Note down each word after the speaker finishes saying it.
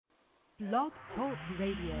Blog Talk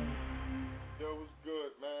Radio. Yo, what's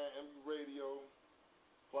good, man? MU Radio,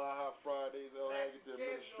 Fly High Fridays, Haggood, the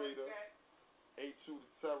Administraitor, A2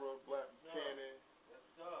 the Terror, Black Buchanan.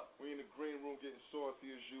 We in the green room getting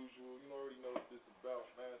saucy as usual. You already know what this is about,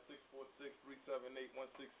 man.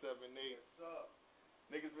 646-378-1678.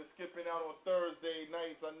 Niggas been skipping out on Thursday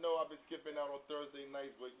nights. I know I've been skipping out on Thursday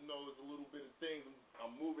nights, but you know, there's a little bit of things.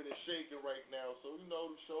 I'm moving and shaking right now, so you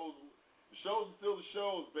know the shows are still the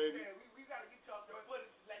shows, baby. Yeah, we gotta get y'all some footage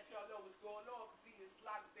to let y'all know what's going on. Cause see, there's a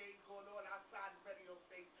lot of things going on outside the radio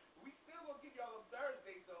station. We still gonna give y'all them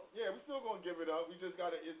Thursdays though. Yeah, we still gonna give it up. We just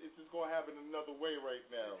gotta. It's just gonna happen another way right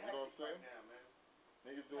now. You know what I'm saying? Right now, man.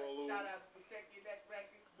 Niggas doing a little. Shout out to Protect Your Neck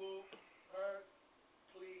Records, Boo, Earth,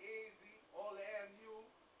 Clear Easy, all the MU,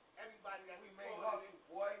 everybody got. We made hustle,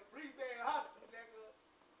 boy. We made hustle, nigga.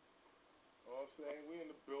 You know what I'm saying? We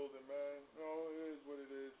in the building, man. You know, it is what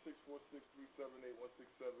it is.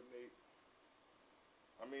 646-378-1678.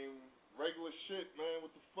 I mean, regular shit, man.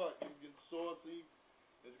 What the fuck? You getting saucy.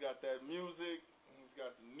 It's got that music. It's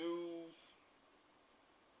got the news.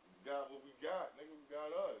 We got what we got, nigga. We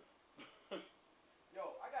got us. Yo,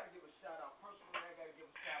 I gotta give a shout out. Personally, I gotta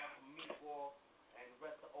give a shout out to Meatball and the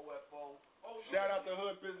rest of OFO. Shout out to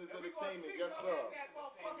Hood Business Entertainment. Yes, sir.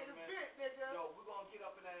 Yo, we're gonna get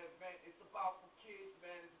up in that event. It's about for kids,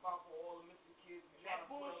 man. It's about for all the missing kids. That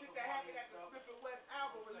bullshit that happened at the Smith & West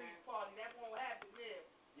album release party, that won't happen there.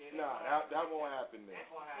 Yeah, that won't happen there. That's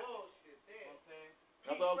bullshit there. You know what I'm saying?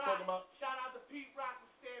 That's what I was talking about. Shout out to Pete Rock for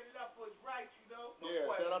standing up for his rights, you know? Yeah,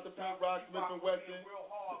 shout out to Pete Rock, Smith & Wesson,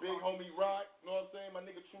 the big homie Rock, you know what I'm saying? My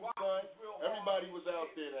nigga True Son. Everybody was out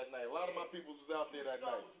there that night. A lot of my people was out there that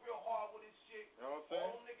night. Was real hard with his shit. You know what I'm saying?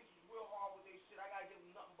 All them niggas was real hard with their shit. I gotta give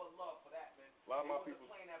them nothing but love for that, man. A lot of my people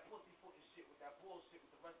playing that pussyfooting shit with that bullshit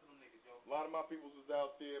with the rest of them niggas, yo. A lot of my people was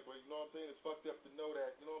out there, but you know what I'm saying? It's fucked up to know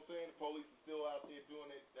that. You know what I'm saying? The police is still out there doing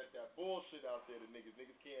that bullshit out there. The niggas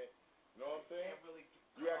can't. You know what I'm saying? Really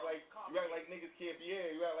you act like niggas can't be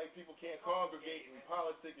here. You act like people can't congregate and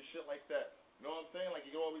politic and shit like that. You know what I'm saying? Like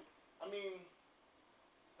you always. I mean,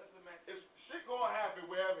 it's shit gonna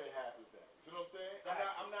happen wherever it happens at. You know what I'm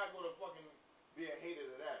saying? I'm not gonna fucking be a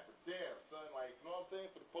hater to that. But damn, son, like you know what I'm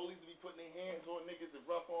saying? For the police to be putting their hands on niggas and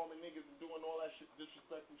rough arming niggas and doing all that shit,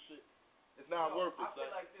 disrespectful shit, it's not worth it,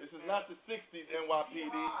 son. Like this is not the 60s,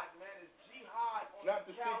 NYPD. Jihad, man. It's jihad on not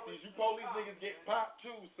the 60s. You police niggas get popped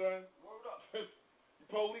too, son. Word up. You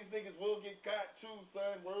police niggas will get caught too,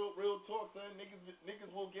 son. Real talk, son.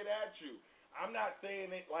 Niggas will get at you. I'm not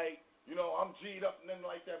saying it like, you know, I'm G'd up and nothing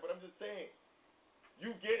like that, but I'm just saying,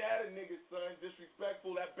 you get at a nigga, son,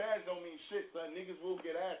 disrespectful, that badge don't mean shit, son. Niggas will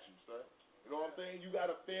get at you, son. You know what I'm saying? You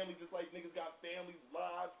got a family just like niggas got families,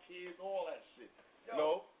 lives, kids, all that shit. Yo,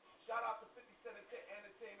 no? Shout out to 50 Cent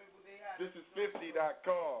Entertainment where they have this is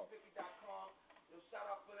 50.com. 50.com. Yo, shout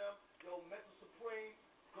out for them. Yo, Mental Supreme.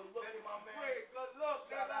 Good look at my man. Good look,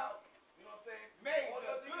 shout out. You know what I'm saying?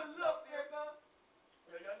 Major. Good look, nigga.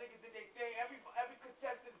 Yo, y'all niggas did their thing. Every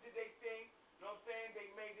contestant did their thing. You know what I'm saying? They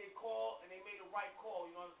made their call and they made the right call.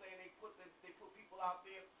 You know what I'm saying? They put people out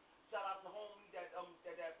there. Shout out to homie that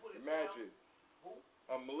put it Imagine. down. Who?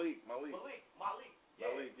 Malik. Yeah.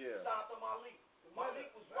 Malik, yeah. Shout out to Malik. Malik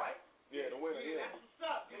was right. Yeah, the winner. Yeah. That's what's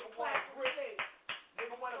up. Nigga won a grip.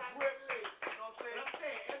 Nigga won a grip. You know what I'm saying? I'm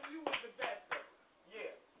saying, MU was the best.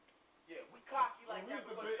 Yeah, we cocky like that.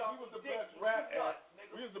 We was the best rap act.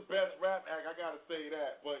 We was the best rap act, I gotta say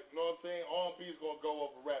that. But you know what I'm saying? R&B is gonna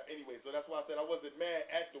go over rap anyway. So that's why I said I wasn't mad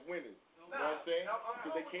at the winners. You know what I'm saying?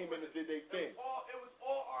 Because they came in and did their thing. It was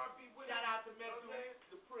all R&B winners. Shout out to Mental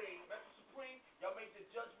Supreme. Mental Supreme, y'all made your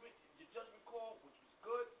judgment call, which was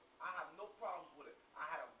good. I have no problems with it. I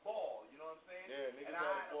had a ball, you know what I'm saying? Yeah, niggas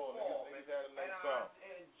had a ball. Niggas had a nice time.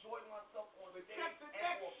 And I enjoyed myself on stage. Check the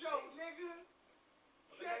next show, nigga.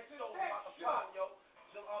 The next show is about to pop, yo.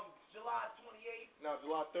 July 28th. No,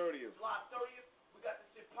 July 30th. July 30th. We got this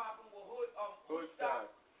shit popping with Hood Style.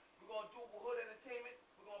 We're going to do it with Hood Entertainment.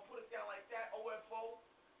 We're going to put it down like that. OFO,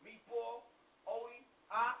 Meatball, Odie,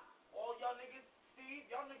 all y'all niggas. Steve,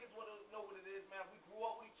 y'all niggas want to know what it is, man. We grew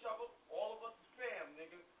up with each other. All of us is fam,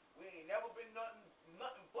 nigga. We ain't never been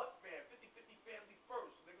nothing but fam. 50-50 family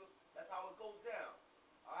first, nigga. That's how it goes down.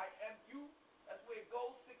 All right, MU, that's where it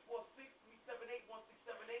goes.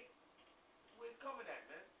 646-378-1678. That's where it's coming at,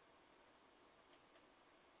 man.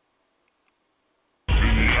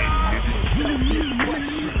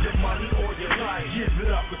 Money or your life, give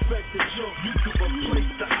it up. respect the joke. You can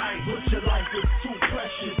replace the ice, but your life is too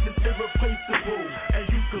precious. It's irreplaceable, and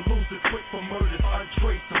you can lose it quick for murder's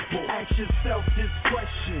untraceable. Ask yourself this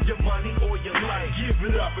question: your money or your life? Give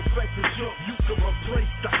it up, respect the joke. You can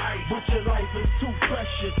replace the ice, but your life is too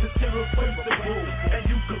precious. It's irreplaceable, and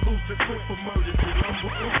you can lose it quick for murder's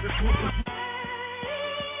untraceable.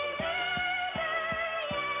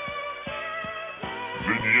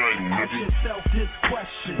 Ask yourself this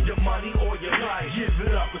question: your money or your life? Give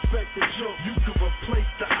it up, respect the joke. You can replace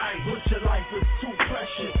the ice, but your life is too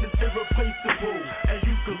precious. It's irreplaceable, and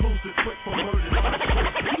you can lose it quick for murder.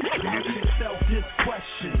 Ask yourself this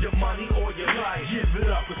question: your money or your life? Give it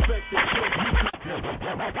up, respect the joke.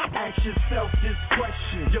 Ask yourself this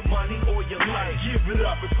question: your money or your life? Give it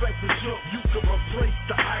up, respect the joke. You can replace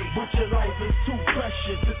the ice, but your life is too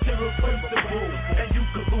precious. It's irreplaceable, and you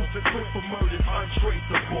can lose it quick for murder. Untraceable.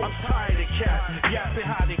 I'm tired of cats yapping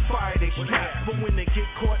how they fire they strap, but when they get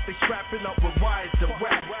caught, they strapping up with wires to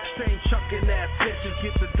rap. Same chucking ass bitches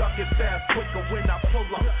get the ducking fast quicker when I pull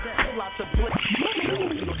out the blick.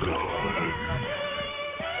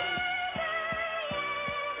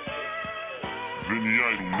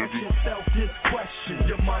 Ask yourself this question: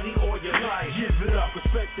 your money or your life? Give it up,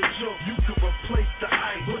 respect the joke. You can replace the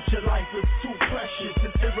ice, but your life is too precious.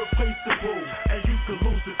 It's irreplaceable, and you can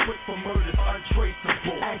lose it quick for murder.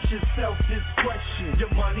 Untraceable. Ask yourself this question: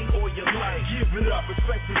 your money or your life? Give it up,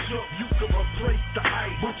 respect the joke. You can replace the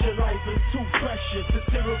ice, but your life is too precious.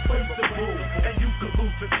 It's irreplaceable, and you can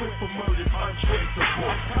lose it quick for murder. Untraceable.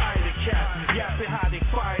 I'm tired of cats yapping how they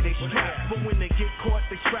fire they strap, but when they get caught,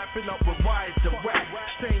 they strapping up with wires to rap.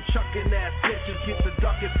 Same chucking ass bitches get the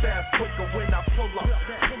ducking fast quicker when I pull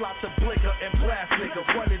out the blicker and blast nigga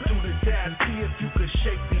running through the dash. See if you can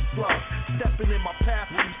shake these slugs. Stepping in my path,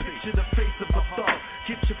 you picture the face of a thug.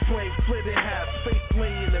 Get your flame split in half, face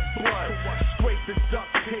laying in blood. Scraping duck,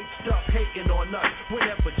 tape stuff, hating on us.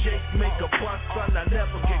 Whenever Jake make a bust, son, I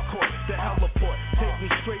never get caught. The heliport take me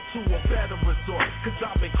straight to a better resort, cause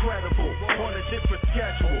I'm incredible on a different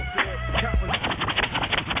schedule.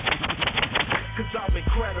 Cause I'm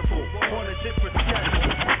incredible on a different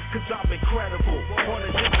schedule. Cause I'm incredible on a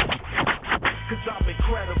different. Cause I'm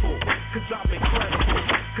incredible. Cause I'm incredible.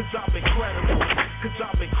 Cause I'm incredible. Cause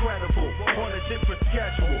I'm incredible on a different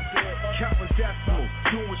schedule. Counting decimals,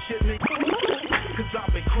 doing shit nigga. Cause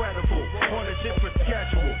I'm incredible on a different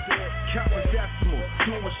schedule. Counting decimals,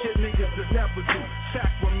 doing shit niggas that never do.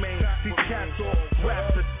 Fact remains, these cats all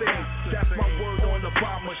rap the same. That's my word on the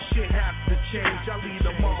bomber. Shit has to change. I lead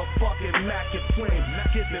a motherfucking Mac and flame,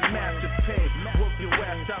 giving massive pain. Work your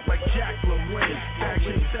ass out like Jacqueline Wayne. Ask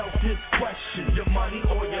yourself this question: your money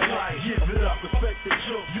or your life? Give it up, respect the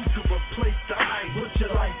joke. You can replace the ice, but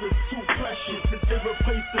your life is too precious. It's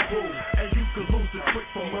irreplaceable, and you can lose it quick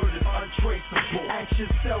for murder. Untraceable. Ask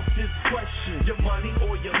yourself this question: your money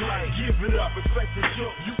or your life? Give it up, respect the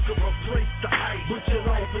joke. You can replace the ice, but your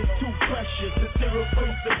life is too precious. It's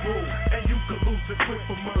irreplaceable, and you can lose it quick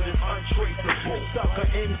for murder. Untraceable. Sucker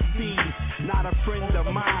MCs, not a friend of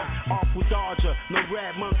mine. Awful dodger, no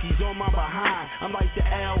red monkeys on my behind. I'm like the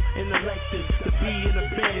L in the Lexus, the B in the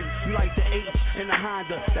Benz. You like the H in the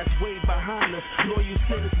Honda, that's way behind us. Loyal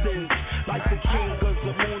citizens, like the king of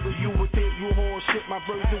the moon. You would think you whore shit. My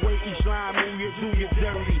verse the way each line move you do you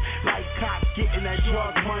dirty. Like cops getting that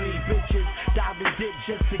drug money, bitches diving dip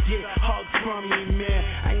just to get hugs from me, man.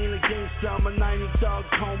 I ain't a gangster, I'm a 90 thug,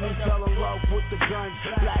 homie. Fell in love with the guns,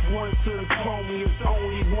 black one to the chrome. It's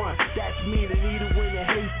only one, that's me, the needle in the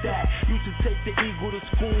haystack. Used to take the eagle to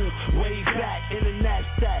school, way back in the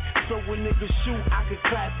knapsack. So when niggas shoot, I can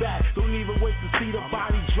clap back. Don't even wait to see the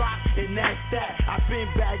body drop, and that's that. I've been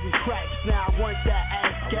bagging cracks, now I want that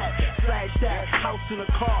ass cat. Slash that, house in a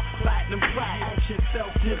car, platinum flat. Ask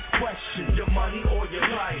yourself this question: your money or your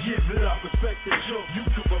life? Give it up, respect the joke. You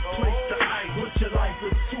can replace the ice, but your life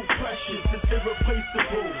is too precious. It's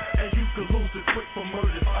irreplaceable, and you can lose it quick for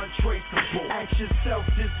murder. Untraceable. Ask yourself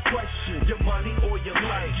this question: your money or your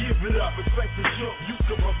life? Give it up, respect the joke. You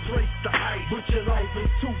can replace the ice, but your life is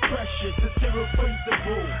too precious. It's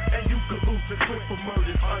irreplaceable, and you can lose it quick for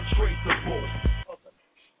murder. Untraceable.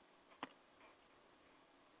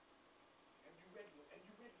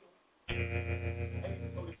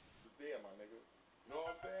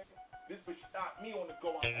 This bitch stopped me on the go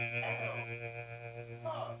out.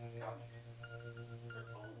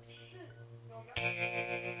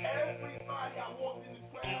 Everybody I walked in the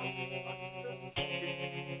crowd.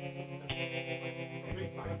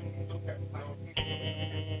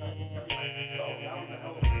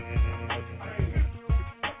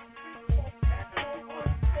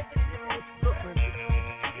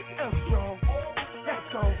 Let's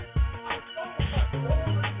go.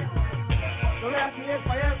 ask me if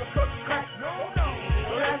I ever cook crack. No.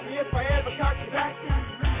 Don't ask me if I ever cock the back.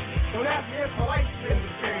 Don't ask me if my life's been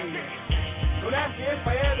the same. Don't ask me if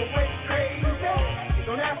I ever went crazy.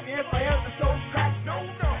 Don't ask me if I ever sold crack. No.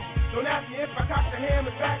 Don't ask me if I cocked the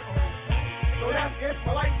hammer back. Don't ask me if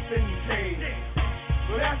my life's been the same.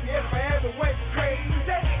 Don't ask me if I ever went crazy.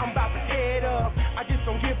 I'm about to tear it up. I just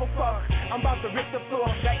don't give a fuck. I'm about to rip the floor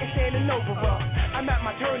like it's standing over up. I'm at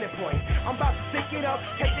my turning point. I'm about to stick it up,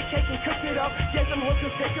 take the cake and cook it up. Get some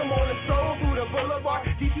hookers, take them on the stroll through the boulevard.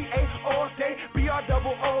 GTA all day,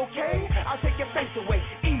 BR-double-OK. I'll take your face away,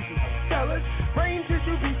 easy, fellas. Brain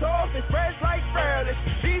tissue be soft and spreads like furnace.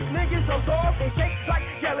 These niggas so soft and shake like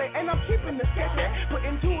jelly. And I'm keeping the sketch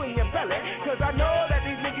putting two in your belly. Cause I know that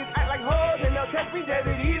these niggas act like hoes and they'll test me dead.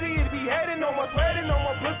 It easy to be headed, no more sweating, no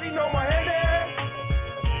more pussy, no more headache.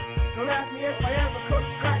 Don't ask me if I ever cook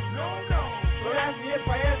crack. No. Don't ask me if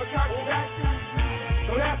I ever cock the back.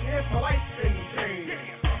 Don't ask me if my life's been changed.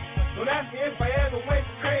 Don't ask me if I ever went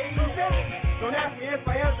crazy. Don't ask me if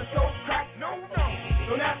I ever sold crack. No.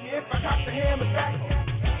 Don't ask me if I cocked the hammer back.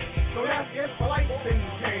 Don't ask me if my life's been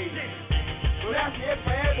changed. Don't ask me if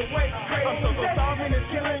I ever went crazy. I'm so starving and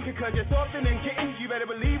killing because you're softening and getting. You better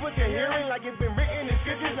believe what you're hearing like it's been written in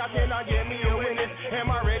scriptures. Now can I get me a witness?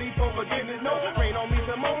 Am I ready for forgiveness? No, rain on me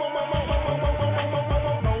some more.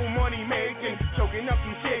 No money making, choking up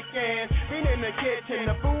some chicken. Been in the kitchen,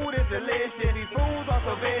 the food is delicious. These fools are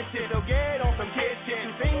so vicious, they'll get on some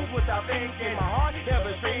kitchen. Things without thinking, my heart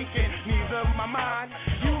never shrinking. Neither my mind,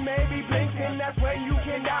 you may be blinking, that's when you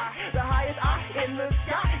can die. The highest eye in the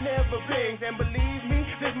sky never blinks. And believe me,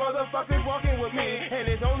 this motherfucker's walking with me. And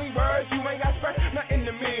his only words, you ain't got spread nothing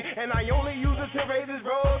to me. And I only use it to raise this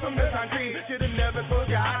road from the country. Should've never closed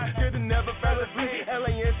your eyes, should've never fell asleep.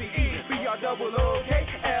 LANCE, BR-double-OK,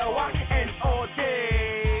 LYNOJ.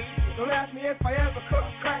 Don't ask me if I ever cook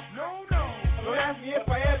crack. No. Don't ask me if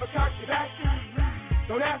I ever cocked the back.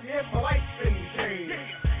 Don't ask me if my life's been changed.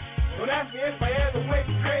 Don't ask me if I ever went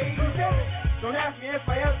crazy. Don't ask me if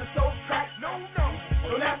I ever sold crack. No.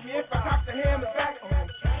 Don't ask me if I cocked the hammer back.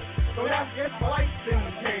 Don't ask me if my life's been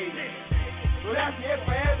changed. Don't ask me if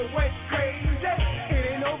I ever went crazy.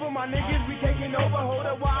 It ain't over, my niggas, we taking over. Hold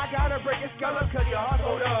up, why I gotta break a skull cause your heart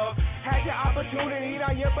hold up. Had your opportunity,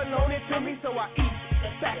 now you're below it to me, so I eat.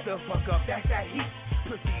 Back the fuck up, that's that heat.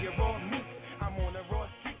 Pussy, you're raw meat. I'm on a raw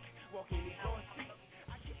street, walking these raw streets.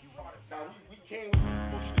 I give you water. Now we came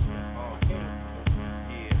with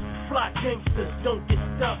fly gangsters don't get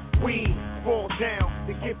stuck. We fall down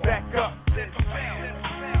to get back up.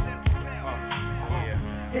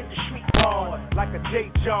 Hit the street hard like a day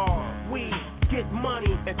job. We get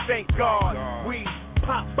money and thank God. We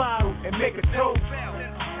pop bottles and make a toast.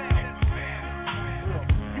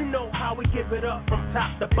 You know how we give it up from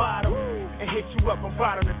top to bottom and hit you up from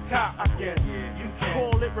bottom to top. I guess you can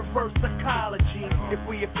call it reverse psychology. If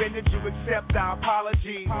we offended you, accept our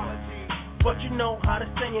apology. But you know how the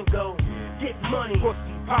saying go. Get money,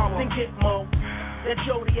 pussy, power, then get more. That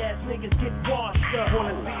jody ass niggas get washed up.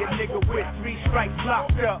 Wanna see a nigga with 3 stripes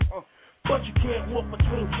locked up. But you can't walk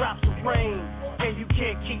between drops of rain, and you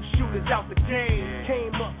can't keep shooters out the game.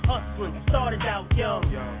 Came up hustling, started out young,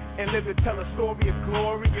 and lived to tell a story of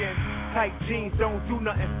glory. And tight jeans don't do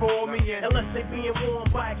nothing for me. And unless they being worn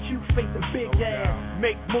by a cute face and big ass,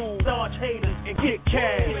 make moves, dodge haters, and get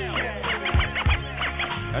cash.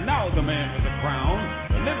 And now the man with the crown,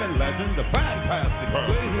 the living legend, the fantastic.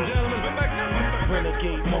 Ladies and gentlemen, come back now.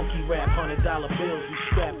 Renegade monkey rap, $100 bills. We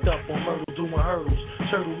strapped up on Myrtle doing hurdles.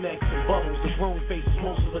 Turtlenecks and bubbles, the grown faces,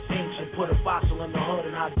 most of us ancient. Put a fossil in the hood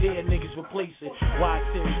and how dare niggas replace it. Wide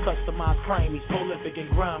series, customized crimies, prolific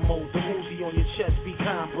in grind mode. The Uzi on your chest, be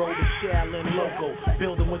kind, bro. The Shaolin logo,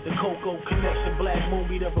 building with the Coco connection. Black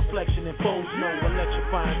movie, the reflection and foes know.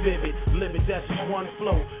 Electrifying, vivid, livid, that's just one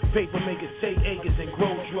flow. Paper makers take acres and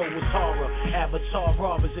grow dro was horror. Avatar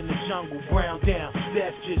robbers in the jungle, brown down.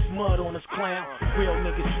 That's just mud on us clown. Real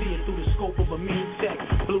niggas see it through the scope of a mean tech.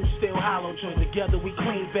 Blue steel hollow joined together, we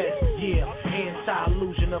clean vest. Yeah,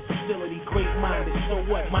 anti-illusion of facility, great-minded. So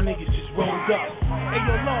what? My niggas just rolled up. Hey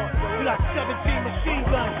yo, Lord, we got 17 machine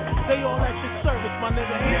guns. They all at your service, my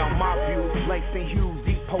nigga. Now my views, Langston Hughes,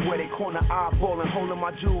 deep poetic corner eyeballing, holding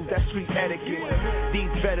my jewels. That's street etiquette.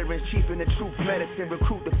 These veterans, chief in the truth medicine,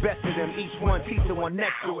 recruit the best of them. Each one teach the one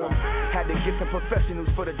next to him. Had to get some professionals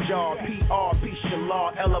for the job. PRP,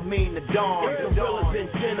 Shalar, Elamine, the Dawn. Gorillas in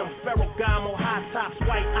denim, Ferragamo, high tops,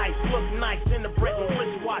 white ice, look nice in the Bretton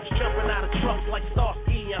wristwatch, jumping out of trucks like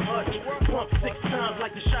Starsky and Hutch. Pump 6 times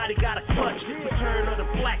like the shotty got a clutch. Return of the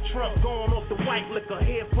black truck, going off the white liquor.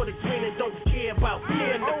 Here for the green and don't care about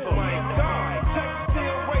fear, nigga.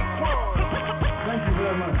 Thank you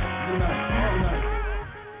very much. Good night.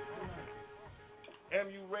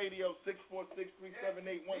 Radio,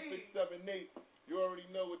 646-378-1678. You already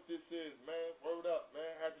know what this is, man. Word up,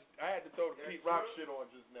 man. I had to throw the Pete Rock shit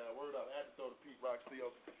on just now. Word up. I had to throw the Pete Rock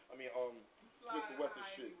Smith the Wesson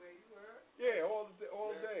shit. Yeah, all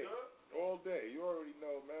day. All day. You already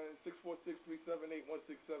know, man.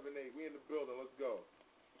 646-378-1678. We in the building. Let's go.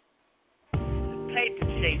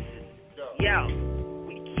 Paper chasers. Yo,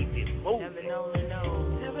 we keep it moving. Heaven only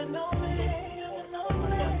knows. Heaven only. Heaven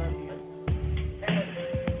only.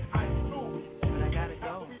 But I gotta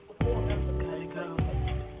go. Gotta go.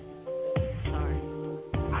 Sorry.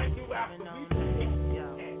 Heaven only.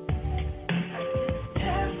 Yo.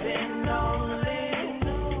 Heaven only.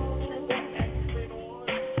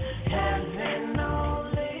 Heaven only. Heaven only.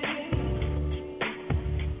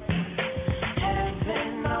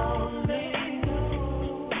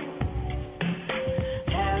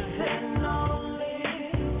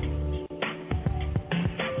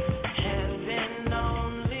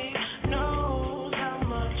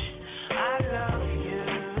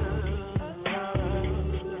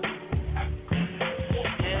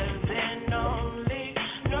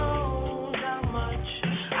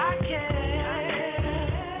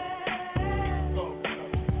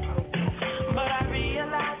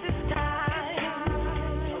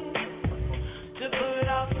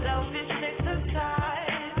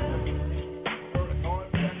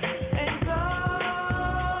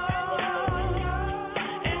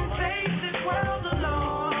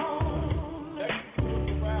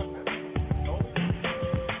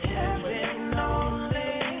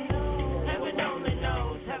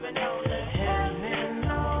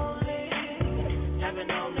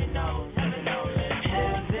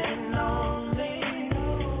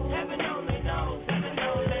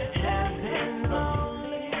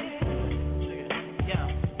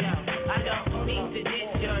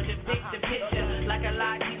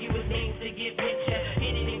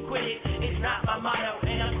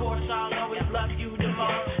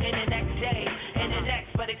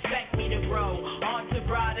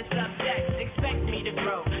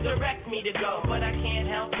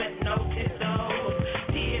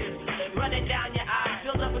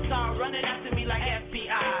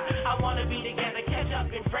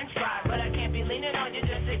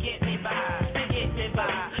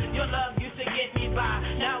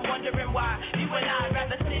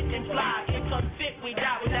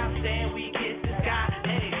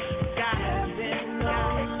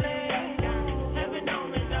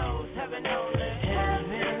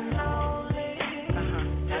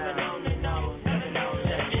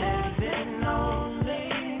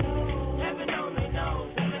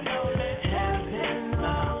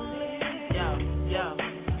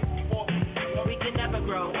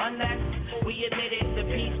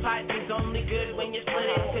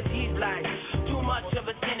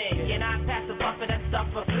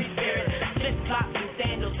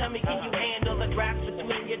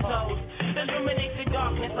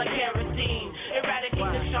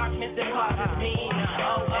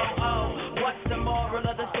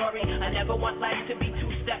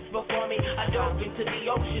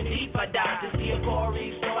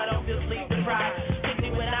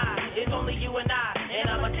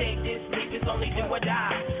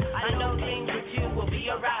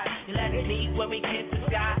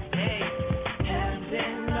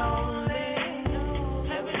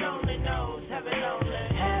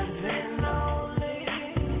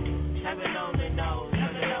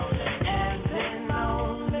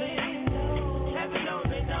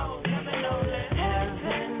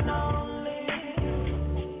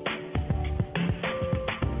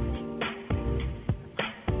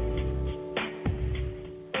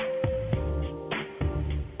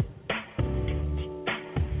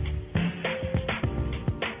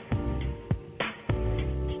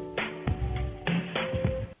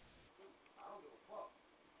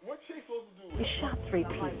 You shot 3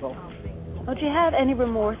 people. Don't you have any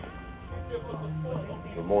remorse?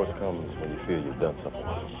 Remorse comes when you feel you've done something.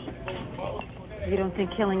 You don't think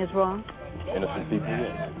killing is wrong? Innocent people,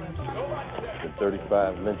 yes. Been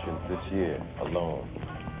 35 lynchings this year alone.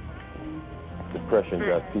 Depression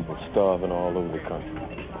got people starving all over the country.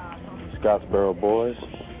 Scottsboro boys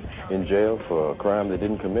in jail for a crime they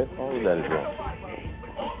didn't commit. All of that is wrong.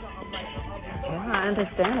 Yeah, I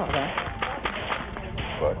understand all that.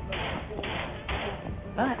 But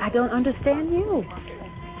I don't understand you.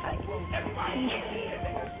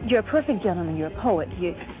 You're a perfect gentleman. You're a poet.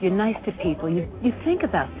 You're nice to people. You think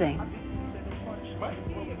about things.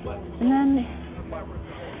 And then,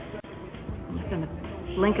 in the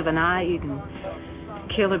blink of an eye, you can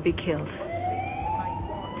kill or be killed.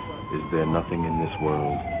 Is there nothing in this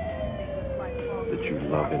world that you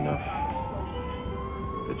love enough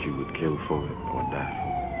that you would kill for it or die for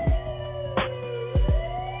it.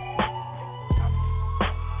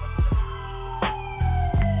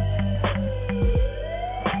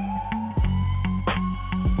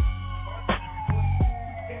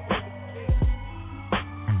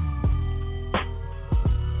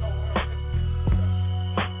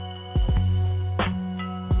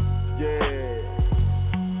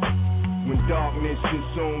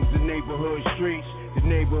 Consumes the neighborhood streets, the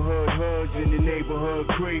neighborhood hoods and the neighborhood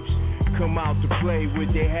creeps come out to play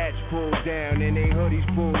with their hats pulled down and their hoodies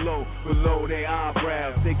pulled low below their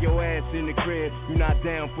eyebrows. Take your ass in the crib, you're not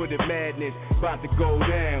down for the madness, about to go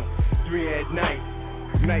down. 3 at night.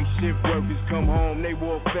 Night shift workers come home, they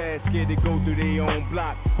walk fast, scared to go through their own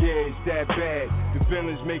block. Yeah, it's that bad. The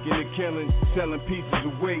villains making a killing, selling pieces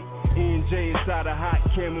of weight. E&J inside a hot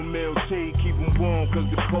chamomile tea, keep them warm cause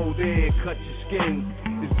the cold air cuts your skin.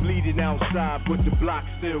 It's bleeding outside, but the block's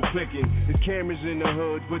still clicking. There's cameras in the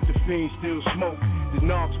hood, but the fiends still smoke. The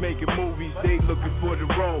narcs making movies, they looking for the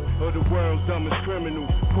role of the world's dumbest criminal,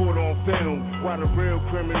 caught on film, while the real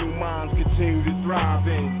criminal minds continue to thrive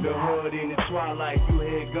in the hood in the twilight. You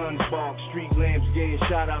hear guns bark, street lamps getting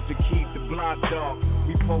shot out to keep the block dark.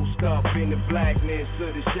 We post up in the blackness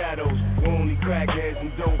of the shadows, only crackheads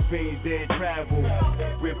and dope fiends that travel.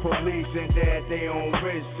 With police and at their own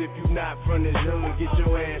risk. If you not from this hood, get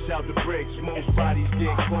your ass out the bricks. Most bodies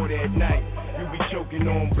get caught at night. You be choking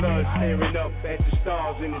on blood, staring up at the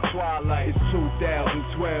stars in the twilight. It's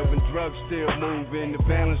 2012 and drugs still moving. The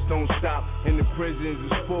balance don't stop and the prisons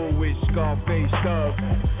is full with Scarface thugs,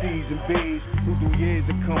 C's and B's who do years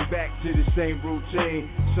to come back to the same routine.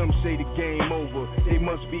 Some say the game over, they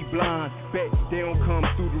must be blind. Bet they don't come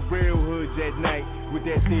through the real hoods at night with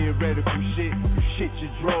that theoretical shit. You shit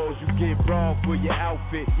your drawers, you get raw for your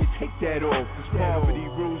outfit, you take that off. Cause poverty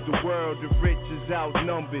rules the world, the rich is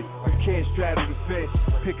outnumbered. You can't straddle the fence,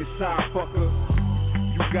 pick a side, fucker.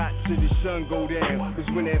 You got till the sun go down. Cause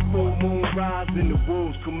when that full moon rises and the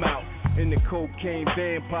wolves come out, and the cocaine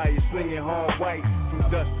vampires slinging hard white from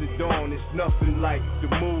dusk to dawn, it's nothing like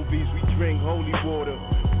the movies. We drink holy water,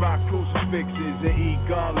 rock crucifixes, and eat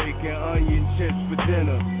garlic and onion chips for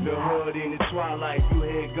dinner. The hood in the twilight, you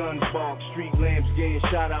hear guns bark, street lamps getting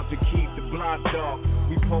shot out to keep the block dark.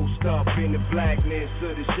 We post up in the blackness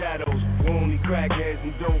of the shadows, only crackheads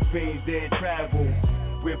and dope fiends that travel.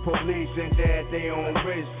 With police and at their own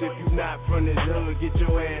risk. If you not from this hood, get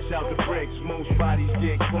your ass out the bricks. Most bodies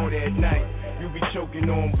get caught at night. You be choking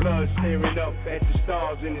on blood, staring up at the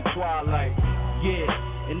stars in the twilight.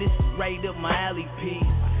 Yeah, and this is right up my alley, P.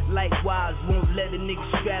 Likewise, won't let a nigga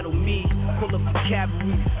straddle me. Pull up the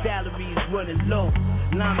cavalry, salary is running low.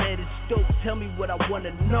 Line at his stove, tell me what I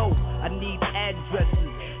wanna know. I need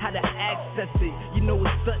addresses, how to access it. You know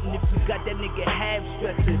it's something if you got that nigga half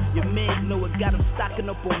stressing. Your man know it, got him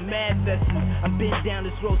stocking up on mad vessels. I've been down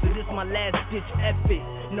this road, so this my last ditch effort.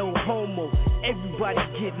 No homo, everybody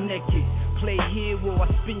get naked. Play hero,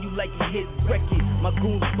 I spin you like you hit record. My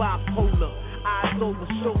goons bipolar, eyes over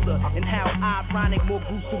shoulder. And how ironic, more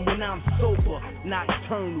gruesome when I'm sober.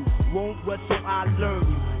 Nocturnal, won't rush so I learn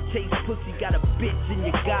you. Chase pussy, got a bitch in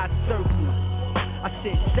your God's circle. I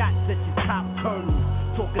sent shots at your top colonel.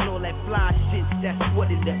 Talking all that fly shit, that's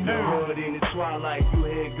what it is. The hood in the twilight, you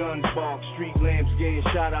hear guns bark, street lamps getting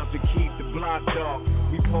shot out to keep the block dark.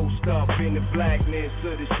 We post up in the blackness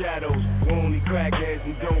of the shadows, only crackheads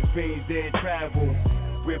and dope fiends that travel.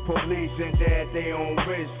 With police and at their own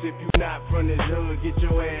risk. If you not from this hood, get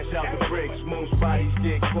your ass out the bricks. Most bodies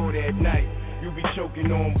get caught at night. You be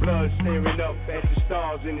choking on blood, staring up at the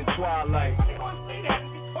stars in the twilight.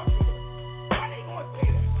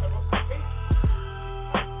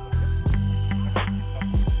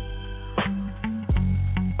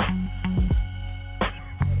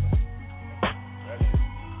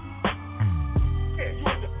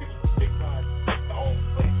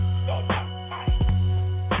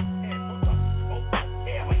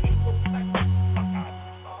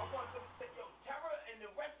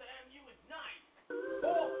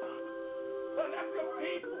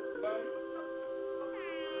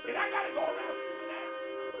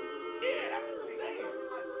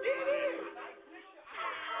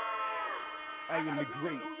 I am the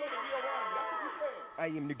great. I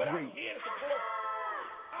am the great.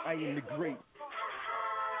 I am the great.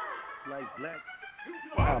 Slice Black.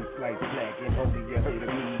 I'm Slice Black, and only you heard of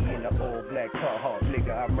me in the all black Carhartt.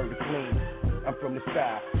 Nigga, I murder clean. I'm from the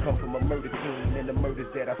sky, come from a murder scene, and the murders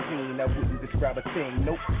that I've seen, I wouldn't describe a thing.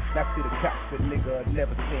 Nope, not to the cops, a nigga I've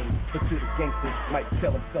never seen, but to the gangsters, might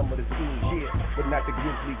tell them some of the scenes, yeah, but not the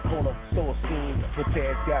grisly corner store scene. When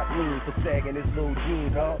Taz got lean for sagging his little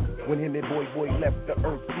jeans, huh? When him and Boy left the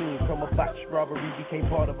earth scene, from a botched robbery became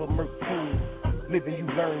part of a murk team. Living you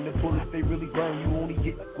learn, the bullets they really burn, you only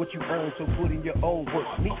get what you earn, so put in your own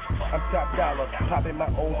work. Me, I'm top dollar, popping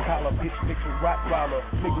my own collar, bitch mix a rock waller,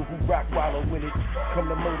 nigga who rock waller when it come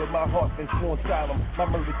to murder, my heart been sworn solemn. My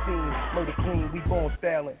murder team, murder clean, we born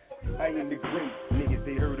styling. I am the great, niggas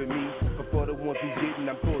they heard of me, but for the ones who didn't,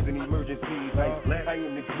 I'm causing emergencies. I am the great, I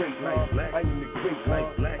am the great, I am the great, I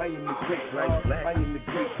am the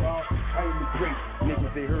great, I am the great,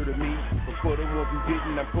 niggas they heard of me, but for the ones who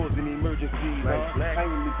didn't, I'm causing emergencies. I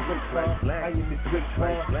am the great, I am the great,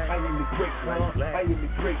 I am the great, I am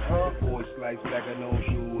the great, boy slice like a no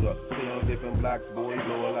shooter, stay on different blocks, boy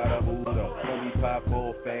blow a lot of Buddha, only pop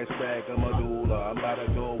for fast track, I'm a doula, I'm by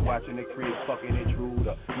the door watching the crib, fucking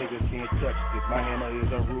intruder, niggas can't touch this, my hammer is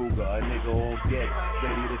a Ruger, a nigga on deck,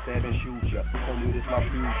 ready to stab and shoot ya, homie this my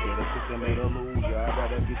future, the system ain't a loser, I'd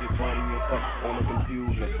rather get this money and fuck on the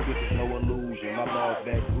confusion, this is no illusion, my balls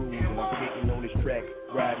back bruising, I'm getting on this track,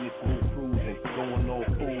 riding this smooth cruising, going all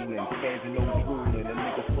fooling, casting no ruling, a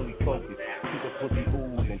nigga fully focused, keep the pussy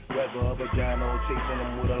oozing, whether a vagina or chasing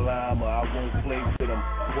them with a llama, I won't play with them,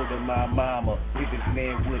 whether my mama, hit this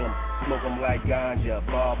man with them, smoke them like ganja,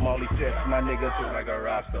 Bob Marley sets my nigga so like a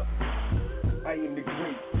Rasta. I am the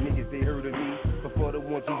great, niggas they heard of me, but for the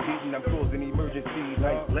ones who didn't, I'm causing emergencies.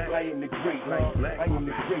 I am the great, I am the great, I am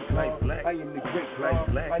the great, I am the great,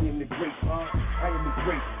 I am the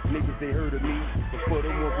great, niggas they heard of me, but for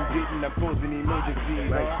the ones who didn't, I'm causing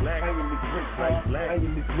emergencies. I am the great, I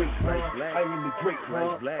am the great, I am the great,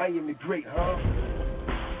 I am the great,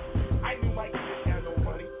 I knew Mike didn't have no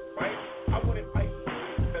money, right? I wouldn't fight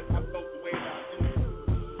because I felt the way that I do.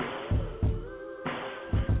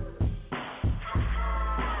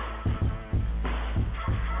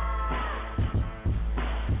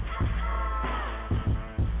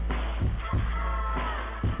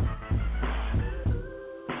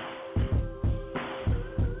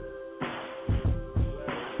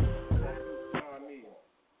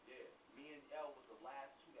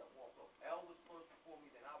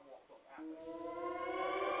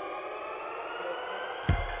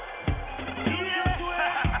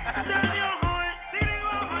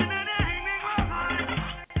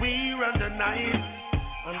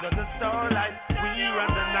 Under the starlight, we run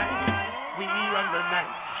the night, we run the night.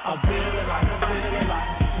 I'm feeling like, we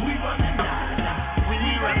run the night, we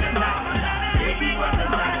run the night, yeah, we run the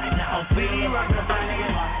night. I'm feeling like,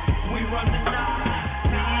 we run the night,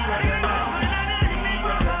 we run the night, we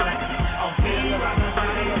run the night. I'm feeling like,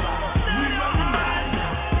 we run the night,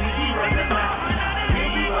 we run the night, yeah,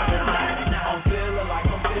 we run the night. I'm feeling like, we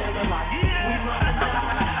run the night, we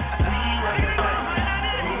run the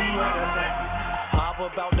night, we run the night.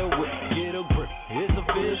 About the whip, get a grip, it's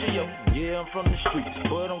official. Yeah, I'm from the streets,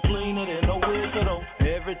 but I'm cleaner than no wizard though.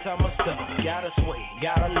 Every time I step, gotta sway,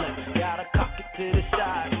 gotta left, gotta cock it to the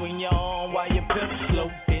side. Swing your arm while you pimp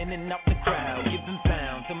slow, in and out the crowd, giving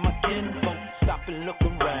pound to my kinfolk. Stop and look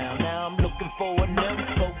around, now I'm looking for a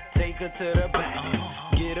nympho. Take her to the back,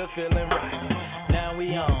 get her feeling right. Now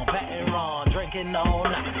we on, patting wrong, drinking all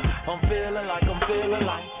night. I'm feeling like,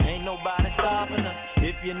 ain't nobody stopping us.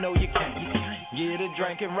 If you know you can't, get a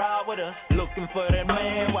drink and ride with us. Looking for that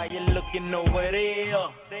man while you're looking over there.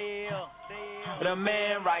 The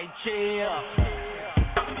man right here.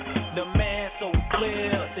 The man so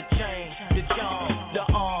clear. The chain, the charm, the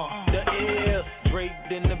arm, the ears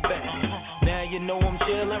draped in the back. Now you know I'm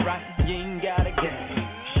chilling right. You ain't gotta get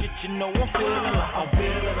shit. You know I'm feeling like, we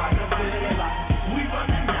run the night. We run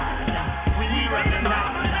the night. Yeah,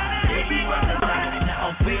 we run the night.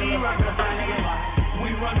 I'm feeling like, we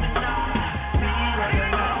run the night.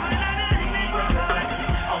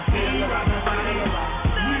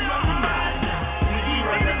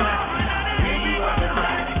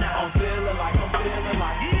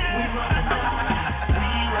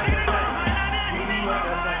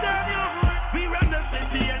 We run the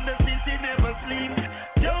city and the city never sleep.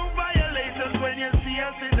 Don't violate us when you see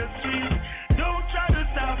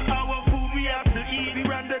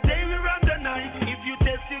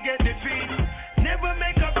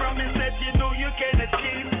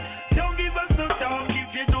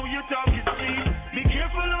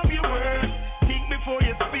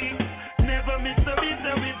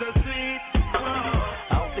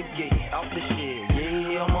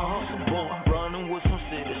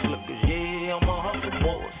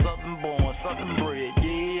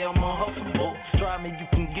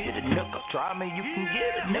Try me, you can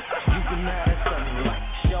get it, nigga. You can have that sunlight.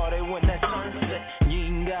 Shorty when that sunset. You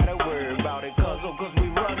ain't gotta worry about it, cause we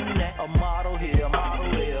running that. A model here, a model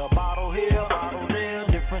there, a bottle here, a bottle there.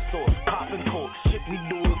 Different sorts, popping corks. Shit, we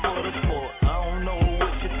do it for the sport. I don't know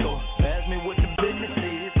what you thought. Ask me what the business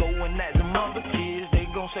is. Going at them other kids, they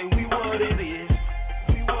gon' say we what it is.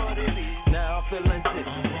 We what it is. Now I'm feeling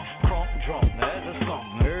tipsy, crunk drunk as a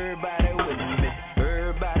skunk. Everybody with me,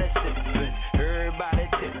 everybody sipping, everybody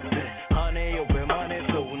tipping. Honey open, money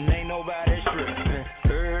floating, ain't nobody stripping.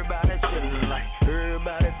 Everybody chilling like,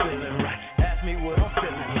 everybody feeling right. Ask me what I'm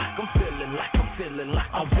feeling like. I'm feeling like, I'm feeling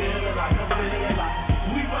like, I'm feeling like, I'm feeling like.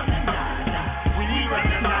 We run the night, we run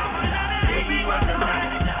the night, we run the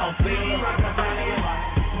night. I'm feeling like, I'm feeling like.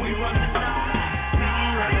 We run the night, we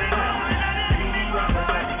run the night, we run the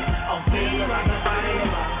night. I'm feeling like, I'm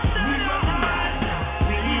feeling like. We run the night,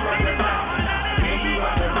 we run the night, we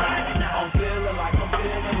run the night. I'm feeling like, I'm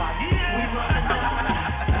feeling like. We run the night,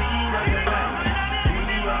 we run the night,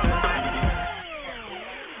 we run the night.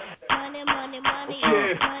 Money, money, money,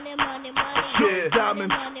 Yeah. money, money, money. Yeah,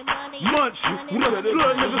 diamond. Munch. Look, niggas.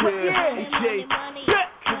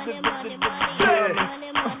 Yeah.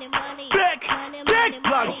 Back.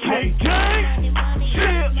 Block gang.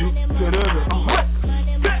 Yeah.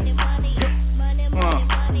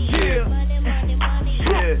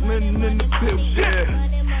 Yeah. Men in the pills. Yeah.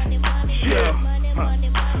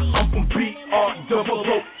 I'm from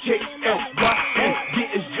BROOKLYN.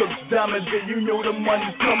 Getting jokes diamonds, and you know the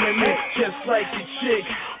money's coming in, just like the chick.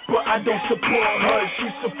 But I don't support her, she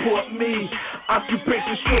support me.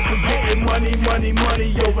 Occupation struggle, getting money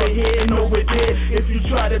over here, and over there. If you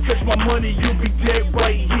try to touch my money, you'll be dead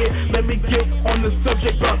right here. Let me get on the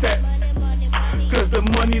subject about that. Cause the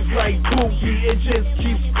money's like Pookie, it just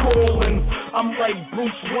keeps calling. I'm like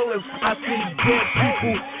Bruce Willis, I see dead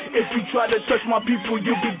people. If you try to touch my people,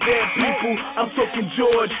 you'll be dead people. I'm talking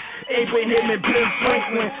George, Abraham and Ben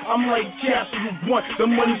Franklin. I'm like Cass, you want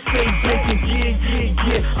the money, stay banking.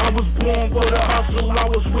 Yeah. I was born with a hustle,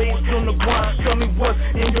 I was raised on the grind. Tell me what's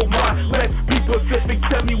in your mind. Let people specific,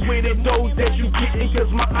 tell me where they know that you getting.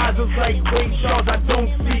 Cause my eyes is like Ray Charles, I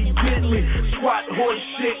don't see diddly. Squat horse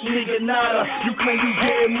shit, nigga, nada. You claim you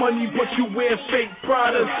getting money, but you wear fake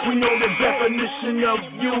products. We know the definition of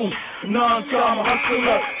you. Non-time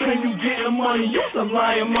hustler, claim you getting money, you's a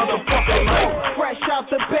lying motherfucker. Fresh out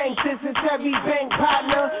the bank, this is heavy bank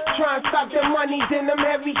partner. Try and stop the money, then them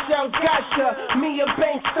heavy shells gotcha. Me a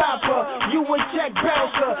bank stopper, you a check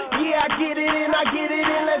bouncer. Yeah, I get it in,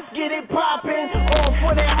 let's get it poppin'. All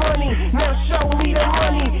for that money, now show me the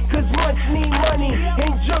money. Cause Munch need money,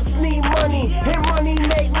 and Jokes need money, and money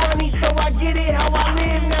make money. So I get it how I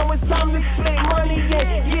live, now it's time to split money.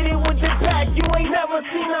 Yeah, get it with the pack, you ain't never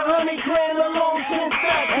seen 100 grand alone 10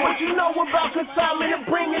 stacks. What you know about consignment and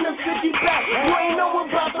bringing them 50 back? You ain't know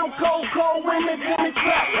about them cold women in the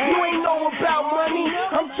trap. You ain't know about money,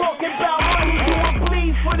 I'm talking about money. You will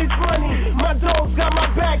bleed for this money. My dogs got my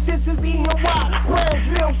back, this is E&Y,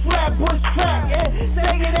 Brownsville, Flatbush track. And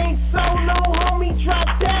say it ain't so, no homie, drop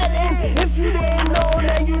that. And if you didn't know,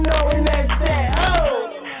 now you know, and that's that. Oh.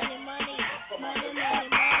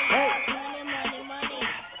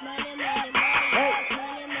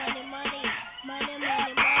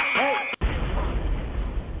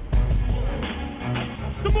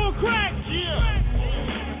 Some more crack. Yeah.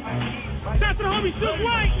 That's the homie Shook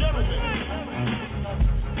White.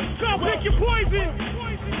 Come pick your poison.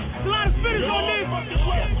 There's a lot of spitters on this.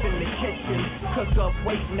 Chef in the kitchen, cook up,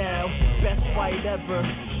 wait now. Best fight ever.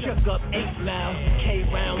 Shook up 8 now.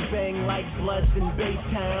 K-round bang like Bloods in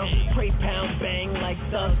Baytown. Pray pound bang like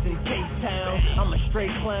Thugs in K-Town. I'm a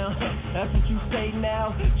straight clown, that's what you say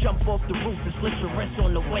now. Jump off the roof and slit your wrist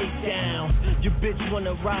on the way down. Your bitch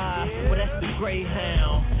wanna ride, well that's the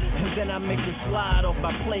Greyhound. And then I make her slide off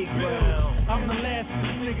my playground. I'm the last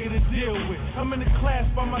nigga to deal with. I'm in the class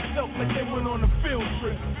by myself like they went on a field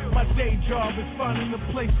trip. My day job is finding a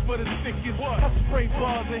place for the sickest. I spray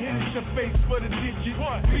bars and hit at your face for the digits.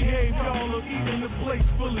 Behave y'all or eat in a place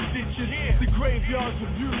full of ditches. The graveyard's a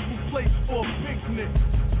beautiful place for a picnic.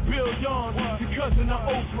 Bill Yarn, the cousin of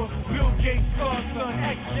Oprah, Bill Gates' godson,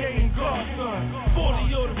 XJ and godson.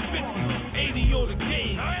 40 or the 50, 80 or the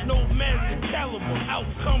game. No matter the caliber,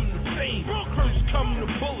 outcome the same. Curse come the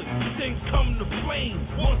bullet, things come the flame.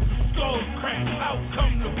 Once the skull crack, out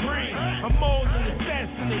come the brain. I'm more than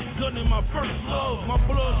assassinate, gun in my first love. My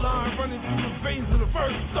bloodline running through the veins of the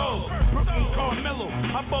first dog. Brooklyn Carmelo,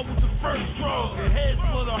 I bubbled the first drug. The heads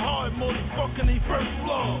full of hard motherfucking they first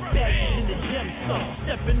floor. Back in the gem stuff,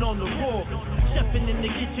 stepping on the roar. Stepping in the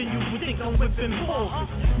kitchen, you would think I'm whipping forks.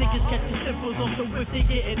 Niggas catching simples off the whip, they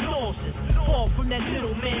getting nauseous. Fall from that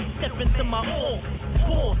middleman, step into my office.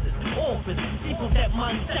 People that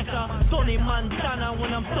manteca, Tony Montana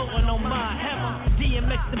when I'm throwing on my hammer.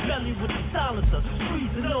 DMX the belly with the silencer,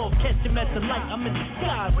 squeezing off, catch him at the light. I'm in the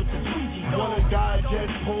sky with the squeegee. Wanna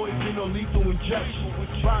digest poison or lethal injection?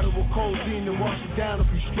 Bottle of codeine and wash it down if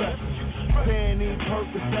you stress. Panty,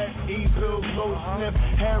 Percocet, E-pills, low sniff,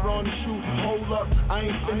 hair on the shoe. Hold up, I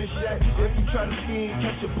ain't finished yet. If you try to scheme,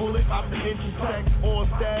 catch a bullet out the intersect or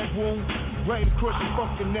stab wound right across your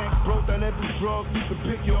fucking neck. Broke down every drug, you can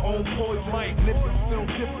pick your own poison. Nippers still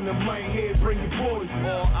tipping the mic, here, bring your boys.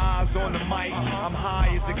 All eyes on the mic, I'm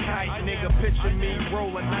high as a kite. Nigga, picture me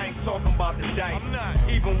rolling night, talking about the dice.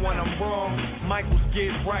 Even when I'm wrong, Michael's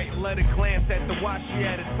get right. Let her glance at the watch, she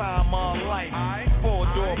had a time of her life.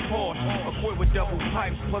 4-door Porsche, equipped with double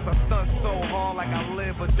pipes. Plus I stunt so hard like I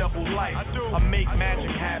live a double life. I make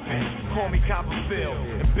magic happen, call me Copperfield.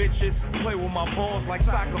 And bitches play with my balls like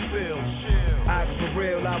soccer fields. I for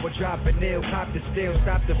real, I would drop a nail, pop the steel,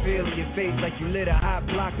 stop the feel in your face like you lit a hot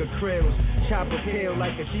block of krills. Chop a pill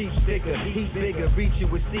like a cheap sticker, heat bigger, reach it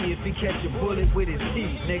with see if he catch a bullet with his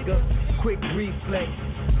teeth, nigga. Quick reflex,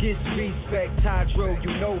 gets respect, hydro,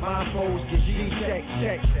 you know my foes get G-check,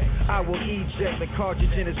 check. I will eject the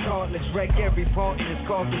cartridge in his cartilage, wreck every part in his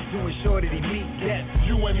carcass to ensure that he meet death.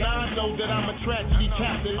 You and I know that I'm a tragedy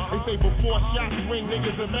captain. They say before shots ring,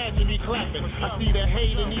 niggas imagine me clapping. I see the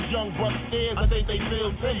hate in these young bucks stairs, I think they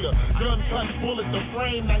feel tender. Gun cuts, bullet the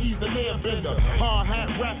frame, now he's an airbender. Hard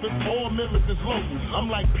hat rapping, all members is local.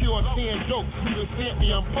 I'm like pure seeing jokes, you can send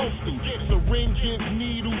me, I'm postal. Syringes,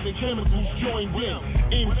 needles, and chemicals joined in.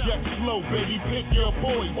 Inject slow, baby, pick your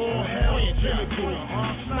boys. All hell and chemicals.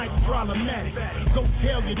 Snipe problematic. Go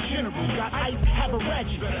tell your general. Got ice, have a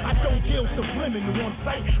ratchet. I don't deal subliminal on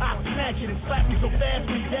sight. I snatch it and slap me so fast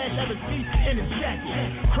when he dash out his teeth in his jacket.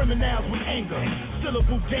 Criminals with anger,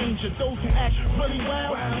 syllable danger. Those who act really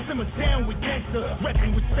well, simmer down with gangster.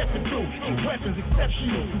 Repping with stepping through. His weapons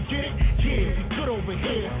exceptional. You get it? Yeah, he's good over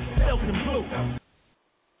here. Self and blue.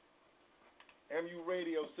 MU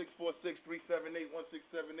Radio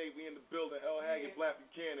 646-378-1678. We in the building. L. Haggood, Black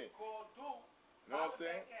Buchanan. You know what I'm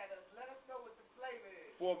saying? Let us know what the flavor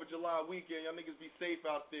is. 4th of July weekend, y'all niggas be safe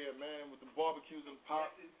out there, man, with the barbecues and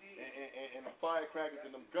pop and the firecrackers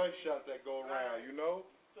and them gunshots that go around, you know?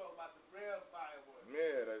 Talk about the real fireworks.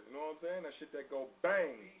 Yeah, you know what I'm saying? That shit that go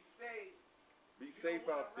bang. Be safe. Be safe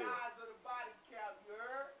out there. Rise of the body count, you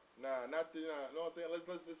heard? Nah, you know what I'm saying? Let's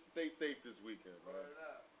just stay safe this weekend, man.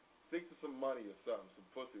 Stick to some money or something, some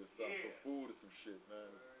pussy or something, some food or some shit, man.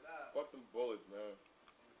 Fuck them bullets, man.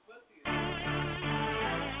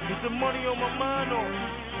 Is the money on my mind or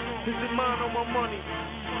is it mine on my money?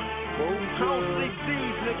 I don't sleep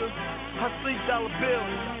thieves, nigga. I sleep dollar bills.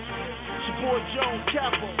 It's your boy Jones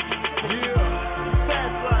Capo. Yeah.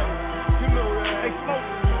 Fast life. You know that. Hey, Smoke,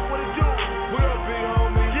 what it do? What up, big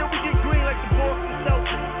homie? Yeah, we get green like the Boston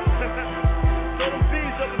Celtics. Throw them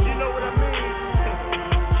bees up if you know what I mean.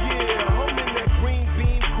 Yeah, I'm in that green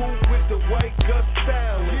bean coupe with the white gut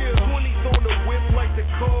salad. Yeah. 20s on the whip like the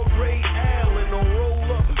car Ray Allen. On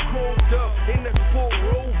roll up, chromed up in that full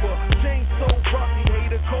Rover. Chain so rocky,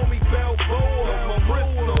 hater call me Balboa. My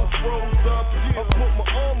wrist so froze up. I put my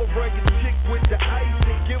arm around your chick with the ice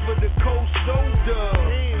and give her the cold shoulder.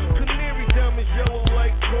 Canary diamonds yellow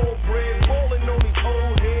like cornbread. Falling on these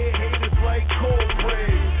old head haters like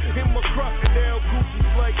cornbread. In my crocodile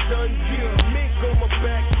Gucci's like Dundee. Mink on my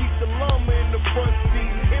back, keep the llama in the front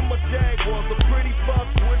seat. In my Jaguars, a pretty fox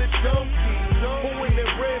with a donkey. Who in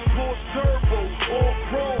that red Porsche turbo, all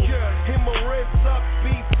chrome. In my red socks,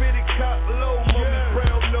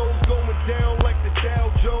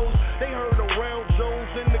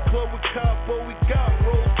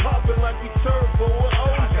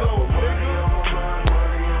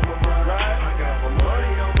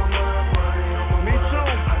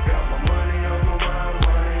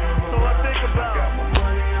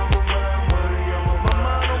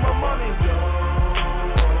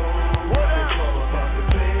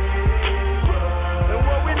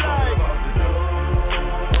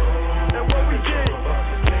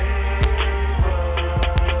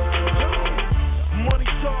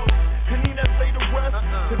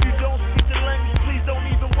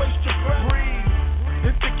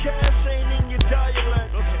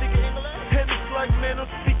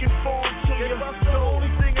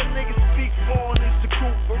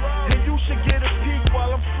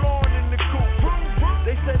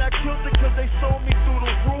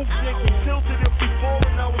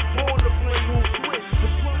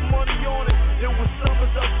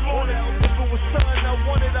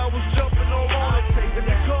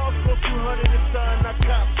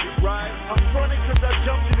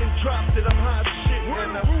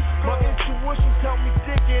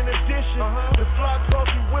 sipping. The fly cars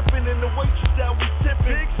we whipping and the waitress that we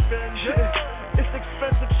tipping. It's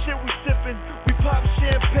expensive shit we sipping. We pop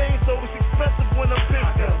champagne, so it's expensive when I'm pissing.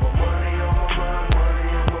 I got my money on my mind, money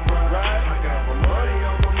on my mind. Right? I got my money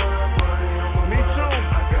on my mind, money on my mind. Me too.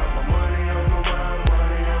 I got my money on my mind,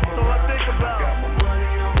 money on my mind. So I think about. I got my money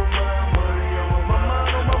on my mind, money on my mind. My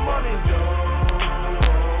mind on my money.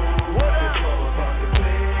 What else?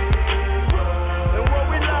 And what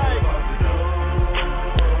we like.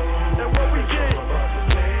 And what we get.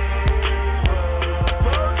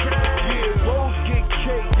 Yeah, Rose get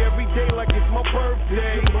cake every day like it's my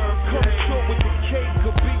birthday. Come short with the cake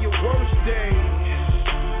could be your worst day.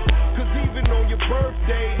 Cause even on your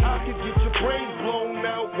birthday, I could get your brains blown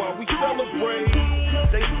out while we celebrate.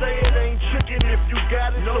 They say it ain't trickin' if you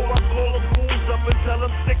got it, so I call the fools up and tell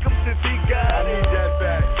them sick him since he got it. I need that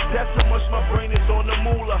back. That's how much my brain is on the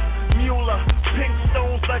moolah. Pink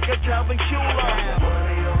stones like a Calvin Cula. I got my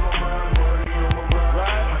money on my mind, money on my mind.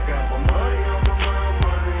 Right? I got my money on my mind,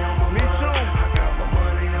 money on my mind. Me too. I got my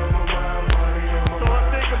money on my mind, money on my mind. So I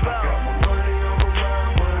think about. I got my money on my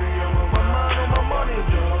mind, money on my mind. My mind on my money.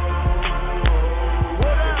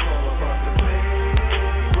 What else?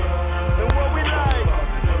 And what we like.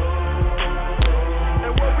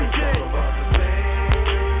 And what we get.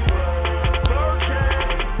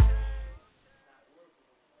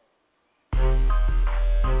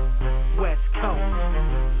 West Coast,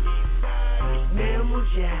 Minimal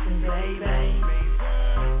Jackson, baby.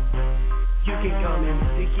 You can come in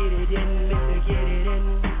to get it in, Mr. Get It In.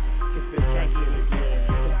 It's spectacular, it's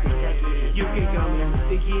spectacular. You can come in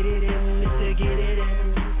to get it in, Mr. Get It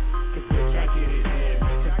In. It's spectacular,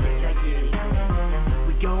 it's spectacular.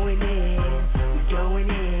 We going in, we going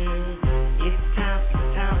in. It's time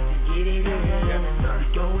to get it in. We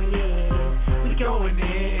going in, we going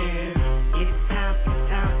in. It's time to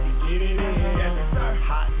get it in.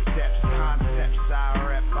 Hot steps, concepts, I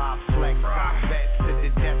rep, I flex, I bet to the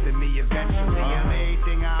death of me eventually. I'm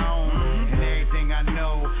everything I own and everything I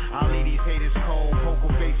know. I'll leave these haters cold,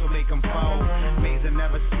 poker face will make them fold. Maze are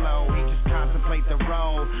never slow, he just contemplate the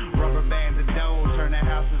road. Rubber bands and dough, turn the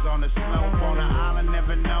houses on the slope. On an island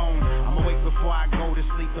never known, I'm awake before I go to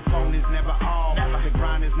sleep. The phone is never off, the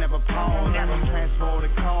grind is never paused. I can transfer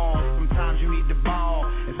the calls, sometimes you need the ball,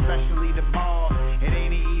 especially the ball. It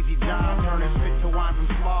ain't an easy job, turning spit to wine from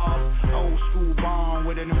slaws. Old school bomb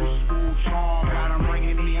with a new school charm. Got them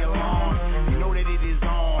ringing me along. You know that it is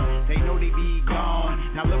on. They know they be gone.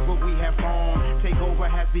 Now look what we have on. Takeover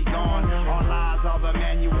has begun. Our lives are the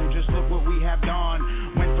manual. Just look what we have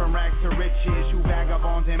done. Went from rags to riches. You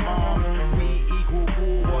vagabonds and moms. We equal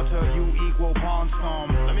pool water. You equal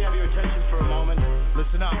barnstorm. Let me have your attention for a moment.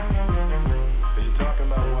 Listen up. Are you talking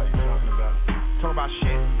about what? You talking about? Talk about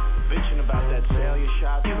shit. Bitching about that sale you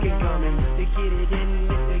shot. You can come in to get it in,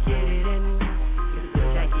 Mr. Get It In. It's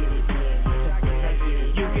spectacular, it's spectacular.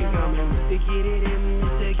 You can come in to get it in,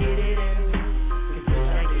 Mr. Get It In. It's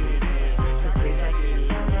spectacular, it's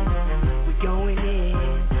spectacular. We going in,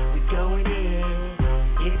 we going in.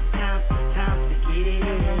 It's time to get it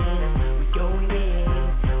in. We going in,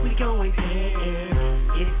 we going in.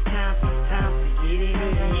 It's time to get it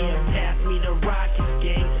in. Yeah, pass me the rock, it's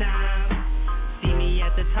game time. See me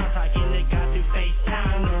at the top, talking to God through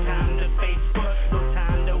FaceTime. No time to Facebook, no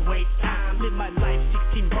time to waste time. Live my life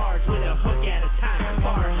 16 bars with a hook at a time.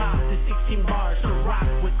 Bar hop to 16 bars to rock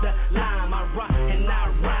with the lime. I rock and I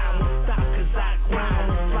rhyme. Won't stop cause I grind.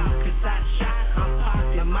 Won't flop cause I shine. I'm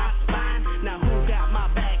popping my spine. Now who got my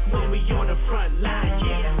back when we on the front line?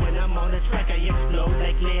 Yeah, when I'm on the track I explode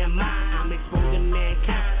like landmine. I'm exposing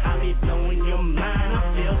mankind. I'll be blowing your mind.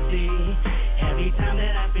 I'm filthy. Every time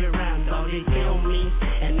that I feel around, all they feel me.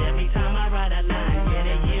 And every time I write a line, yeah,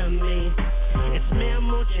 they hear me. It's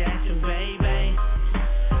Minimal Jackson, baby.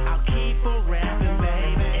 I'll keep on rapping,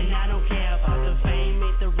 baby. And I don't care about the fame.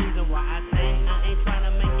 Ain't the reason why I sing. I ain't trying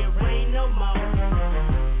to make it rain no more.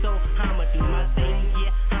 So I'ma do my thing,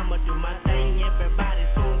 yeah. I'ma do my thing.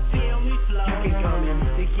 Everybody's gonna feel me flow. You can come in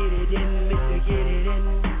to get it in, Mr. Get It In.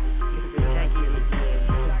 It's spectacular,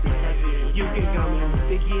 it's spectacular. You can come in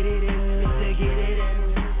to get it in, Mr. Get It In.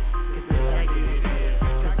 It's spectacular,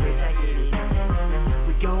 it's spectacular.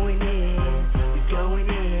 We going in, we going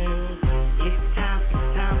in. It's time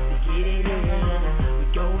to get it in. We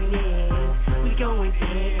going in, we going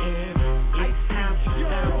in. It's time to get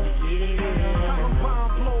it in. I'm a bomb,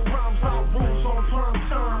 blow rhymes out, rules on prime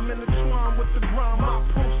time. Intertwine with the grime, my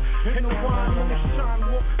proofs. In the wine, when it's shine,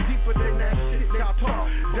 walk deeper than that shit they talk.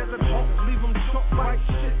 Desert hawk, leave them chalk like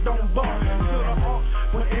shit, don't bar. To the ark,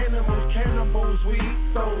 when animals, cannibals, we eat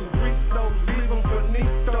those, grease those, leave them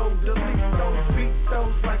beneath those, delete those, beat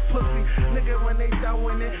those like pussy. Nigga, when they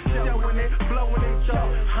showing it, blowing it, y'all.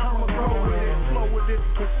 I'ma grow with it, flow with it,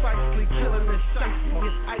 precisely killing it, shicey.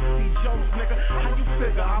 It's icy Jones, nigga. How you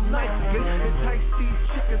figure I'm nice, bitch? Entice these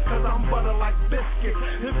chickens, cause I'm butter like biscuits.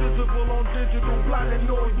 Invisible on digital, blinding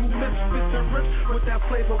all you misfits and rich with that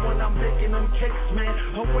flavor when I'm baking them cakes, man.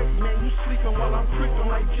 Oh wait, man, you sleeping while I'm creeping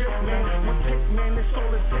like Jake, man. My take, man, it's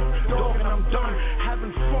all it takes, dog, and I'm done.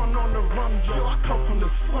 Having fun on the run, yo. I come from the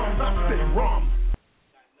slums, I spit rum.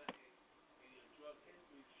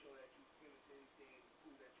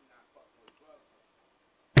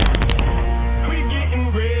 We getting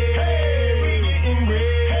red. We getting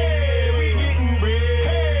red. We getting red.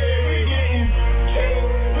 We getting red.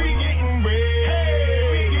 We getting red.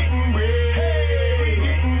 We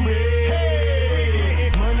getting red.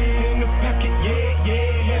 Money in the pocket, yeah, yeah,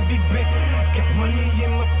 heavy bank. Got money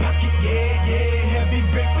in my pocket, yeah, yeah, heavy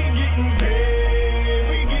bank. We getting paid.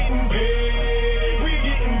 We getting paid. We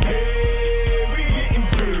getting paid. We getting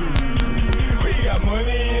paid. We got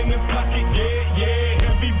money in the pocket, yeah, yeah,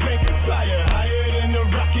 heavy bank. Flyer higher than the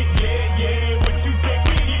rocket, yeah, yeah. What you think?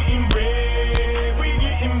 We getting red. We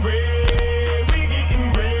getting red. We getting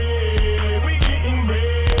red. We getting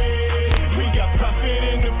red. We got profit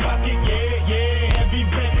in the pocket, yeah, yeah. Heavy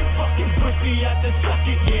bank, fucking pussy out the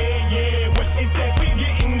socket, yeah, yeah. What she think? We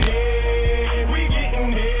getting head. We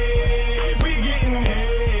getting head. We getting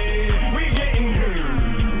head. We getting head.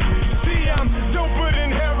 See, I'm doper than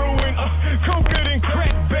heroin, coker than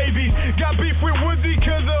crack, baby. Got beef with Woodsy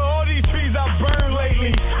 'cause of all these trees I burned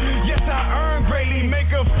lately. Yes, I earn greatly,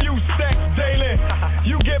 make a few stacks daily.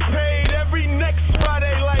 You get paid every next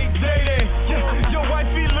Friday like day. Your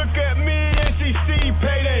wifey look at me and she see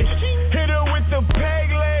payday. Hit her with the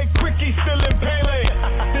peg leg, quickie still in Pele.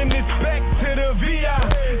 Then it's back to the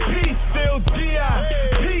VIP, still DI,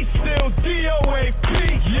 P still DOAP.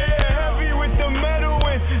 Yeah, heavy with the metal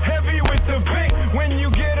and heavy with the bank. When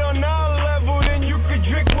you get on our level, then you could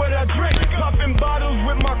drink what I drink. Popping bottles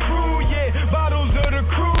with my crew, yeah, bottles of the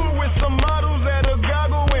crew with some models that'll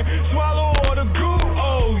goggle and swallow all the goo.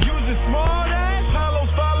 Oh, use a smart ass, hollows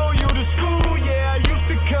follow you to school. Yeah, I used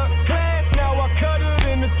to cut class, now I cut it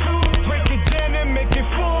into two. Break it down and make it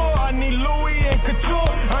four. I need Louis and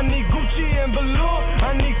Couture, I need Gucci and velour,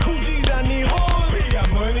 I need Coogis, I need whores. We got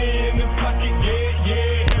money in the pocket, yeah,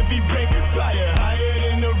 yeah. Heavy bank, flyer higher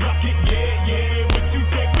than the rocket, yeah, yeah. What you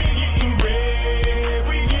think? We getting red.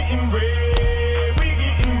 We getting red. We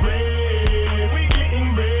getting red. We getting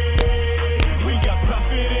red. We got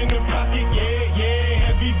profit in the pocket, yeah, yeah.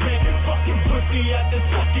 Heavy bank, fucking pussy out the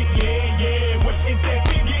socket, yeah, yeah. What you think?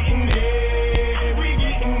 We getting head. We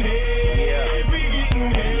getting head. We getting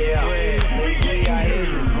head. We getting head.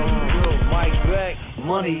 Mike back,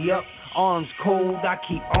 money up, arms cold, I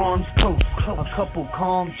keep arms close. A couple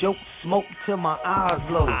calm jokes, smoke till my eyes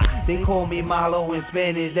low. They call me Malo in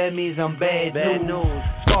Spanish, that means I'm bad news.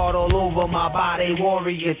 Scarred all over my body,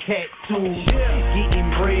 warrior tattoos. Getting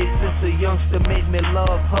bread since a youngster made me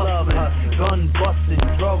love hustling. Gun busting,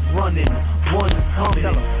 drug running, one coming.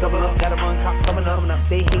 Double up, gotta run, cops coming up.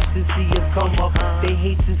 They hate to see us come up, they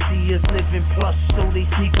hate to see us living plush, so they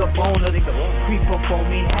sneak up on us. Creep up on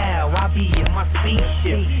me, how? I be in my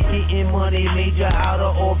spaceship, getting money, major out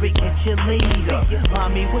of orbit, catch you later.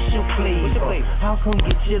 Mommy, what's your flavor? How come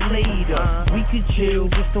get you later? We could chill,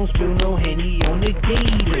 just don't spill no Henny on the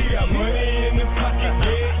gator. We got money in the pocket,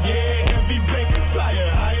 yeah, yeah. Heavy bank,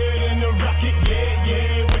 flyer higher than the rocket, yeah,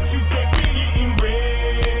 yeah. What you think? We getting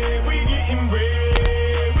red. We getting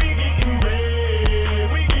red. We getting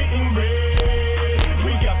red. We getting red.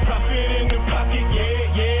 We got profit in the pocket,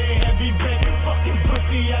 yeah, yeah. Heavy bank, fucking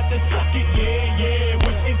pussy out the socket, yeah, yeah.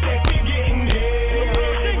 What you think? We getting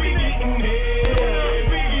head. We getting head.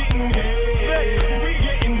 We getting head. We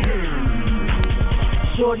getting head.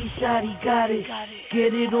 Shorty shotty got it.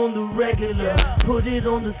 Get it on the regular, put it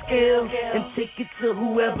on the scale, and take it to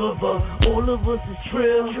whoever. All of us is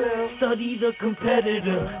trill. Study the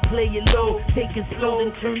competitor, play it low, take it slow,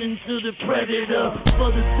 then turn into the predator. For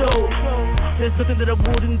the soul, there's nothing that I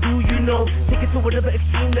wouldn't do, you know. Take it to whatever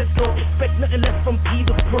extreme, let's go. Expect nothing less from P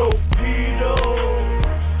the Pro.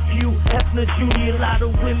 Hugh Hefner Jr., a lot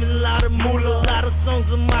of women, a lot of moolah, a lot of songs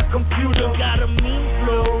on my computer. Got a mean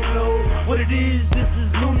flow. What it is, this is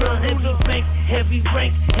Luna. Heavy bank, heavy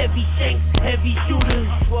rank, heavy shanks, heavy shooters.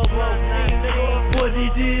 What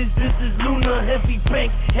it is, this is Luna. Heavy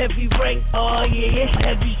bank, heavy rank, oh yeah,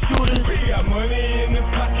 heavy shooters. We got money in the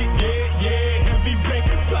pocket, yeah, yeah. Heavy bank,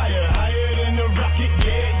 flyer higher than the rocket,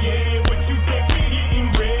 yeah, yeah. What you think? We getting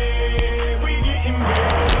red. We getting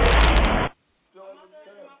red.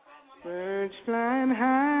 Birds flying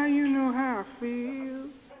high, you know how I feel.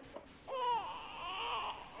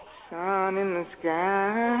 Sun in the sky,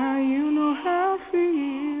 by, you know how I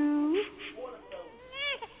feel.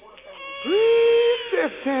 Breeze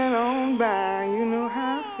drifting on by, you know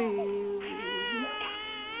how I feel.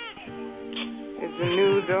 It's a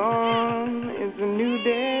new dawn, it's a new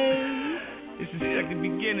day. It's the second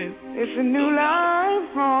beginning. It's a new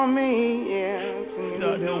life for me, yeah. It's a new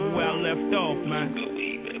Starting over where I left off, man.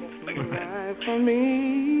 life for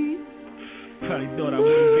me. Probably thought I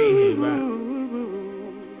wouldn't be here, right?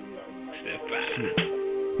 Step back.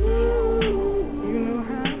 You know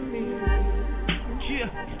how I feel.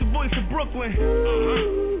 Yeah, it's the voice of Brooklyn.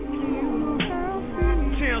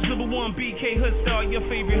 Town's number one, BK Hoodstar, your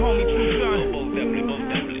favorite homie, true son. Most definitely.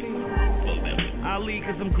 Ali,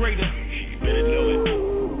 cause I'm greater. You better know it.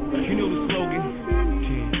 You know the slogan.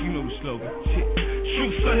 Yeah, you know the slogan. Shit.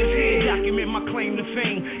 True son is here, document my claim to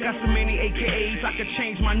fame. Got so many AKAs, I could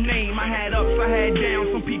change my name. I had ups, I had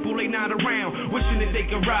downs. Some people they not around, wishing that they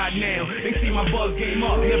could ride now. They see my buzz game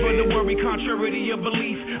up, never to worry, contrary to your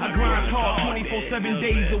belief. I grind hard 24/7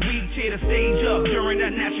 days a week, tear the stage up. During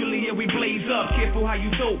that naturally, yeah, we blaze up. Careful how you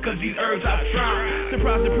talk, cause these herbs I try.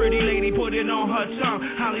 Surprise a pretty lady, put it on her tongue.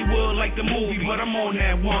 Hollywood like the movie, but I'm on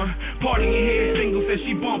that one. Party in here, single says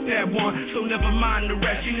she bumped that one. So never mind the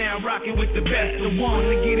rest, you now rocking with the best of one.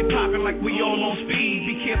 To get it poppin' like we all on speed.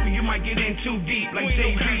 Be careful, you might get in too deep. Like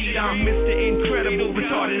Jay-Z, I'm Mr. Incredible,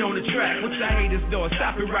 retarded on the track. What y'all haters doing?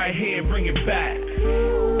 Stop it right here and bring it back.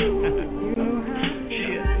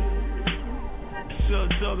 Yeah. So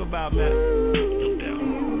talk about, man. No doubt.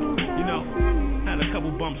 You know, had a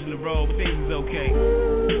couple bumps in the road, but things is okay.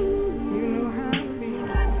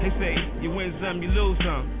 They say you win some, you lose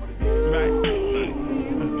some, right?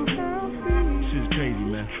 Shit's crazy,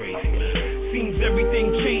 man. Seems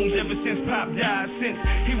everything changed ever since Pop died. Since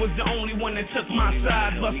he was the only one that took my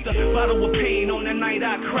side. Bust a bottle of pain on the night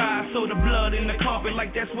I cried. So the blood in the carpet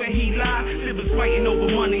like that's where he lied. Siblings fighting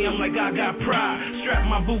over money, I'm like I got pride.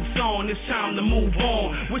 Strap my boots on, it's time to move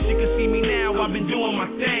on. Wish you could see me now, I've been doing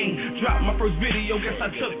my thing. Dropped my first video, guess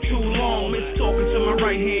I took too long. Miss talking to my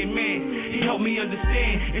right hand man, he helped me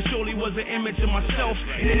understand. It surely was an image of myself,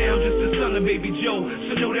 and now I'm just the son of Baby Joe.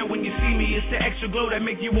 So know that when you see me, it's the extra glow that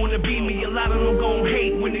make you wanna be me. A lot of them gon'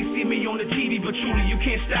 hate when they see me on the TV, but truly you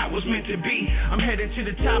can't stop what's meant to be. I'm headed to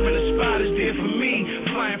the top and the spot is there for me.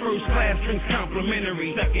 Flying first class, drinks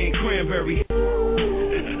complimentary, second cranberry.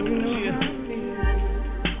 Yeah.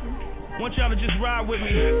 Want y'all to just ride with me.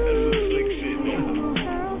 That's some slick shit, man.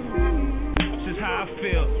 This is how I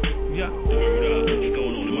feel. Yeah. Word up, what's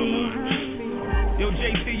going on in my mind? Yo,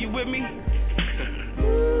 JC, you with me?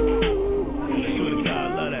 Swear to God,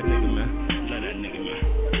 I love that nigga, man.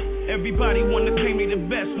 Everybody wanna claim they the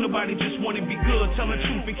best, nobody just wanna be good. Tell the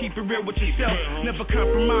truth and keep it real with yourself. Never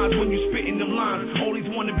compromise when you spitting them lines. Always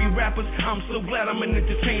wanna be rappers, I'm so glad I'm an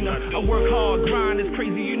entertainer. I work hard, grind is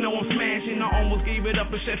crazy, you know I'm smashing. I almost gave it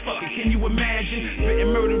up and said fuck it, can you imagine? Spitting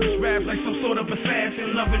murderous raps like some sort of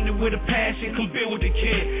assassin. Loving it with a passion, come build with the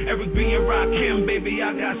kid. Eric B and Rakim, baby,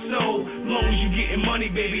 I got soul. Long as you getting money,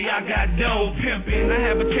 baby, I got dough. Pimping, I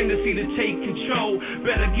have a tendency to take control.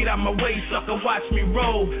 Better get out my way, sucker, watch me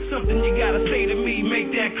roll. Something you gotta say to me,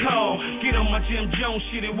 make that call. Get on my Jim Jones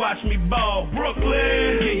shit and watch me ball.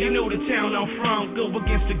 Brooklyn, yeah, you know the town I'm from. Go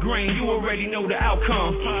against the grain, you already know the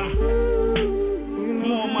outcome.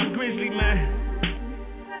 More on my Grizzly, man.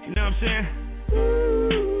 You know what I'm saying?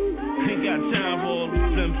 Ain't got time for all the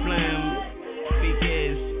flim flam, fake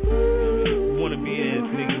ass, wanna be ass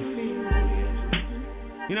niggas.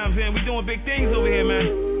 You know what I'm saying? We doing big things over here,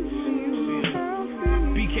 man.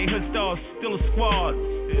 BK Hoodstar, still a squad.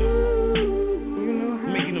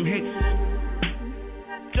 Making them hits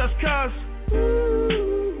just cause.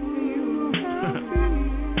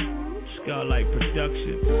 Scarlight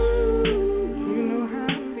Productions.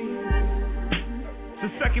 It's the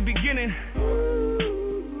second beginning.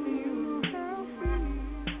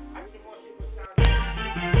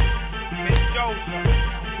 Miss Joseph,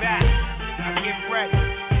 back. Now get ready.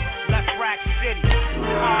 Left Rack City.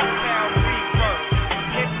 Cartel Rebirth.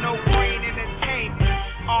 Hypno Brain Entertainment.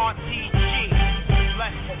 RTG,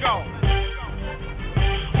 let's go.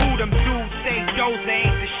 Who them dudes say Jose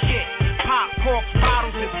ain't the shit? Pop corks,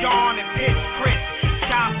 bottles of Dawn and pitch Chris.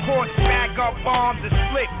 Chop courts, bag up bombs and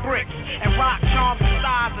split bricks. And rock charms the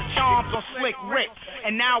size of charms on slick Rick.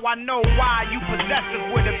 And now I know why you possessive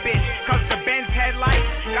with a bitch. Cause the Benz headlights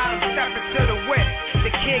got him stepping to the whip. The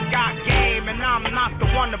kid got game and I'm not the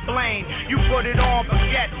one to blame. You put it on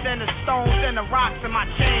baguettes and the stones and the rocks in my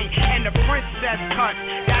chain. And the princess cuts,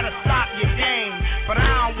 that'll stop your game. But I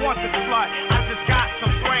don't want the slut, I just got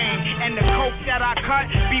some brains. brain. And the coke that I cut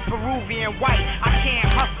be Peruvian white. I can't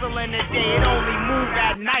hustle in the day, it only move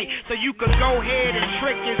at night. So you could go ahead and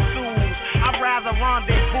trick and soothe. I'd rather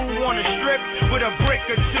rendezvous on a strip with a brick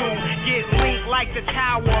or two. Get linked like the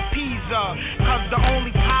Tower of Pisa. Cause the only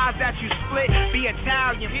pies that you split be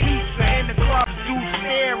Italian pizza. In the clubs, dudes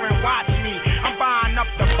stare and watch me. I'm buying up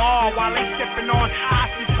the bar while they sipping on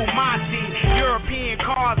Asti Spumante. European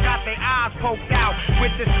cars got their eyes poked out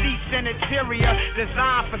with the seats and interior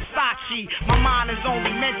designed Versace. My mind is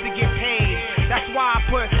only meant to get paid. That's why I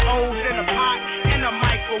put O's in a pot in a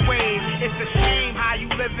microwave. It's a shame how you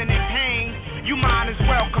living in pain. You might as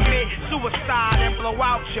well commit suicide and blow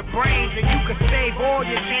out your brains, and you could save all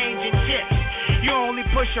your change and chips. You only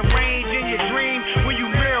push a range in your dream when you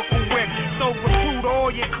miracle whip. So recruit all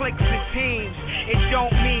your cliques and teams. It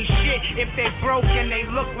don't mean shit if they broke and they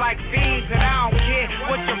look like fiends. And I don't care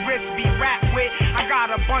what your wrist be wrapped with. I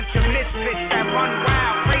got a bunch of misfits that run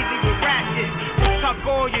wild, crazy with ratchets. So tuck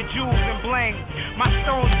all your jewels and bling. My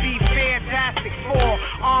stones be fantastic for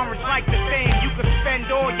orange like the thing. You could spend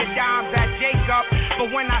all your dimes at Jacob, but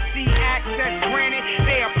when I see access granted,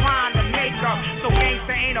 they applying the makeup. So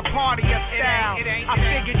gangsta ain't a part of your style. I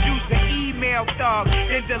figured you's an email thug,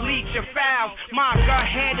 then delete your files. My go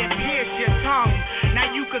ahead and pierce your tongue.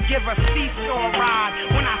 Now you could give a seesaw ride.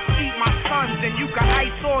 When I see my sons, then you can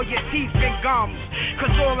ice all your teeth and gums.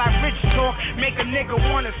 Cause all that rich talk make a nigga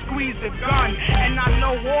wanna squeeze a gun. And I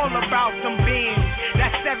know all about them beams.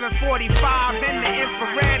 That 745 in the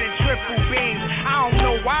infrared and triple beams. I don't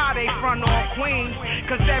know why they front on Queens.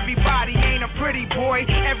 Cause everybody ain't a pretty boy.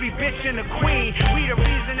 Every bitch and a queen. We the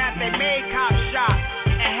reason that they made cop shop.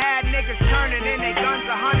 And had niggas turning in their guns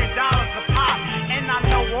 $100 a pop. And I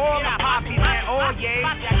know all the poppies and all yays.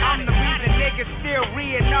 I'm the reason niggas still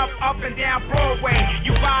reeing up and down Broadway.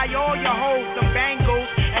 You buy all your hoes some bangles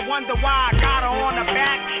and wonder why I got her on the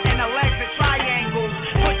back and the legs are triangles.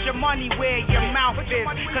 Put your money where your mouth is.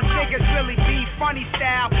 Cause niggas really be funny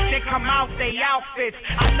style. They come out they outfits.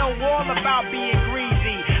 I know all about being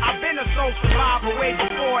greasy. I've been a soul survivor way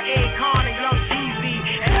before Akon and Young Jeezy.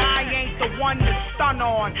 And I ain't the one to stun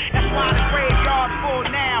on. That's why the graveyard's full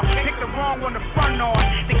now. Pick the wrong one to front on.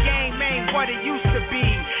 The game ain't what it used to be.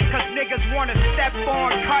 Cause niggas wanna step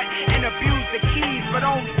on, cut, and abuse the keys. But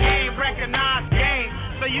only game recognize game.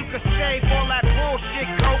 So you can save all that bullshit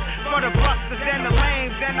coke for the busters and the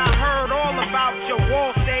lames. And I heard all about your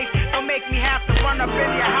wall safe. Don't make me have to run up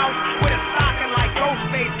in your house with a stocking like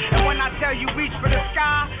Ghostface. And when I tell you reach for the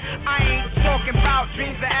sky, I ain't talking about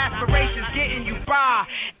dreams or aspirations getting you by.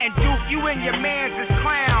 And Duke, you and your mans is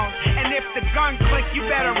clowns. And if the gun click, you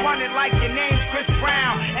better run it like your name's Chris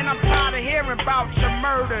Brown. And I'm tired of hearing about your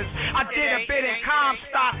murders. I did a bit in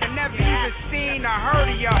Comstock and never even seen or heard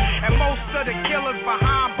of ya. And most of the killers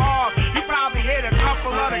behind bars, you probably hit a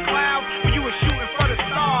couple of the clouds when you were shooting for the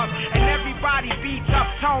stars. And everybody beats up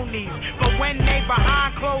Tonys, but when they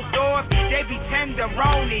behind closed doors, they be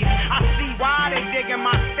tenderonis. I see why they digging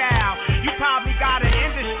my style. You probably got an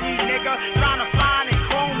industry nigga trying to find and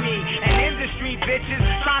clone me, and industry bitches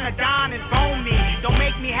trying to dine and bone me. Don't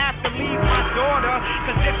make me have to leave my daughter,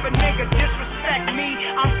 cause if a nigga disrespect me,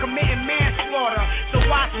 I'm committing manslaughter. So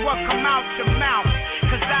watch what come out your mouth,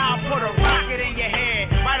 cause I'll put a rocket in your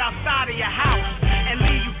head right outside of your house and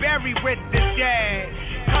leave you buried with the dead.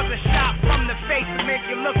 Cause a shot from the face will make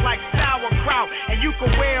you look like sauerkraut. And you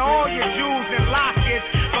can wear all your jewels and lockets,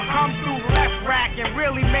 but come through left rack and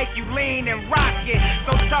really make you lean and rock it.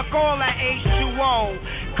 So tuck all that H2O,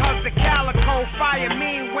 cause the calico fire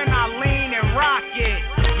me when I lean and rock it.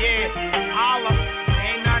 Yeah, holla,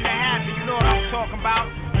 ain't nothing to happen, you know what I'm talking about.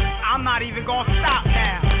 I'm not even gonna stop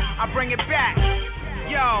now, I bring it back.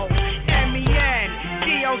 Yo, MENDOZA,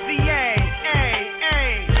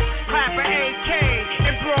 clap a AK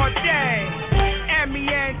in broad day.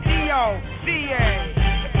 MENDOZA,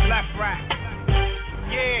 left rack.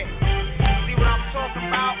 Yeah, see what I'm talking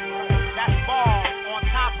about? That's ball on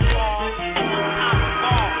top of ball, on top of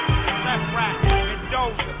ball. Left rack,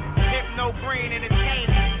 Mendoza, Hypno Green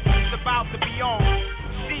Entertainment. It's about to be on.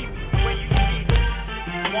 See me when you see me.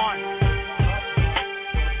 One.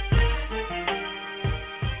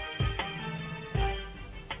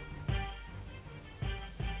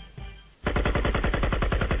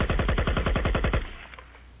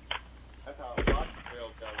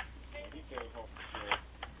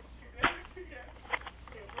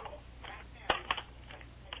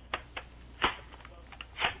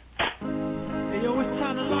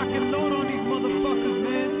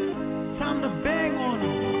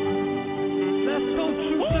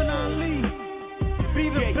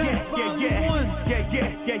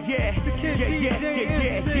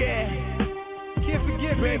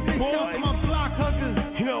 Bank big shout boys. to my block huggers.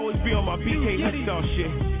 You know, always be on my BK Hoodstar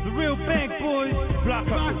shit. The real bank boys. Block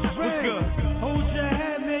huggers, what's good? Hold your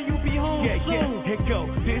head, man, you be home soon. Here go.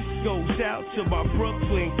 This goes out to my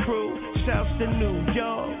Brooklyn crew. Shouts to New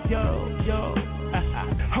York, yo.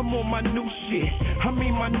 I'm on my new shit, I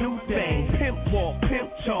mean my new thing. Pimp walk,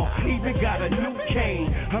 pimp talk, even got a new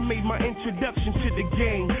cane. I made my introduction to the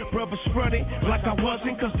game. Brothers fronted like I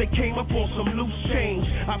wasn't, cause they came up on some loose change.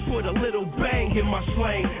 I put a little bang in my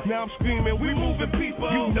slang. Now I'm screaming, we moving people.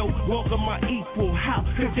 You know, welcome my equal, how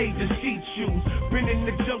could they deceive you? Been in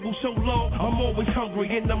the jungle so long, I'm always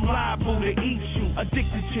hungry and I'm liable to eat you.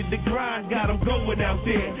 Addicted to the grind, got them going out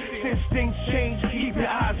there. Since things change, keep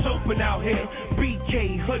your eyes open out here.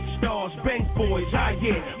 BK, Hood Stars, Bank Boys,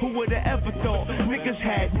 who would've ever thought niggas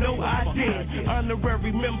had no idea.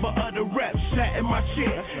 Honorary member of the rep, sat in my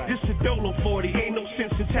chair. This a Dolo 40, ain't no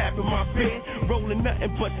sense in tapping my bed. Rolling nothing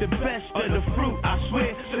but the best of the fruit, I swear.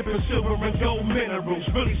 Sipping silver and gold minerals,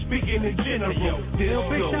 really speaking in general. This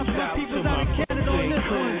goes out to my Brooklyn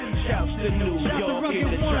crew. Shouts to New York in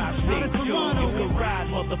the tri-state too. You can ride,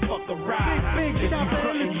 motherfucker, ride. If you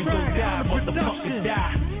frontin', you gon' die, motherfucker,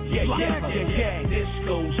 die. Yeah. This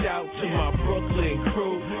goes out to my Brooklyn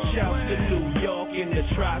crew. Shouts to New York in the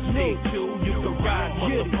tri-state too. You can ride,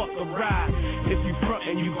 motherfucker, ride. If you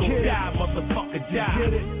frontin', you gon' die, motherfucker, die.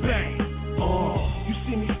 Get it, bang. You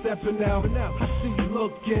see me stepping out, I see you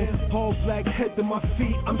looking. All black, head to my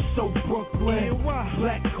feet, I'm so Brooklyn.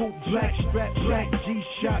 Black coat, black strap, black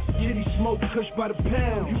G-shot, Yitty smoke, kush by the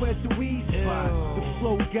pound. You at the weed spot, the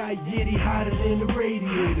flow got Yitty hotter than the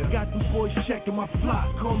radiator. Got them boys checking my flock,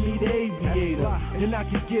 call me the aviator. And I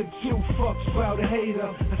can give two fucks about a hater.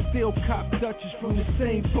 I still cop Dutchess from the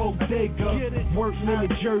same bodega. Working in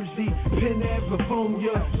the Jersey, Penn Ave,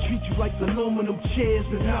 Livonia. Treat you like aluminum chairs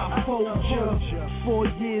and I'll fold you. 4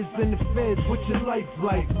 years in the feds, what's your life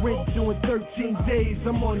like? Rent doing 13 days,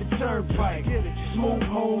 I'm on the turnpike. Smooth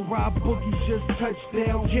home, Rob Boogie just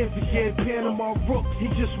touchdown. Can't forget Panama Rook, he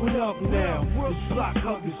just went up now. The block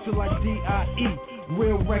huggers till like D.I.E.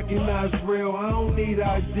 Real recognize real, I don't need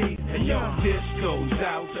ID. And yo, this goes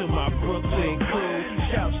out to my Brooklyn crew.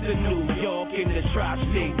 Shouts to New York in the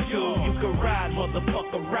tri-state too. You can ride,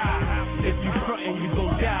 motherfucker, ride. If you frontin', you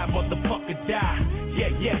gon' die, motherfucker, die. Yeah.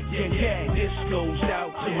 This goes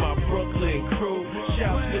out to my Brooklyn crew.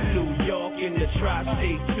 Shouts to New York in the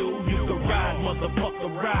tri-state too. You can ride,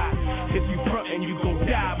 motherfucker, ride. If you frontin', you gon'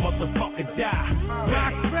 die, motherfucker, die.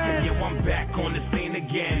 Yo, I'm back on the scene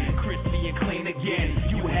again, crispy and clean again.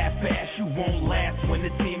 You half-ass, you won't last when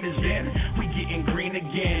the team is in. We getting green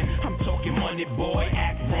again. I'm talking money, boy.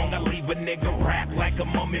 Act wrong, I leave a nigga rap like a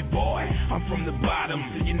mummy, boy. I'm from the bottom,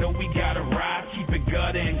 so you know we gotta rise. Keep it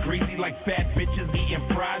gutter and greasy like fat bitches eating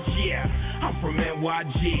fries. Yeah, I'm from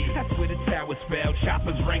NYG. That's where the tower spell.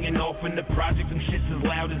 Choppers ringing off in the project. Them shits as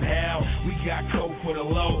loud as hell. We got code for the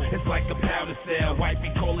low. It's like a powder sale.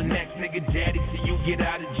 Wifey calling next nigga daddy till you get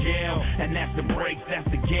out of jail. And that's the breaks. That's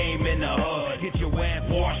the game in the hood. Get your ass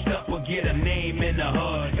washed up or get a name in the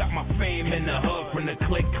hood. Got my fame in the hood from the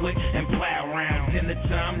click and plow rounds. In the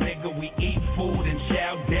time, nigga, we eat food and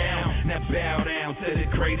chow down. Now bow down to the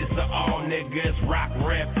greatest of all niggas. Rock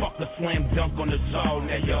red, fuck a slam dunk on the tall.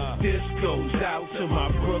 Now yo, this goes out to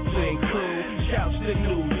my Brooklyn crew. Shouts to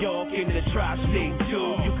New York in the tri-state too.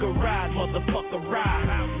 You can ride, motherfucker, ride.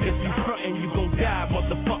 If you frontin', you gon' die,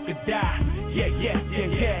 motherfucker, die. Yeah.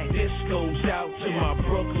 This goes out to my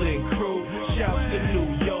Brooklyn crew. Shouts to New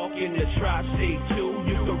York in the tri-state too.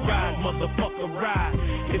 You can ride, motherfucker, ride.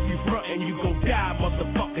 If you frontin', you gon' die,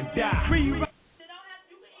 motherfucker, die.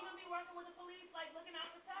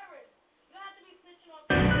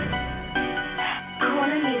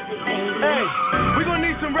 Hey, we gonna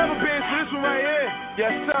need some rubber bands for this one right here.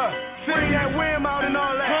 Yes, sir. Bring that wham out and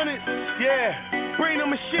all that. Hundreds, yeah. Bring the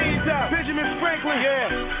machines out. Benjamin Franklin,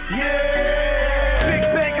 yeah. Big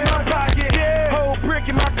bank in my pocket, whole brick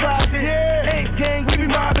in my closet. Ain't gang, we be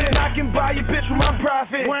mobbing. I can buy your bitch with my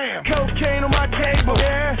profit. Wham. Cocaine on my table,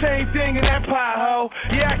 same thing in that pie hole.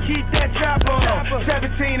 Yeah, I keep that chopper.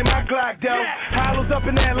 17 in my Glock though. Hollows up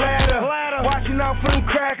in that ladder. Watching out for them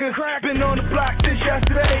crackers. Been on the block since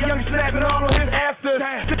yesterday. Young snapping all on his afters.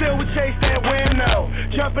 Still we chase that window.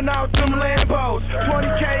 Jumping out them Lambos.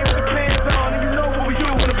 20K with the pants on, and you know what we do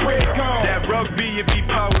when the bread comes. That rugby, it be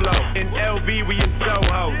polo. In LV, we in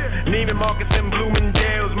Soho. Neiman Marcus and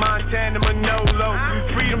Bloomingdale's, Montana, Manolo.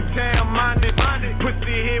 Freedom Town, minded.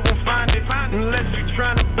 Pussy here won't find it unless you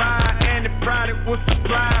tryna buy. And the product will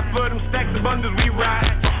supply for them stacks of bundles we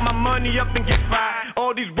ride. Fuck my money up and get fired.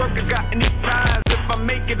 All these workers got any ties. If I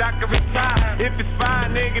make it, I can retire. If it's fire,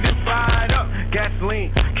 nigga, then fire it up.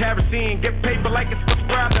 Gasoline, kerosene, get paper like it's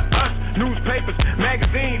subscribed to us. Newspapers,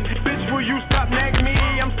 magazines. Bitch, will you stop nagging me?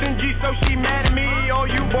 I'm stingy, so she mad at me. All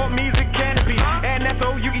you bought me is a canopy, and that's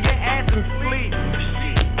all you can get ass and sleep.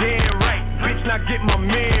 Damn right, bitch, now get my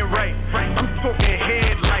man right. I'm talking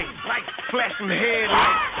headlights, flashing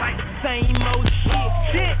headlights. Same old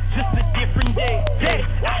shit, just a different day.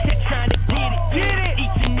 Out here trying to get it,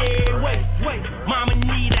 each and every way. Mama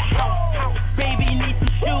need a house, baby need some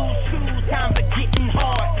shoes. Times are getting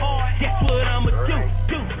hard. Guess what I'ma do?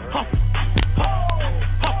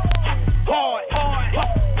 Hard.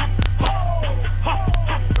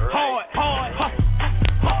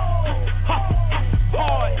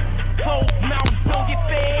 Closed mouths don't get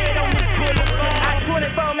fed on this boulevard.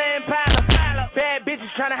 24-man pilot, bad bitches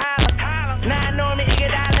tryna holler. 9 Norman,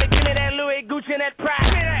 Iguodala, give me that Louis, Gucci, and that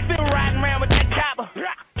Prada. Still riding around with that chopper.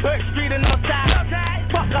 Bird Street and no style.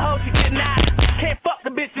 Fuck a hoe, she getting out. Can't fuck the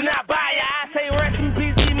bitch and not buy ya. I say rest in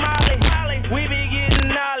peace, be Molly. We be getting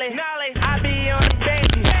gnarly. I be on the bench.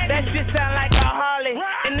 That shit sound like a Harley.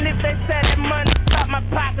 And if they say that money, stop my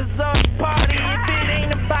pockets on the party. If it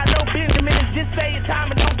ain't about no Benjamin, just say your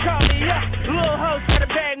time and don't call me up. Little hoe try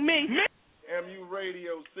to bag me. MU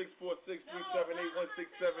Radio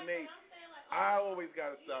 646-378-1678. I always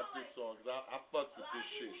gotta stop this song because I fucked with this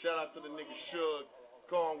shit. Shout out to the nigga Suge,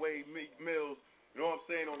 Conway, Meek Mills. You know what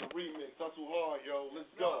I'm saying, on the remix. Hustle hard, yo.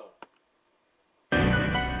 Let's go.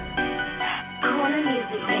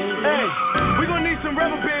 Hey, we gonna need some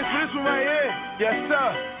rubber bands for this one right here. Yes,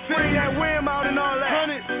 sir. Bring that whim out and all that.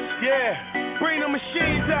 Hundreds. Yeah. Bring the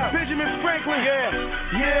machines out. Benjamin Franklin. Yeah.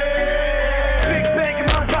 Big bank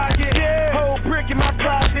in my pocket. Yeah. Whole brick in my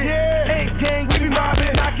closet. Yeah. 8 gang, we be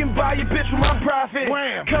mobbing. I can buy your bitch with my profit.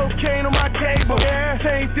 Wham. Cocaine on my table. Yeah.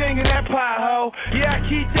 Same thing in that pie hole. Yeah, I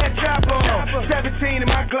keep that chopper on. 17 in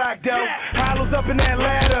my Glock though. Hollows up in that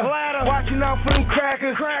ladder. Watching out for them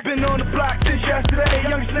crackers. Been on the block since yesterday.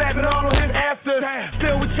 Young snapping all on his afters.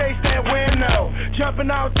 Still we chase that window. Jumping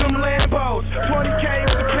out them Lambos. 20K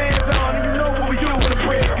with the pants on. And you know what we do when the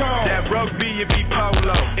bread comes. That rugby, it be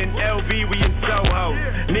polo. In LV, we in Soho.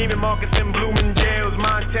 Neiman Marcus and Bloomingdale's,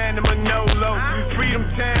 Montana, Manolo. Freedom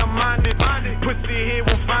Town, minded. Pussy here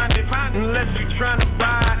won't find it unless you tryna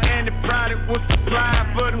buy. And the product will supply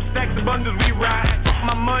for them stacks of bundles we ride. Fuck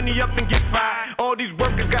my money up and get fired. All these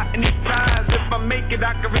workers got any ties. If I make it,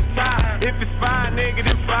 I can retire. If it's fire, nigga,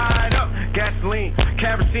 then fire it up. Gasoline,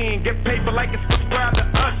 kerosene, get paper like it's subscribed to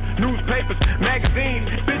us. Newspapers, magazines.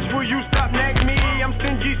 Bitch, will you stop nagging me? I'm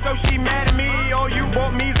stingy, so she mad at me. All you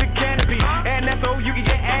bought me is a canopy, and that's all you can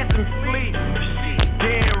get ass and sleep.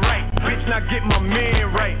 Damn right, bitch, now get my man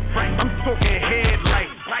right. I'm talking headlights,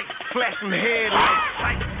 flashing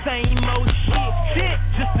headlights. Same old shit,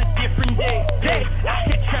 just a different day. Out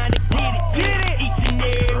here trying to get it, each and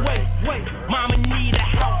every way. Mama need a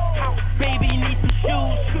house, baby need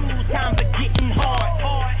some shoes. Times are getting hard.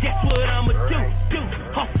 Guess what I'ma do?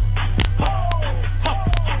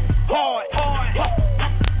 Hard.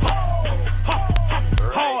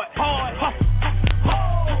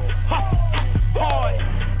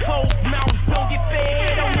 Closed mouths don't get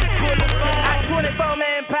fed on this boulevard.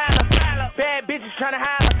 24-man pilot, bad bitches tryna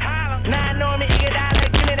holler. 9 Norman, Iguodala,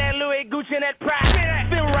 give me that Louis, Gucci, and that Prada.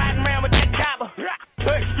 Still riding around with that chopper.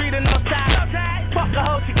 Bird Street and no style. Fuck a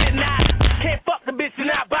hoe, she getting out. Can't fuck the bitch and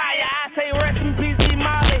not buy ya. I say rest in peace, be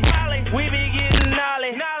Molly. We be getting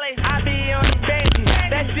gnarly. I be on the bench.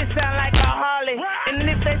 That shit sound like a Harley. And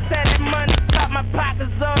if they say that money, stop my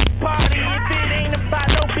pockets on the party. If it ain't about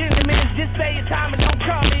no Benjamin, just say your time and don't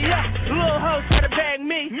call me up. Little hoe try to bag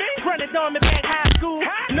me. Run it on me back high school.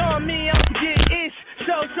 Knowing me, I'm forget ish.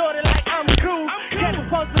 So shorty like I'm cool. Catch me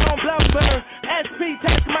posted on Bloomberg. SP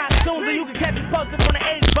text my soon. So you can catch me posted on the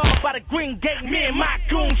H-ball by the Green Gate. Me and my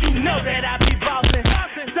goons, you know that I be bossing.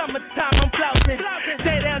 Summertime, I'm flossing.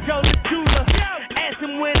 Stay down, Joe the Jeweler. Ask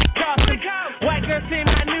him when it cost him. White girl see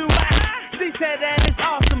my new watch. She said that it's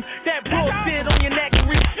awesome. That bullshit on your neck and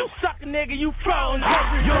reach. You sucker nigga, you frozen.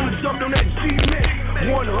 Young jumped on that G-Mix.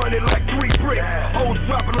 100 like 3 bricks. Old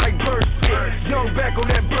dropping like bird shit. Young back on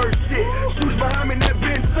that bird shit. Shoes behind me in that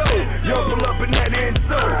Benzo. Young pull up in that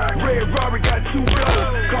Enzo. Red Robert got 2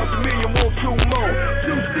 blows. Cost $1 million, want 2 more.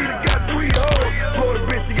 2-seater got 3 hoes. Florida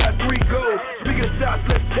bitch, she got 3 goals. Speaking of shots,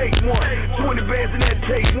 let's take one. 20 bands in that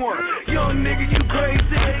take one. Young nigga, you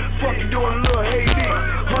crazy? Fuck you doing a little Haiti.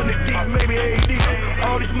 100 deep, maybe AD.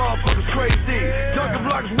 All these motherfuckers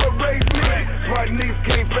blocks what raised me. Right niggas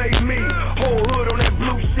can't fade me. Whole hood on that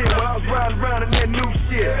blue shit while I was riding around in that new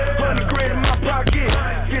shit. 100 grand in my pocket,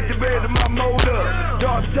 50 bands in my motor.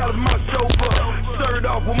 Dog shot of my chauffeur, stirred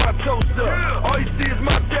off with my toaster. All you see is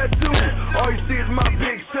my tattoo, all you see is my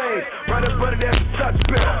big chain. Right up under that Versace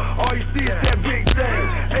belt, all you see is that big thing.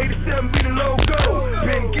 87 be the logo,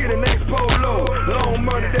 been getting X Polo. Long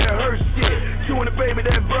money that hurt shit, chewing the baby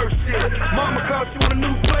that verse shit. Mama called you on a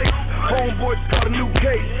new place, homeboy just got a new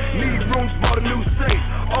case. Need rooms, bought a new safe,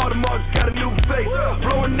 all the marks got a new face.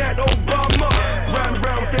 Blowing that Obama, round and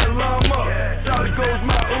round with that llama. Solid goes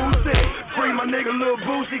my Uzi, free my nigga Lil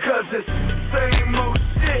Boosie, cause it's same old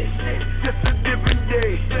shit, just a different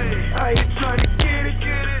day. I ain't trying to get it,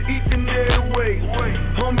 eating their way.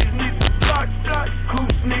 Homies need some blocks,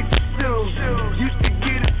 coops need some sills. Used to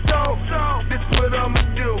get it soft, this what I'ma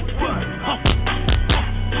do.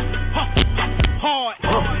 Hard.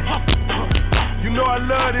 You know I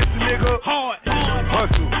love this nigga. Hard.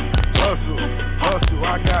 Hustle.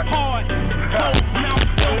 I got hard.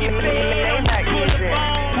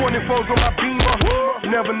 24s on my Beamer.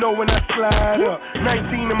 Never know when I slide up.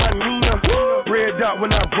 19 in my Nina. Red dot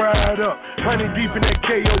when I ride up. 100 deep in that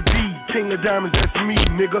KOD. King of diamonds, that's me,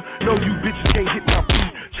 nigga. No, you bitches can't hit my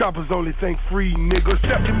beat. Choppers only think free, nigga.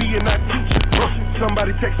 Step to me and I teach you.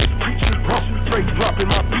 Somebody text this preacher. Straight dropping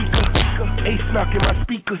my beaker. Ace knocking my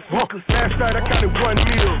speakers. Last night I counted 1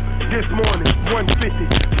 meal. This morning,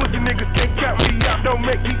 150. Pussy niggas can't count me out. Don't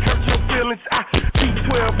make me hurt your feelings. I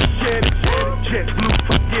T12 shed it. Jet blue,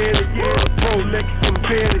 forget it. Rolex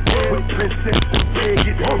embedded. With princess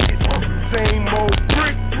embedded. Same old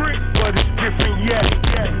brick, but it's different, yeah,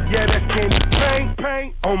 that's candy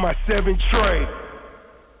paint on my 7 tray.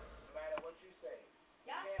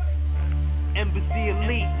 Embassy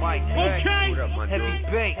Elite, Mike. Okay. Heavy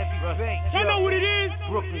bass. I know what it is.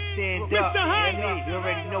 Brooklyn stand Mr. up. Hyde. You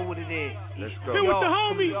already know what it is. Let's go. Here with the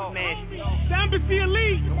homies. Smash me. The Embassy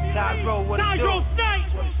Elite. Tydro, what it do? Tydro State.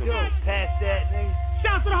 Pass that, nigga.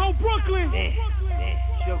 Shouts to the whole Brooklyn.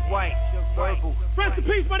 Shook White. Verbal. Rest in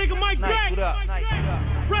peace, my nigga Mike Jack.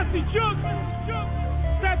 Rusty Jook.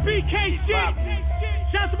 That BK shit.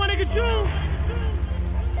 Shouts to my nigga June.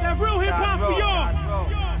 That real hip hop for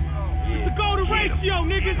y'all. It's the golden ratio,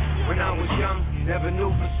 niggas. When I was young, never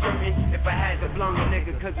knew for certain if I had to blung a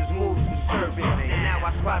nigga cause his moves was serving. And now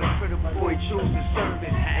I spot a critical boy choose to serve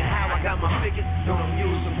it. And how I got my figures, don't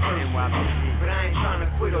use them first. But I ain't trying to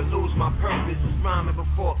quit or lose my purpose. Rhyming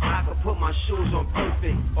before I could put my shoes on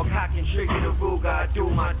perfect. Or cock and trigger the rule I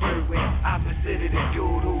do my dirt with. Opposite of the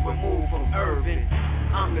dude who removed from urban.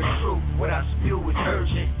 I'm the truth, what I spew is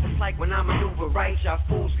urgent. It's like when I maneuver right, y'all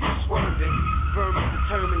fools get swerving. Firm is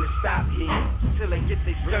determined to stop here till they get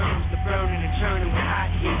their sterns to burning and churning with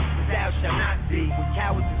hot heat. But thou shalt not be, with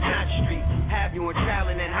cowards is not street. Have you in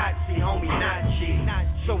trial in that hot seat, homie, not cheap.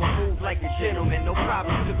 So I move like a gentleman, no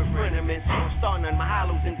problem to befriendment. So I'm starting on my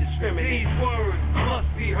hollows indiscriminate. These words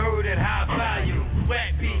must be heard at high volume.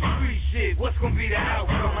 Rap beat, street shit, what's gonna be the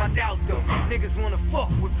outcome? I doubt them. Niggas wanna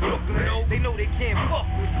fuck with Brooklyn, they know they can't fuck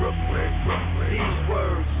with Brooklyn. These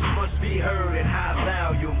words must be heard at high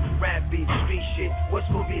volume. Rap beat, street shit, what's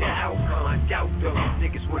gonna be the outcome? I doubt them.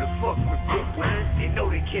 Niggas wanna fuck with Brooklyn, they know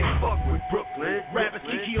they can't fuck with Brooklyn. Rappers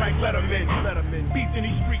kiki like Letterman. Beef in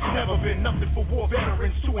these streets never been nothing for war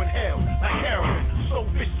veterans to inhale. Like heroin, so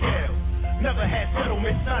fish tail. Never had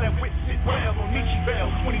settlements, not at wit sit well on Nietzsche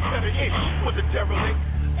Bell. 27-inch was a derelict.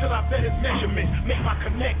 Till I bet his measurement, make my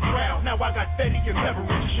connect proud. Now I got Fetty and leverage.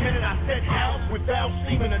 Minute I said house with valves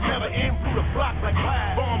seeming to never end through the block like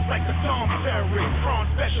clouds. Bombs like the Tom terrorist, prawn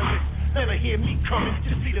specialist. Never hear me coming,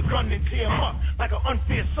 just see the gun and tear 'em up like an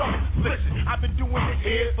unfair summon. Listen, I've been doing this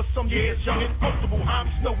here for some years, youngin'. Multiple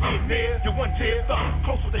homies nowhere near. You one tear thug,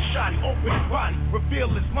 close with a shotty, open his body,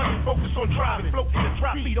 reveal his money, focus on driving. Float in the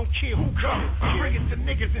drop, he don't care who coming. Bring it to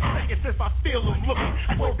niggas in seconds if I feel them looking.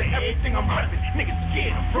 I wrote to everything I'm rapping, niggas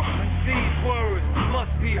scared of Brooklyn. These words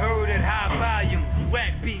must be heard at high volume.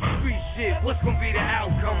 Rap beat, street shit, what's gonna be the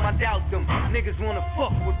outcome? I doubt them. Niggas wanna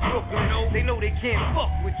fuck with Brooklyn, they know they can't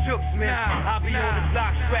fuck with Jooks, man. I'll be on the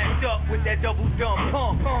block strapped up with that double dump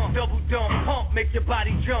pump. Double dump pump, make your body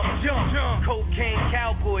jump. Cocaine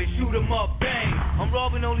cowboy, shoot 'em up, bang. I'm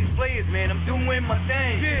robbing all these players, man, I'm doing my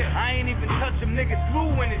thing. I ain't even touch them niggas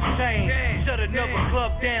through in his chain. Shut another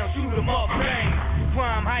club down, shoot 'em up, bang.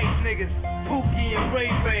 Prime Heights niggas, Pookie and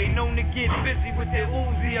Ray Bay, known to get busy with their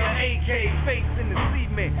Uzi or AK, face in the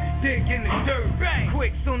cement, dig in the dirt.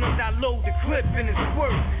 Quick, soon as I load the clip and it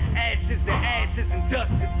squirt, ashes to ashes and dust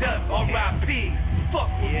to dust. R.I.P. Fuck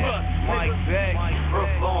with us. Mike Beck,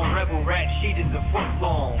 Brooklyn, rebel rat sheeted the foot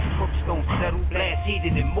long. Crooks don't settle, blast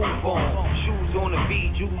heated and move on. Shoes on the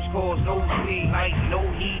beat, Jews cause nosebleed. Like no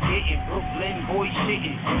he didn't, Brooklyn boy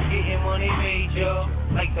shitting. Getting money major,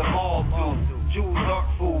 like the mob do. Jews dark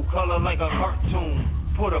food, color like a cartoon.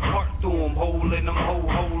 Put a part through him, hole in them,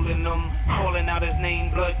 hole in them. Calling out his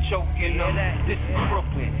name, blood choking them. This is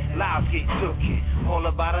Brooklyn, lives get tookin'. All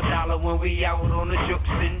about $1 when we out on the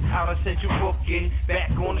Juxin. Out of Central Booking,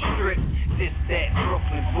 back on the strip. This, that,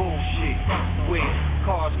 Brooklyn bullshit. Where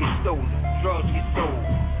cars get stolen, drugs get stolen.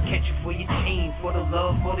 Catch you for your team, for the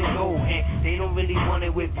love, for the gold. And they don't really want it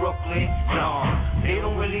with Brooklyn, nah. They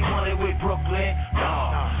don't really want it with Brooklyn,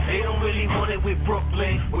 nah. They don't really want it with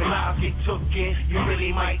Brooklyn. Where lives get tooken, you really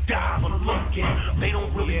might die for looking. They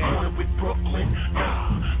don't really want it with Brooklyn,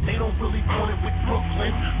 nah. They don't really want it with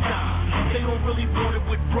Brooklyn, nah. They don't really want it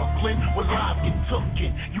with Brooklyn. Where lives get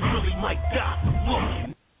tooken, you really might die for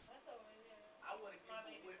looking.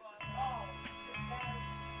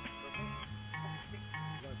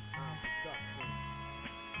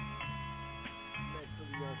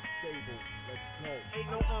 Unstable. Let's go.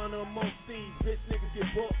 Ain't no honor amongst these bitch niggas get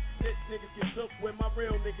booked. Bitch niggas get took where my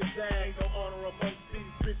real niggas at. Ain't no honor amongst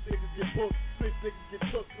these bitch niggas get booked. Bitch niggas get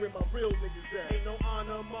took where my real niggas at. Ain't no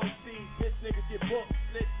honor amongst these bitch niggas get booked.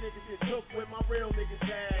 Bitch niggas get took where my real niggas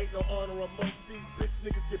at. Ain't no honor amongst these bitch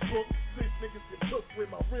niggas get booked. Bitch niggas get took where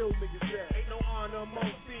my real niggas at. Ain't no honor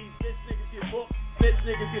amongst these bitch niggas get booked. Bitch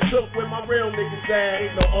niggas get took where my real niggas at.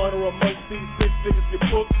 Ain't no honor amongst these bitch niggas get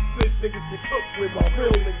booked. Bitch niggas get took where my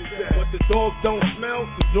real niggas at. But the dog don't smell,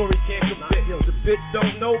 the jury can't convict. The bitch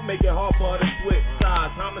don't know, make it hard for her to switch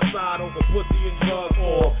sides. Homicide over pussy and drugs,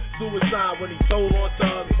 or suicide when he told on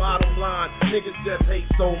thugs. Bottom line, niggas just hate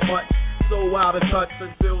so much, so out of touch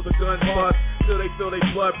until the gun bust, till they feel they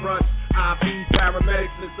blood rush. IV,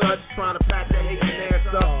 paramedics and such, trying to pat their hating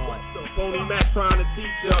ass up. Phony Mac trying to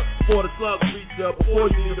teach ya, before the slugs reach ya,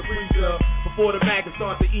 before you need a preacher, before the maggots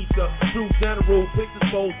start to eat ya. True general,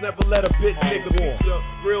 pictures foes, never let a bitch nigga beat ya.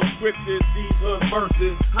 Real scriptures, these hood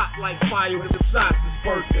verses, hot like fire when the shots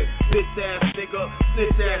dispersing. Bitch ass nigga,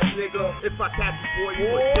 snitch ass nigga, if I catch you boy,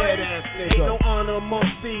 you a dead ass nigga. Ain't no honor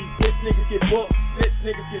amongst these, bitch niggas get booked. Bitch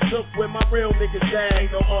niggas get took where my real niggas at.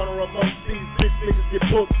 Ain't no honor amongst these, bitch niggas get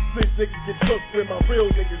booked. Bitch niggas get took where my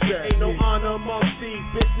real niggas at. Ain't no honor amongst these,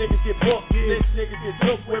 bitch niggas get booked. Bitch niggas get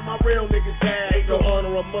took where my real niggas at. Ain't no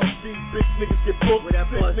honor amongst these, bitch niggas get booked.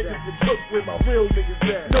 Bitch niggas get took where my real niggas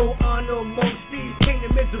at. No honor amongst these, pain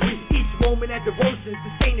and misery. Each moment at devotion,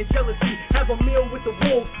 sustaining jealousy. Have a meal with the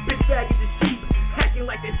wolves, bitch baggage is cheap. Hacking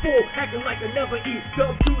like they full, hacking like I never eat.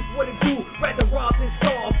 Dub juice, what it do? Rather rob than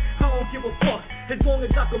starve. I don't give a fuck, as long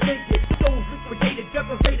as I can make it. Souls liquidated,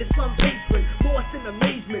 deprivated, some patron. Lost in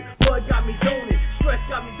amazement, blood got me zoning. Stress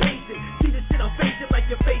got me pacing. See the shit I'm facing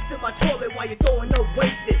like you're facing my toilet while you're throwing up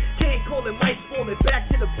wasted. Can't call it mice falling,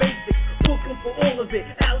 back to the basics. Looking for all of it,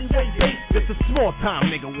 alleyway basics. Just a small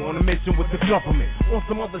time nigga on a mission with the government. On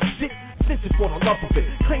some other shit, snitching for the love of it.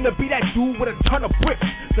 Claim to be that dude with a ton of bricks.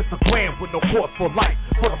 Just a gram with no cause for life,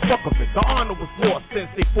 for the fuck of it. The honor was lost since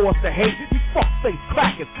they forced to hate. These fuck-face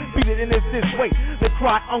crackers beat it in this way. They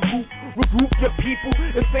cry, uncle, regroup your people.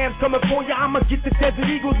 If Sam's coming for you, I'ma get the Desert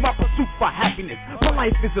Eagles. My pursuit for happiness, my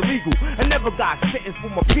life is illegal. I never got sentenced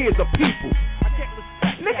for my peers or people.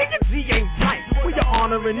 Nigga, your Z ain't tight. Where you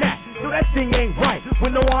honoring that? No, that thing ain't right.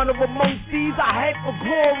 With no honor amongst these, I hate for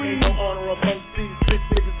glory. Ain't no honor amongst these, bitch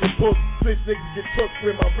niggas get booked. Bitch niggas get took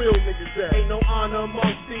where my real niggas at. Ain't no honor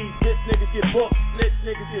amongst these, bitch niggas get booked. Bitch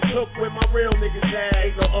niggas get took where my real niggas at.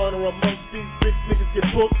 Ain't no honor amongst these, bitch niggas get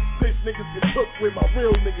booked. Bitch niggas get took where my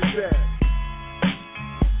real niggas at.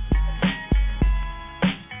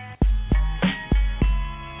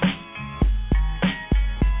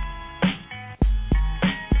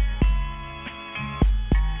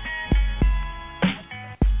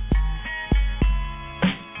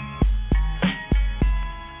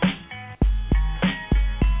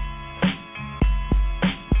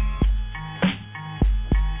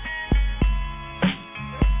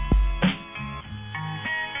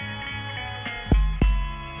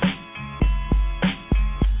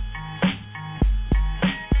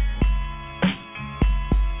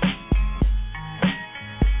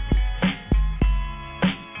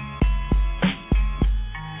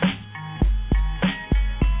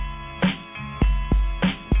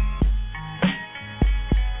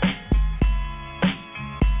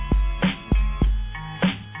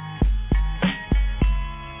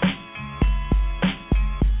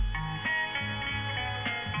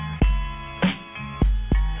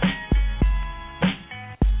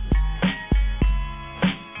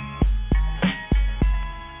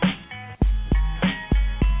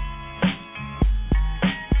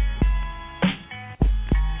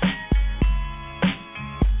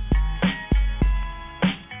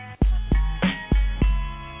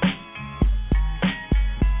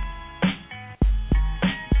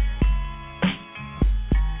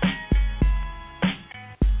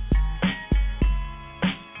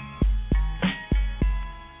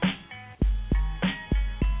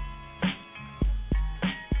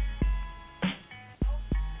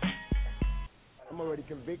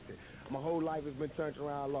 convicted. My whole life has been turned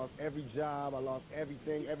around. I lost every job. I lost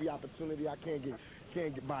everything, every opportunity. I can't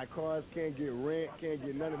get buy cars, can't get rent, can't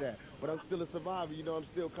get none of that. But I'm still a survivor. You know, I'm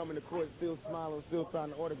still coming to court, still smiling, still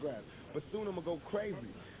signing autographs. But soon I'm going to go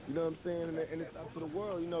crazy. You know what I'm saying? And it's up to the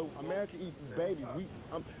world. You know, America eats babies.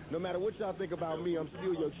 No matter what y'all think about me, I'm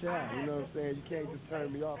still your child. You know what I'm saying? You can't just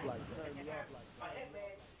turn me off like that.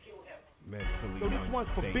 Mentally so this one's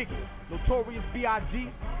for unstable. Biggie, Notorious B.I.G.,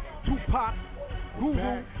 Tupac,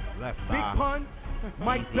 Guru, Big Pun,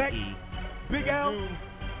 Mike Beck, Big L,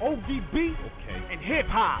 ODB, and Hip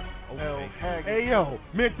Hop. Hey yo,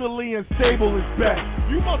 Mentally Unstable is back.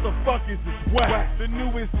 You motherfuckers is whack. The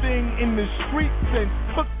newest thing in the street since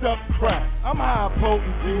hooked up crack. I'm high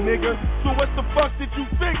potency, nigga. So what the fuck did you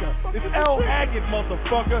figure? It's L. Haggood,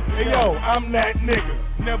 motherfucker. Hey yo, I'm that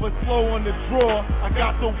nigga. Never slow on the draw. I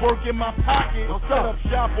got the work in my pocket. I'll set up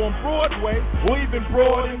shop on Broadway or even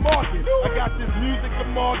Broad and Market. I got this music to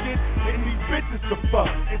market and these bitches to fuck.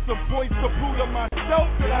 And some points to prove to myself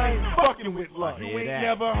that I ain't fucking with luck. You ain't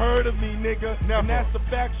never heard of me, nigga. And that's the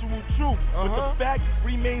factual truth. But the fact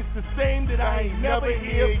remains the same that I ain't never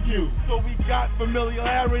hear you. So we got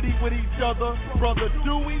familiarity with each other. Brother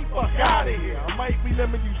Dewey, fuck out of here. I might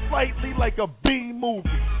remember you slightly like a B movie.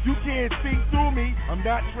 You can't see through me. I'm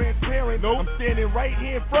not transparent. I'm standing right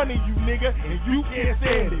here in front of you, nigga, and you can't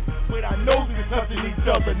stand it. But I know we're touching each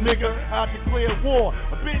other, nigga. I declare war.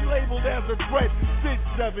 I've been labeled as a threat since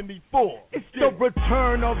 74. It's the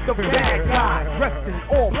return of the bad guy, dressed in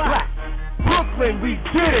all black. Brooklyn, we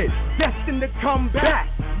did it. Destined to come back.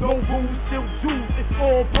 No rules, still Jews. It's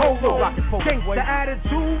all polo. Gangsta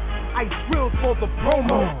attitude. Ice drills for the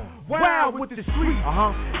promo. Wild with the street.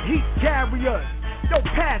 Heat carriers. Yo,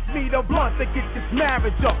 pass me the blunt to get this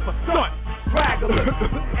marriage up for son. Stragglers.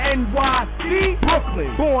 NYC,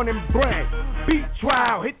 Brooklyn, born and bred. Beat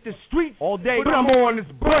trial, hit the streets all day, but I'm on this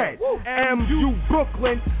bread. MU,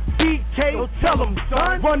 Brooklyn, BK, so tell them,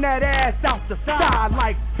 son. Run that ass out the side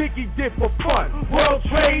like Biggie did for fun. World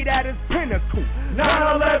trade at its pinnacle.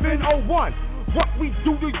 9/11/01. What we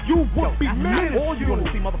do to you would be minuscule. All you gonna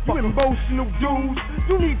see, motherfucker. You emotional dudes,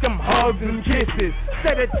 you need them hugs and kisses.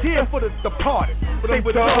 Shed a tear for the departed, but they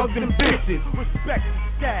were thugs and bitches. Respect the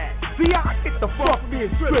stab. See, I get the fuck me a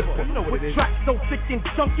stripper. You know what it is. Tracks so thick and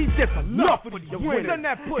chunky, just enough for the winners.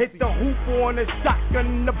 Hit the hoop on the shotgun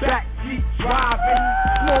in the backseat driving.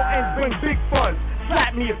 Small ends bring big fun.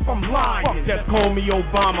 Slap me if I'm lying. Just call me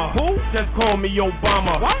Obama. Who? Just call me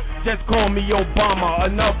Obama. What? Just call me Obama.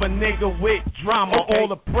 Another nigga with drama. All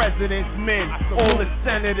the president's men, all the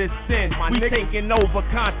senators sin. We taking over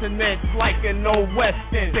continents like an old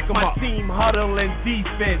western. My team huddling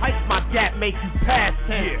defense. My gap make you pass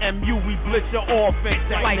 10. MU, we blitz your offense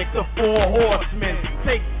like the 4 horsemen.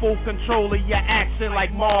 Take full control of your action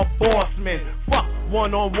like Marv Bossman. Fuck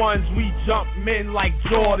one-on-ones, we jump men like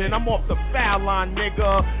Jordan. I'm off the foul line,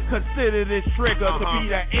 nigga. Consider this trigger to be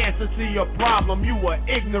the answer to your problem. You a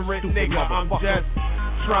ignorant nigga. I'm just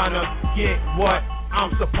trying to get what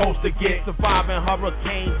I'm supposed to get. Surviving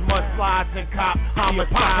hurricanes, mudslides, and cop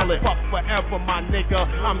homicides. Fuck forever, my nigga.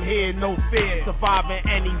 I'm here, no fear. Surviving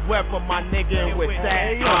any weather, my nigga. And with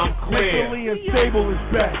that, I'm clear. Mentally Unstable is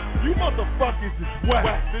back. You motherfuckers is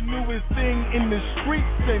whack. The newest thing in the street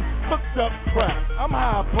since hooked up crack. I'm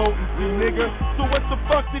high potency, nigga. So what the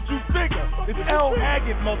fuck did you figure? It's L.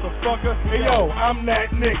 Haggood, motherfucker. Hey yo, I'm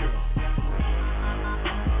that nigga.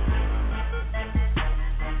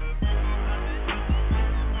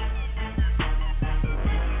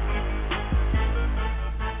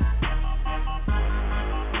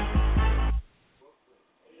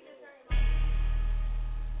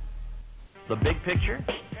 The big picture,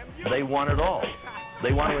 they want it all.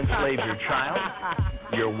 They want to enslave your child,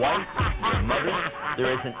 your wife, your mother.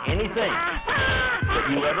 There isn't anything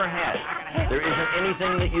that you ever had. There isn't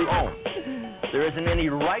anything that you own. There isn't any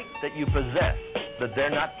right that you possess that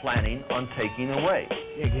they're not planning on taking away.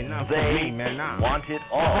 They want it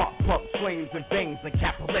all. Pup, slaves, and things, and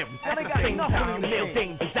capillaries. At the same time, male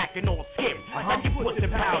things is acting all scary. Like you put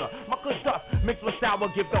in powder. My good stuff makes the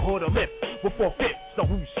sour, give the hood a lift. Before fifth, so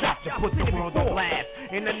who shot you? Put the world on blast.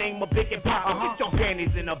 In the name of big and pop, get your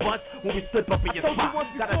panties in a bunch when we slip up in your spot.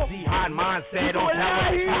 Got a jihad mindset on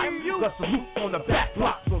television. Got some loot on the back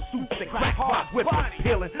block, so suits and crack spots, whipping,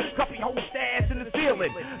 peeling. Copy whole stash in the ceiling.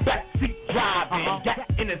 Backseat driving, gat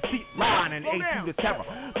in the seat line, and A2 the terror.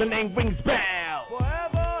 The name rings bells.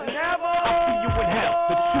 Forever and ever. I see you in hell,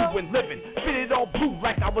 the true and living. Fitted all blue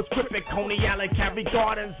like I was gripping Coney Island, Cary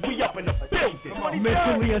Gardens. We up in the building.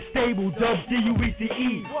 Mentally unstable, dubbed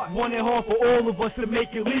D-U-E-C-E. Want it hard for all of us to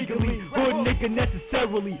make it legally. Hood nigga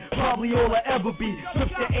necessarily, probably all I ever be.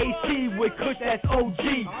 Trips to AC with Kush, that's OG.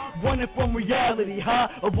 Running from reality,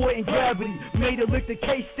 avoiding gravity. Made a lick the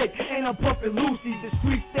K-stick, and I'm puffing Lucy. The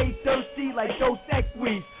streets stay thirsty like those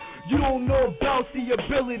equities. You don't know about the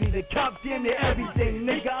ability to cop damn near everything.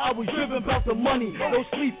 Nigga, I was driven about the money. Don't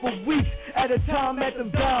sleep for weeks at a time at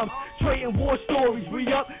them dimes. Trading war stories. We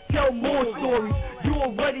up, tell more stories. You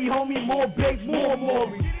already, homie, more babes, more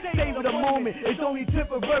Maury. Savor the moment, it's only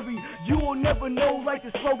temporary. You will never know like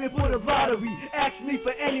the slogan for the lottery. Ask me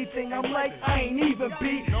for anything, I'm like, I ain't even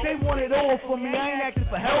beat. They want it all from me, I ain't asking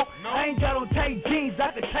for help. I ain't got on tight jeans,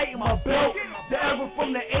 I can tighten my belt. The era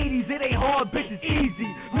from the 80s, it ain't hard, bitch, it's easy.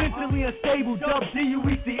 Mentally unstable, dubbed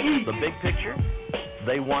D-U-E-C-E. The big picture,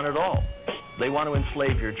 they want it all. They want to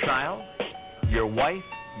enslave your child, your wife,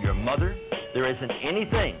 your mother. There isn't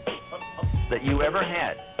anything that you ever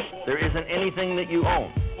had. There isn't anything that you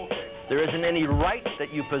own. There isn't any right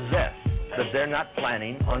that you possess that they're not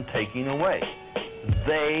planning on taking away.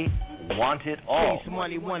 They want it all. Chase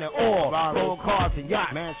money, want it all. Roll cars and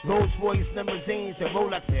yachts, Rolls Royce limousines and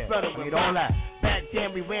Rolex flutter with all that. Back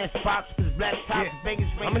then we ran spots with black tops, Vegas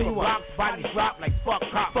ring for rocks, bodies drop like fuck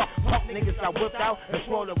cops. Fuck niggas I whipped out and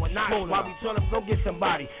swollen with knots. While we told them go get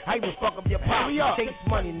somebody, I even fuck up your pop. Chase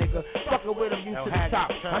money, nigga, fucking with them, you to the top.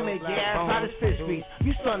 I make your ass out of fish grease.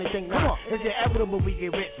 You starting to think now, it's inevitable we get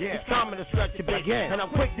rich. It's common to stretch your bitch, and I'm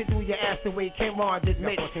quick to do your ass the way it came on,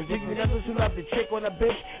 admit. You niggas who love to trick on a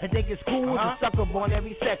bitch and think it's cool to suck up on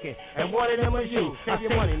every second. And one of them is you. I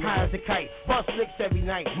stay high as a kite, bust licks every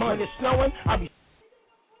night. When it's snowing, I be.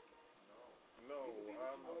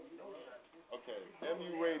 Okay,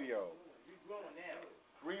 MU Radio.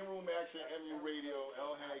 Green Room Action, MU Radio,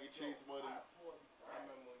 L. Haggood, Chase Money,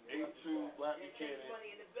 A2, Black Mechanic.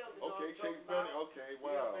 Okay, Chase Money, okay,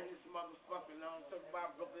 wow. This motherfucker, I'm talking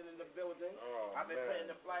about Brooklyn in the building. Oh, I've been putting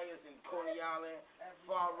the flyers in Coney Island,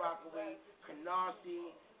 Far Rockaway,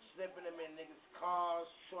 Canarsie, slipping them in niggas' cars,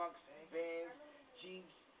 trucks, vans,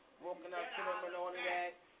 Jeeps, walking up to them and all of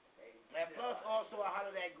that. And plus also I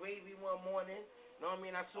hollered at Gravy one morning. Know what I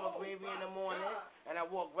mean? I saw Gravy in the morning, and I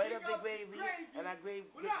walked right up to Gravy, and I Gravy,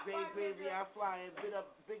 I fly and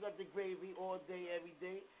big up the Gravy all day, every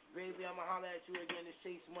day. Gravy, I'ma holler at you again to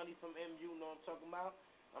Chase Money from MU, know what I'm talking about?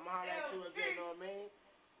 I'ma holler at you again, know what I mean?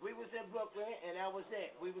 We was in Brooklyn, and that was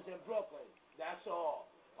it. We was in Brooklyn. That's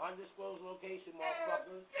all. Undisclosed location,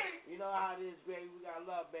 motherfuckers. You know how it is, Gravy. We got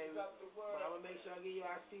love, baby. But I'm gonna make sure I give you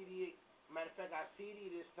our CD. Matter of fact, our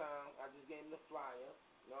CD this time. I just gave him the flyer.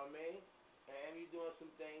 You know what I mean? And you doing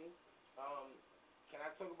some things. Can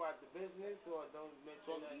I talk about the business or don't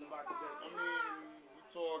mention nothing about the business? I mean, we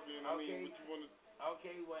talking. I mean, what you want to?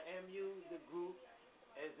 Okay, well, MU, the group,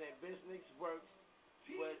 is in business works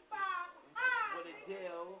with a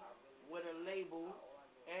deal, with a label,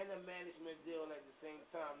 and a management deal at the same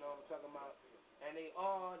time. Know what I'm talking about? And they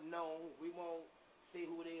are known. We won't say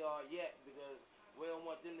who they are yet because we don't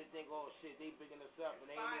want them to think, oh shit, they picking us up and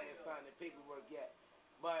they ain't even signed the paperwork yet.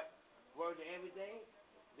 But word to everything,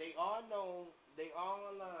 they are known, they are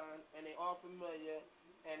online, and they are familiar,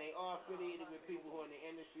 and they are affiliated with people who are in the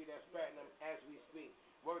industry that's spreading them as we speak.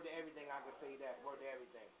 Word to everything, I can say that. Word to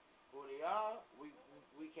everything. Who they are, we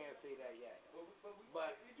can't say that yet.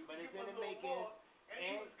 But it's in the making.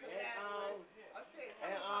 And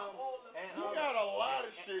you got a lot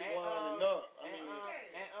of shit lining up.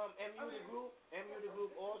 MU the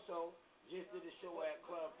group also just did a show at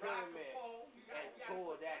Club Pyramid and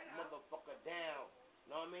tore that motherfucker down.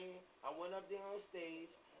 Know what I mean? I went up there on stage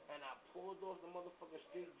and I pulled off the motherfucking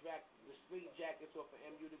street jackets off of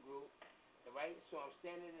MU the group. Right? So I'm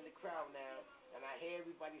standing in the crowd now and I hear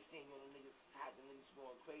everybody saying, yo, the niggas hot, the niggas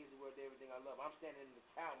going crazy, word to everything I love. I'm standing in the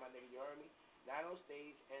crowd, my nigga, you heard me? Not on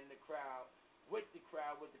stage and the crowd, with the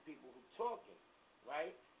people who talking,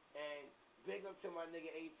 right? And big up to my nigga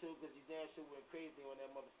A2 because he damn sure went crazy on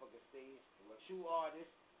that motherfucking stage. True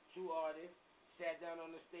artist, sat down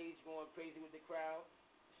on the stage going crazy with the crowd,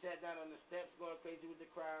 sat down on the steps going crazy with the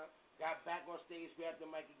crowd, got back on stage, grabbed the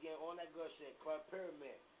mic again, all that good shit, Club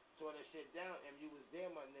Pyramid. Tore that shit down, and you was there,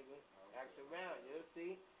 my nigga. Ask around, you'll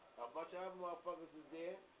see. A bunch of other motherfuckers was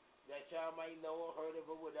there that y'all might know or heard of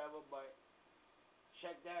or whatever, but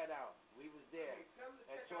check that out. We was there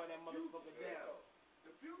and tore that motherfucker down.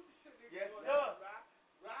 The future shit is yes, going sir.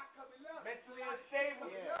 Rock coming up. Mentally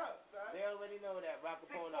unstable. Yeah. They already know that. Rock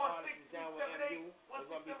Capone, the artist, is down with MU. We're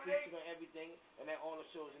going to be featured on everything. everything, and then all the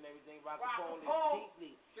shows and everything. Rock Capone is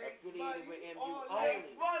deeply affiliated with MU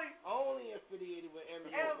only. Only affiliated with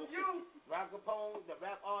MU. Rock Capone, the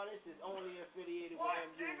rap artist, is only affiliated with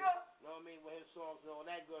MU. You know what I mean? With his songs and all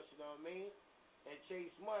that good shit, you know what I mean? And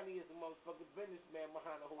Chase Money is the motherfucking businessman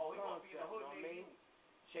behind the whole concept, you know what I mean?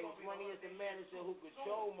 Chase Money is the manager who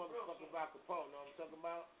control motherfucking Rock Capone, you know what I'm talking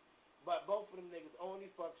about? But both of them niggas only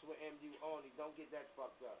fucks with MU only. Don't get that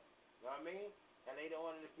fucked up. You know what I mean? And later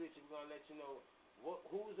on in the future, we're going to let you know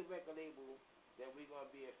who's the record label that we're going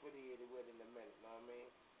to be affiliated with in a minute. You know what I mean?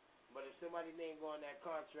 But if somebody's name go on that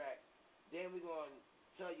contract, then we're going to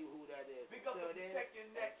tell you who that is. Until then,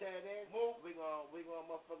 we're going to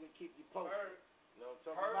motherfucking keep you posted. You know what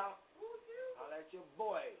I'm talking about? I'll let your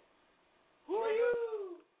boy. Who are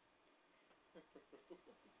you?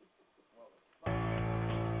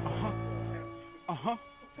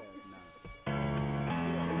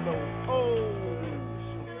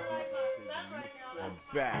 I'm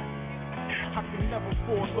back. I can never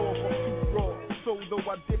fall off, I'm too raw. So though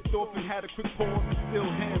I dipped off and had a quick pause, still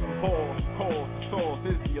him balls, cause, sauce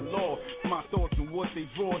is your law. My thoughts and what they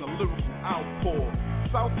draw in a lyrical outpour.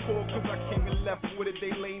 Southpaw, cause I came and left with it.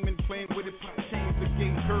 They lame and playing with it, but I changed the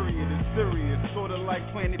game, period. It's serious, sorta like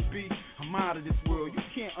Planet B. I'm out of this world, you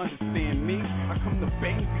can't understand me. I come to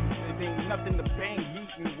bang beats, it ain't nothing to bang.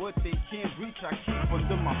 Eating what they can't reach, I keep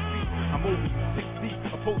under my feet. I'm over 6 deep,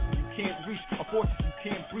 a post you can't reach, a fortress you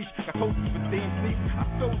can't breach. Got coaches for staying sleep. I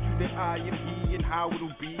told you that I am he and how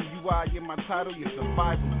it'll be. You are in my title, your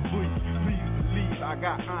survival is free. Please believe I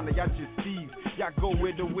got honor, y'all just thieves. Y'all go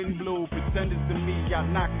where the wind blow, pretenders to me, y'all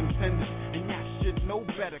not contenders. And y'all should know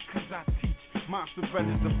better, cause I teach. My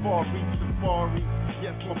surrenders are far reach, safari.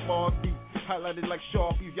 Yes, my bars beat. Highlighted like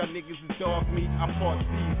Sharpies, y'all niggas is dog meat. I fought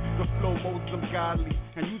thieves, the flow most them godly.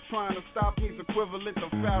 And you trying to stop me is equivalent to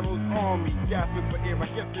Pharaoh's army. Gasping for air, I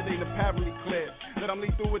guess it ain't apparently clear that I'm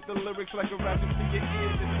lethal with the lyrics like a rapper to your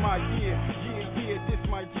ears. It's my year, this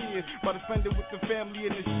my year. By the fender with the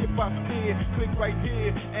family and the ship I steer. Click right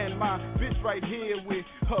here, and my bitch right here with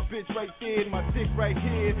her bitch right there, and my dick right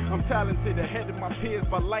here. I'm talented ahead of my peers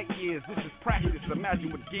by light years. This is practice,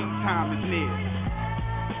 imagine what game time is near.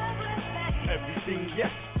 Everything,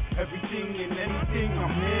 yes, everything and anything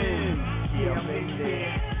I'm in. Yeah, I'm in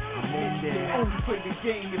there, I'm in there. Only play the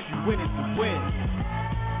game if you win it to win.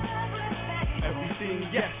 Everything,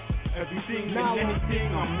 yes, everything and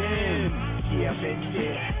anything I'm in. Yeah, I'm in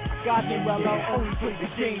there. Got me well, I only play the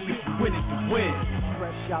game if you win it to win.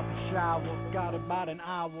 Fresh out the shower, got about an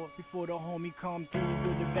hour before the homie come through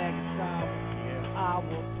with a bag of sour. Our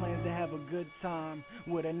plans to have a good time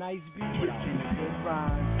with a nice beat and a good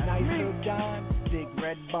rhyme. Nice little dime, thick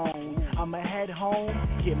red bone. I'ma head home,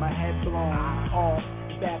 get my head blown off,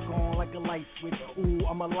 back on like a light switch. Ooh,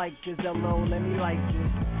 I'ma like this, hello, let me like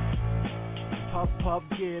this. Puff, puff,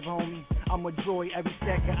 give, homie. I'm a joy every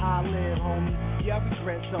second I live, homie. Yeah, I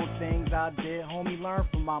regret some things I did, homie. Learn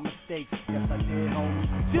from my mistakes. Yes, I did, homie.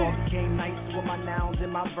 So I became nice with my nouns and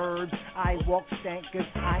my verbs. I walk stank cause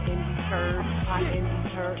I am deterred. I am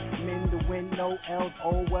deterred. Men the wind, no else.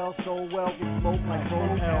 Oh well, so well. Get smoked like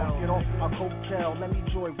roll hell. Get off my coattail. Let me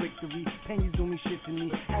enjoy victory. Pennies do me shit to me.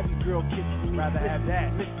 Have your girl kiss me. Rather have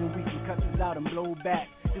that. Listen, we can cut this out and blow back.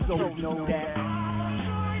 Just always know that.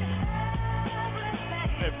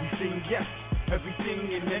 Everything, yes,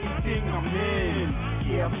 everything and anything I'm in.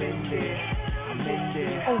 Yeah, I'm in there, I'm in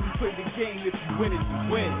there. Only play the game if you win it to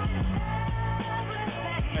win.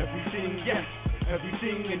 Everything, yes,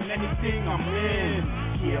 everything and anything I'm in.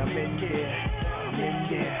 Yeah, I'm in there, I'm in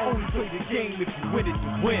there. Only play the game if you win it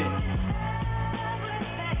to win.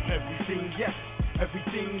 Everything, yes,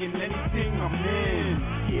 everything and anything I'm in.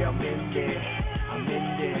 Yeah, I'm in there, I'm in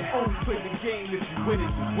there. Only play the game if you win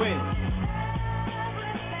it to win.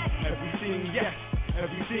 Everything, yes,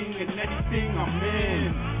 everything and anything I'm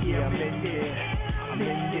in. Yeah, I'm in there, I'm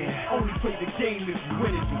in there. Only play the game if you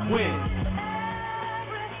win it to win.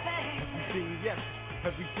 Everything, yes,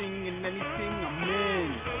 everything and anything I'm in.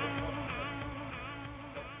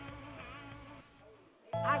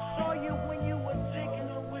 I saw you when you were taking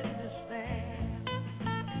a witness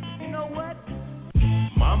stand. You know what?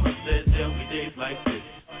 Mama said there'll be days like this.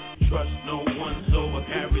 Trust no one, so I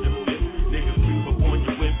carry the fifth. Nigga creep up on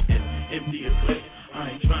your whip and empty a clip.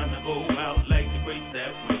 I ain't trying to go out like the great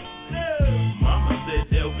that way. Mama said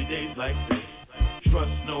there'll be days like this.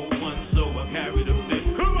 Trust no one, so I carry the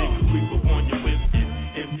fifth. Nigga creep up on your whip and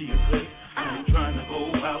empty a clip. I ain't trying to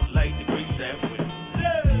go out like the great that way.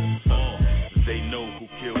 They know who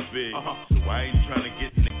killed Big, so I ain't trying to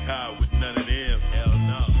get in the car with none of them. Hell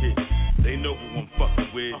no. Shit, they know who I'm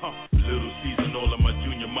fucking with. Little Caesar and all of my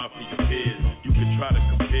junior mafia peers. You can try to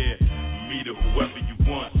compare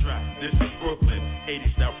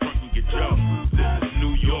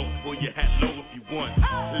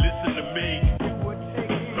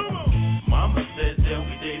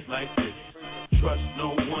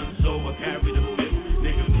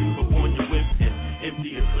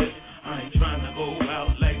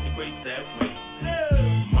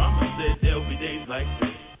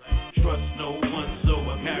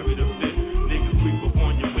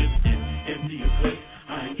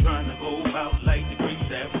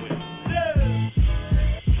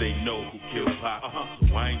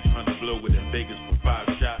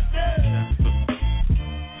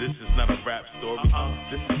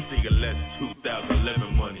nigga, less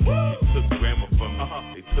 2011 money. They took grandma from me.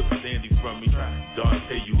 They took Sandy from me.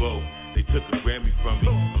 Dante, you owe. They took a Grammy from me.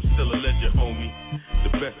 I'm still a legend, homie. The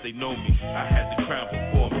best they know me. I had the crown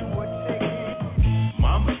before me.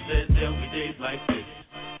 Mama said there'll be days like this.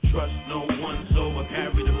 Trust no one, so I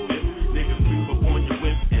carry the fifth. Nigga, creep up on your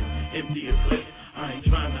whip and empty a clip. I ain't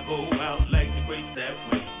trying to go out like the great that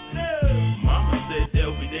went. Mama said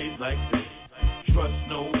there'll be days like this. Trust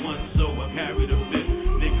no one, so I carry the fifth.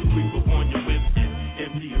 Nigga, creep up on your whip and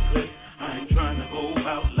empty a clip. I ain't trying to go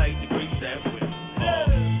out like the great that went.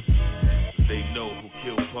 They know who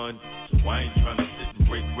killed Pun, so I ain't trying to sit and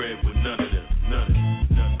break bread with none of them. None of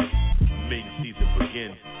them. Mating season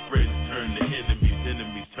begin. Friends turn to enemies,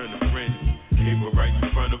 enemies turn to friends. Paper right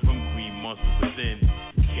in front of them, green monsters within.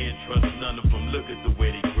 Can't trust none of them. Look at the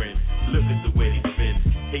way they grin. Look at the way they spin.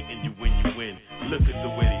 Hating you when you win. Look at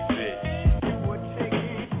the way they fit.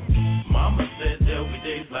 Mama said there'll be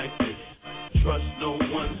days like this. Trust no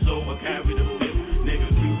one, so I carry the fifth. Nigga,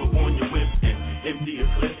 creep up on your whip and empty a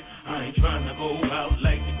clip. I ain't trying to go out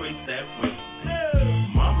like the great that went.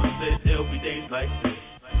 Mama said there'll be days like this.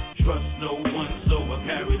 Trust no one, so I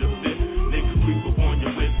carry the fifth. Nigga, creep up on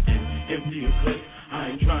your whip and empty a clip. I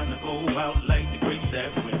ain't trying to go out like the great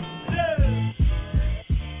that went.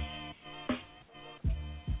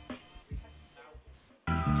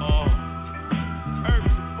 Earth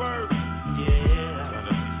to bird. Yeah. Trying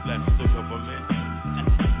to slash the government.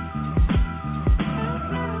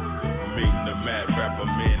 Meeting the mad rapper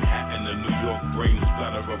Manhattan, the New York brain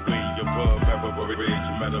splatter away above average.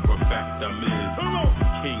 Matter of fact, I'm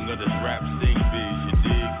king of this rap sing biz, you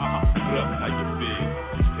dig? Look how you big.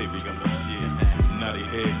 Baby, I'm the shit. Naughty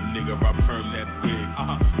head nigga, I perm that wig.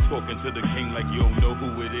 Talking to the king like you don't know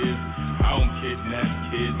who it is. I don't kidnap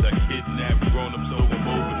kids, I kidnap grown-ups, so I'm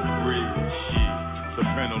over the bridge. Shit.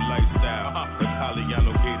 Soprano lifestyle.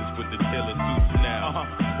 Italiano gators with the tailor suits now.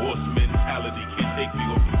 Horse mentality can't take me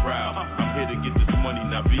off the crowd. I'm here to get this money,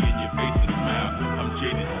 not be in your face and smile. I'm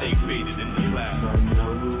jaded, stay faded in the cloud. I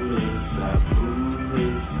know this, I prove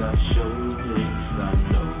this, I show this, I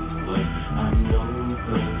know what I know.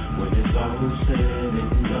 When it's all said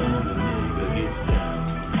and done, a nigga gets down.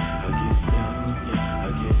 I get down, yeah, I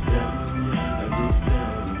get down, yeah, I get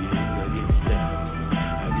down, yeah, I get down.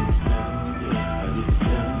 I get down, yeah, I get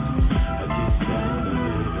down, I get down, a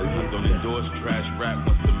nigga get down. I don't endorse trash rap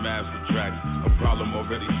once the Mavs retract. A problem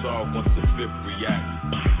already solved once the fifth reacts.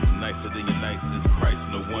 Nicer than your nicest Christ,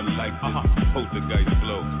 no one like this. Poltergeist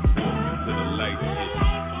flow, walk into the light shit.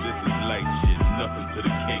 This is light shit, nothing to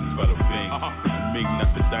the king, bada bing. Ming,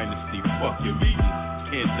 not the dynasty, fuck your meetings.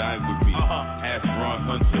 Can't dine with me. Ask Ron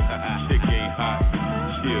Hunter, chick ain't hot.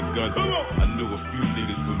 She a gun. I knew a few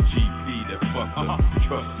niggas from GP that fucked her.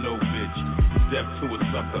 Trust no bitch, step to a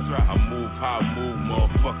sucker. I move how I move,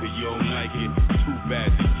 motherfucker, you don't like it. Too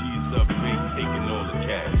bad the G's up, ain't taking all the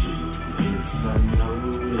cash. I know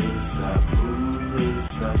this, I prove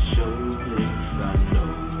this, I show this, I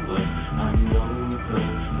know what I know.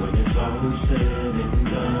 When it's all said and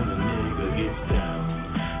done, a nigga gets down.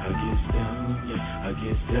 I get down, yeah, I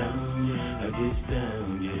get down, yeah, I get down,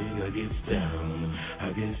 yeah, I get down.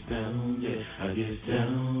 I get down, yeah, I get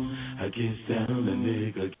down, I get down, a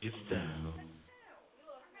nigga gets down.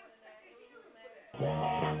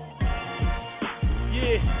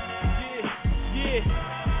 Yeah.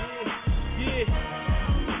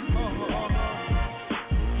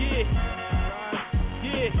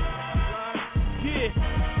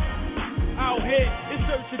 Out here, it's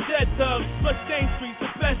search of dead thugs. Bloodstained streets, the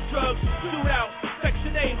best drugs. Shootout,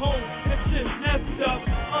 Section 8 home. That shit's effed up.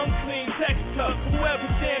 Unclean texture. Whoever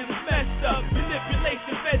jams is messed up.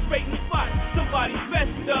 Manipulation, feds rating spots. Somebody's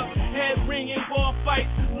messed up. Head ringing, ball fights.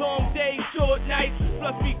 Long days, short nights.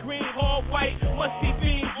 Fluffy green, all white. Musty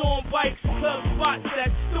beans on bikes. Club spots that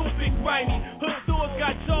stupid, grimy. Hood stores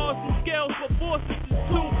got jaws and scales for forces.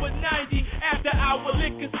 2 for 90. After our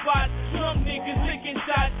liquor spots. Some niggas licking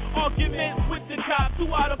shots. Arguments with the cops. 2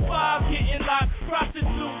 out of 5 getting locked.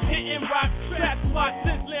 Prostitutes hitting rock. Trap spot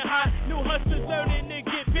sizzling hot. New hustlers learning to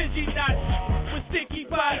get busy. Not with sticky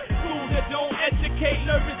pot. School that don't educate.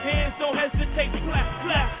 Nervous hands don't hesitate. Flap,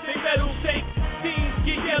 flap. They metal shake. Teens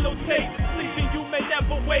get yellow tape. Sleeping you may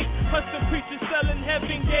never wake. Hustler preachers selling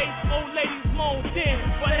heaven gates. Old ladies moan. Damn.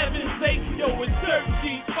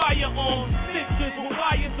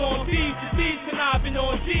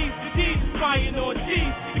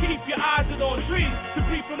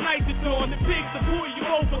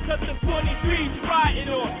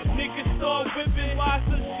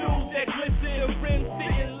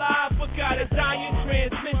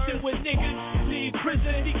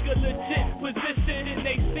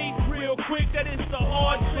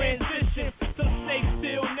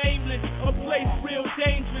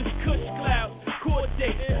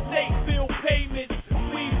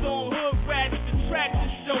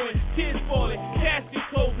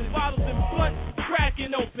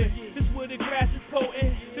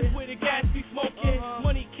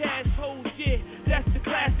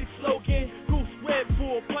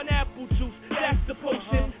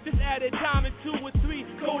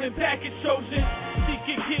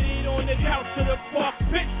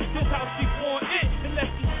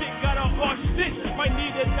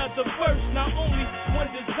 the first, not only one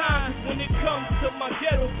design. When it comes to my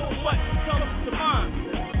ghetto, so much comes to mind.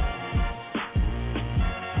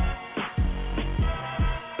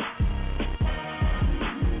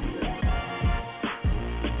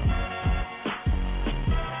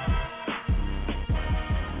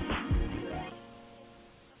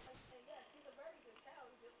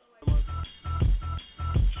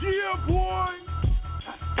 Yeah, boy.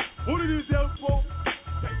 What it is, Elfo?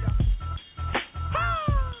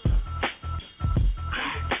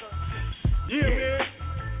 Yeah, man.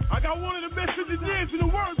 I got one of the best engineers in the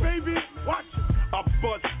world, baby. Watch it. I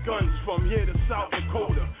bust guns from here to South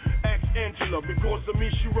Dakota. Ask Angela, because of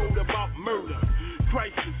me she wrote about murder.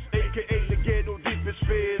 Crisis, aka the ghetto deepest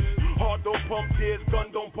fears. Heart don't pump tears,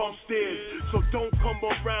 gun don't pump stairs. So don't come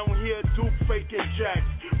around here, Duke faking jacks.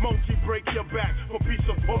 Monkey break your back for piece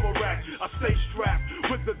of rack. I stay strapped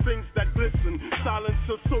with the things that glisten.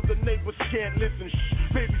 Silencer so the neighbors can't listen. Shh,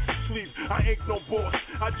 baby sleep, I ain't no boss.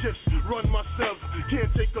 I just run myself, can't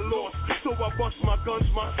take a loss. So I bust my guns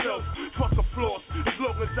myself. Fuck a floss, as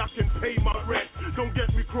long as I can pay my rent. Don't get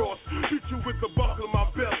me cross, hit you with the buckle of my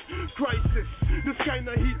belt. Crisis, this kind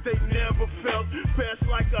of heat they never felt. Fast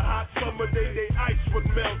like a hot summer day, they ice would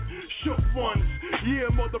melt. Shook ones, yeah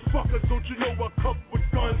motherfuckers, don't you know I cook with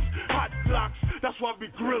guns? Hot clocks, that's why I be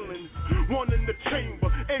grilling. One in the chamber,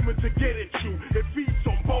 aiming to get at you. It feeds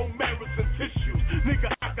on bone marrows and tissues. Nigga,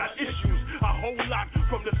 I got issues. A whole lot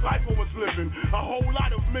from this life I was living. A whole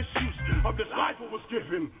lot of misuse of this life I was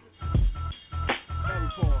given.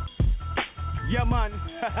 Yeah, man.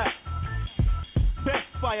 Best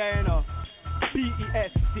fire, you know.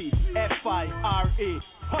 BESTFIRE.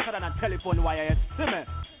 Hotter than a telephone wire, you see me?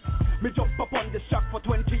 Me jump up on the shock for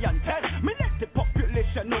 20 and 10. Me let the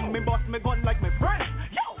population know me boss me gun like my friend.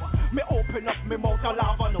 Yo, me open up me mouth and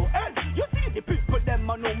lava no end. You see the people them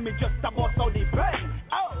I know me just a boss out the pen.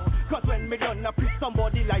 Oh, cause when me done I pick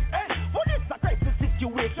somebody like end. For this a crisis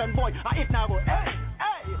situation, boy, I ain't now go end.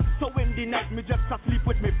 Hey, so in the night me just sleep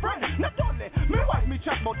with me friend. Not only me wife me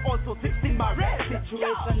chat but also 16 my red.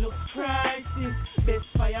 Situation looks crisis. Best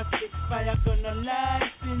fire, six fire, gonna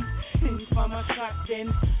license. Informer shot then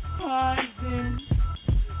poison.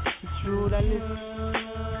 Through the list.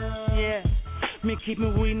 Yeah. Me keep me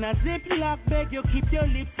in a ziplock, beg you keep your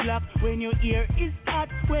lips locked. When your ear is hot,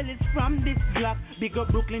 well it's from this block. Big up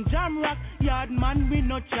Brooklyn Jam Rock, yard man we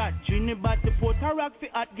no chat. Trinidad to Puerto Rock, fi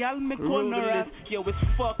hot gal me corner rap. Yo it's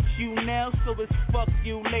fuck you now, so it's fuck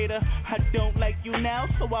you later. I don't like you now,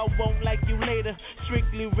 so I won't like you later.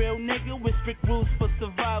 Strictly real nigga with strict rules for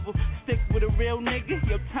survival. Stick with a real nigga,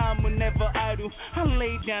 your time will never idle. I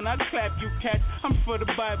lay down, I clap you cats, I'm for the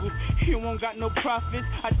Bible. You won't got no profits,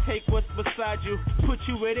 I take what's beside you. Put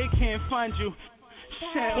you where they can't find you.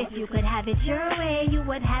 If you could have it your way, you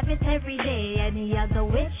would have it every day. Any other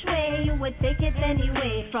which way, you would take it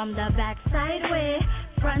anyway. From the backside way,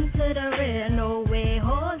 front to the rear. No way,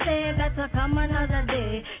 Jose, better come another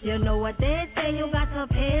day. You know what they say, you got to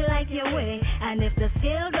pay like your way. And if the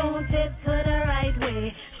scale don't tip to the right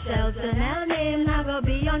way, Shell Chanel name not gonna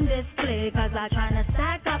be on display. Cause I tryna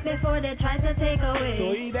stack up before they try to take away.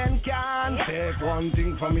 So he then can't take one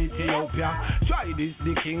thing from Ethiopia. Try this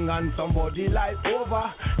the king and somebody like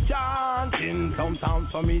over. Chanting some sounds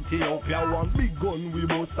from Ethiopia. One big gun we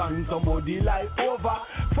must and somebody like over.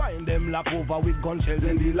 Find them lap over with gun shells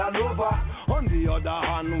in the Land Rover. On the other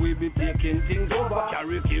hand we be taking things over.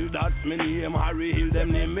 Carry kill, that's me name. Harry Hill,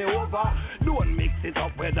 them name me over. Don't mix it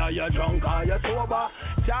up whether you're drunk or you're sober.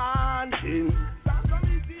 Chanting.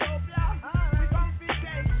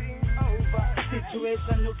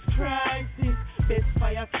 Situation looks crisis. Best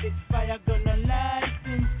fire, six fire, gonna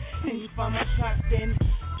license. Informer shot then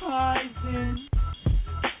poison.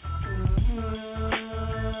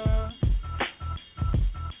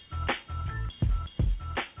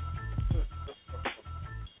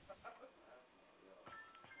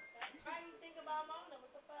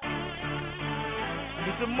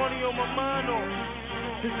 Is the money on my mind or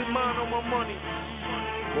is it mine on my money?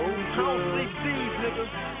 I don't sleep thieves, nigga.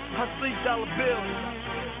 I sleep dollar bills.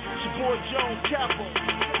 It's your boy Jones Capo.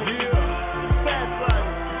 Yeah, fast life.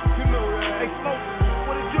 You know that. Hey, Smoke,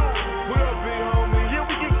 what it do? What up, big homie? Yeah,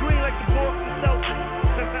 we get green like the Boston Celtics.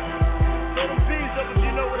 Throw them bees up if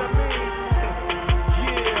you know what I mean.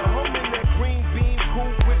 Yeah, I'm in that green bean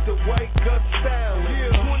coupe with the white gut style.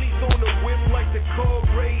 Yeah, 20s on the whip like the car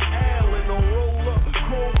Ray Allen. On roll up,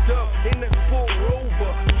 chromed up in that full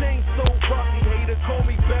Rover. Chain so rocky, hater call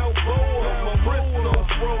me Balboa. My wrist so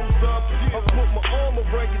froze up. I put my arm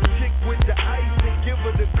around your chick with the ice and give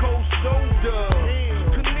her the cold shoulder.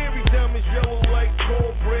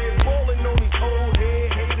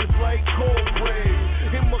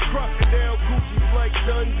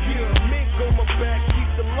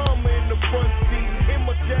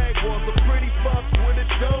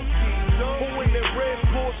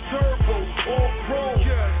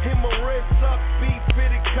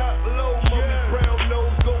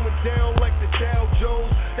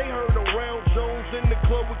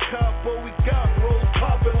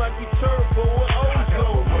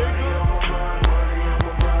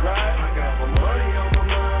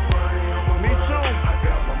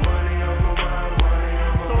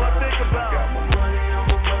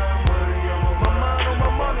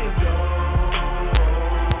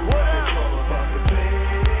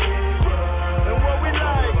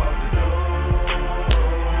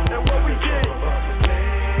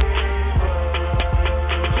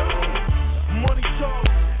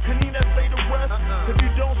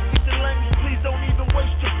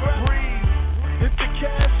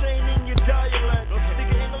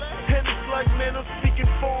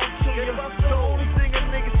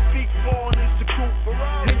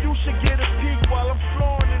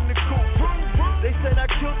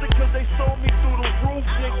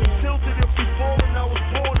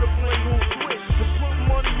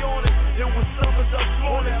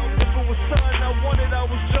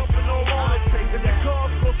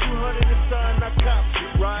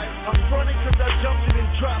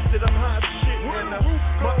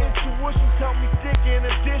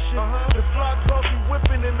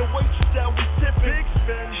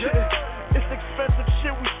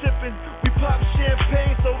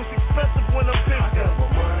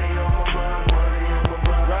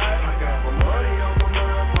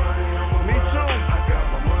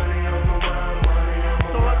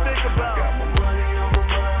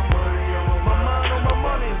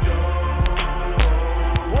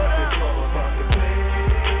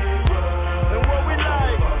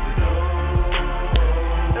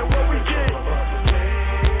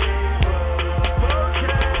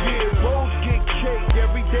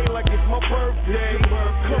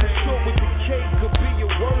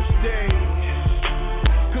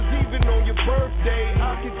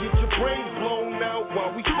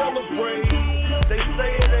 while we celebrate. They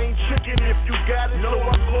say it ain't chicken if you got it, so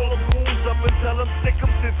I call the goons up and tell them stick him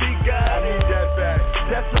since he got it. I need that back.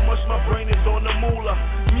 That's how much my brain is on the moolah.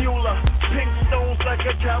 Mueller, pink stones like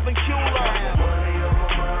a Calvin Kueller. Money on my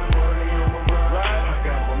mind, money on my mind. Right? I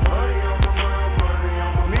got my money on my mind, money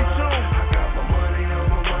on my mind. Me too. I got my money on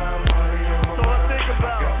my mind, money on my mind. So I think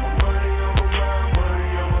about. I got my money on my mind, money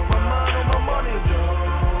on my mind. My mind on my money.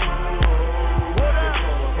 What up? It's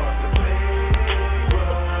all about the paper.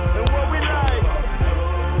 And what we like.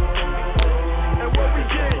 And what we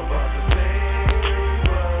get.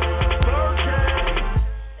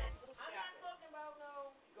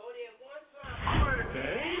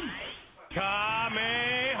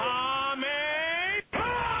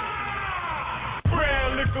 Brown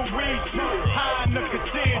liquor weed, high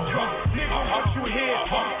nicotine drunk. Nigga, what you here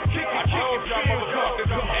for? Kick it, feel good.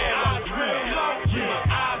 Eyes real up, yeah,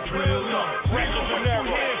 eyes real up. Nigga, what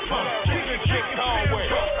you here for? Kick it, Conway.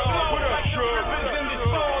 What up, Shrub? In the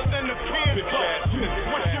stores and the piers.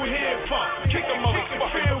 What you here for? Kick a motherfucker,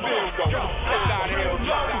 feel good.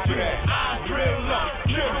 Eyes real up.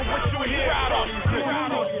 Nigga, what you here for?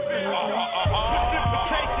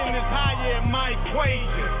 Precipitation is higher in my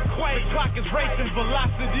equation. The clock is racing,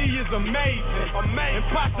 velocity is amazing. And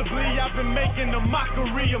possibly I've been making a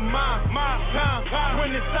mockery of my time.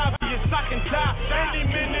 When it's obvious I can die any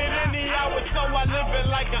minute, any hour, so I live it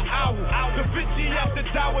like an owl. The bitchy after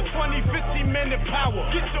tower, 20-50-minute power.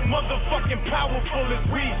 Get your motherfucking powerful as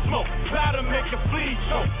weed smoke. Gotta make a flea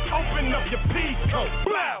choke. Open up your peace coat.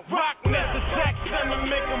 Rock Nessa Jackson and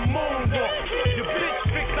make a moonwalk. Your bitch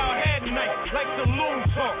fix our head night like the loon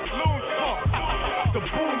talk. The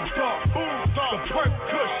boom talk, the perk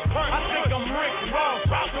kush. I think I'm Rick Ross,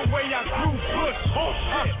 the way I grew bush.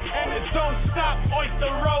 And it don't stop, oyster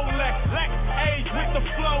Rolex. Age with the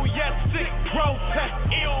flow, yes, sick, grotesque.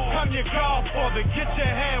 I'm your godfather, get your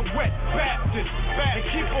hand wet, Baptist. And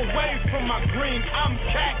keep away from my green, I'm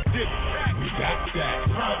cactus. We got that,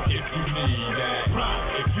 if you need that.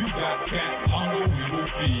 If you got cat hunger, we will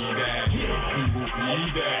feed that. We will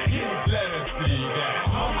feed that, let us see that.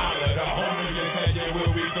 Out of the homies, they tell you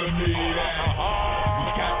where we can need that. We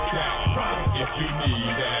got that, if you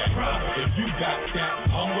need that. If you got cat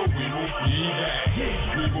hunger, we will feed that.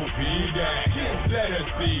 We will feed that, let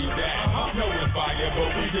us feed that. No it's fire,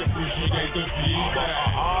 but we appreciate the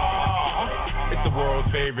feedback. It's the world's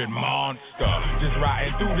favorite monster. Just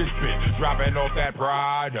riding through this bitch, dropping off that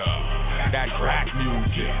Prada. That crack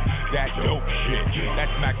music, that dope shit. That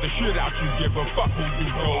smack the shit out you, give a fuck who you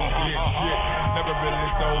go get shit. Never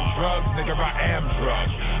really sold drugs, nigga, I am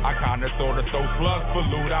drugs. I kinda sorta so slugs for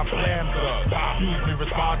loot, I flam thugs. Use me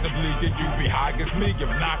responsibly, did you be high as me? If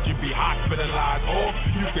not, you be hospitalized or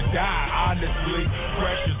you could die, honestly.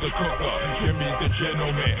 Fresh is the cooker, Jimmy's the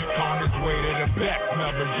gentleman. On his way to the back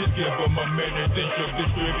number, just give him a minute, then she'll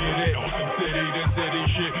distribute it on some city to city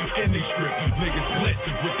shit. Any strip, niggas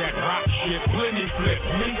blitzing with that rock shit, plenty flip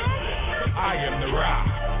me. I am the rock,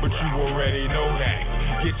 but you already know that.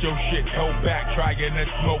 Get your shit towed back, trying to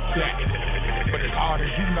smoke that. But as hard as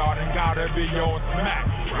you know, then gotta be on smack.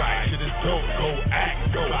 Right, shit is dope, go act,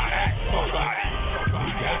 We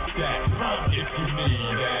got that, if you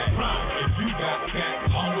need that. If you got cat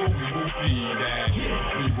hunger, we will feed that.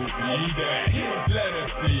 We will feed that, let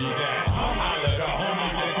us see that. All of the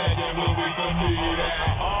homies, they tell you where we gon' need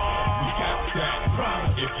that. We got that,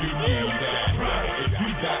 if you need that. If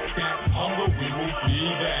you got cat hunger, we will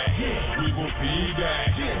feed that. We will feed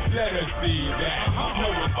that, let us see that. No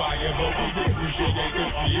it's fire, but we appreciate the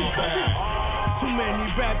feedback. Too many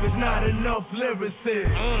rappers, not enough lyricists.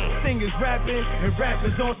 Singers rapping and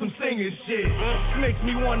rappers on some singer shit. Makes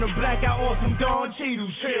me wanna black out on some Don Cheadle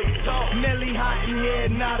shit. Nelly hot in here,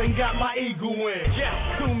 now done got my eagle in.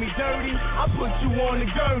 Do me dirty, I put you on the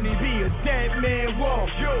gurney. Be a dead man walk,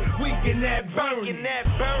 weaken that Bernie.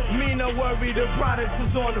 Me no worry, the product is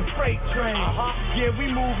on the freight train. Yeah, we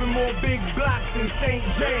moving more big blocks than St.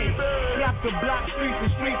 James. Block the block, street to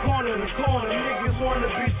street, corner to corner. Niggas wanna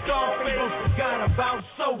be star, they don't forgot about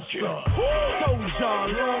Soulja. Soulja,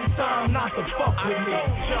 long time not to fuck with me.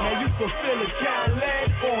 Now you can feel a Cadillac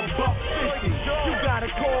or a buck 50. You got a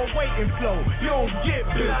call waiting flow, you don't get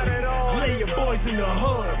busy. Lay your boys in the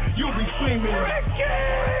hood, you be screaming Ricky.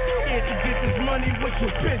 Here to get this money, what you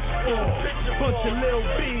bitch for? Bunch of little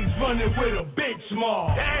bees running with a bitch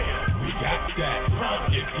mall. We got that,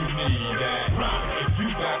 if you need that. If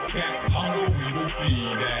you got cat hunger, we will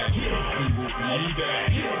feed that. We will feed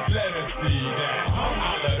that, let us see that. All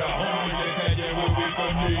of the homies, they tell you where we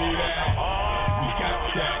gon' need that. We got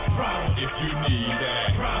that, if you need that.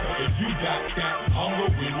 If you got cat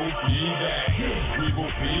hunger, we will feed that. We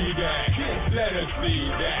will feed that, Let us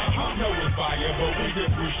see that. Know it's fire, but we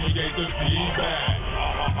appreciate the feedback.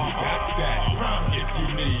 We got that. If you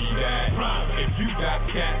need that. If you got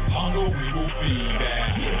cat hunger, we will feed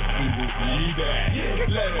that. We will feed that.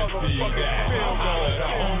 Let us see that. Holler the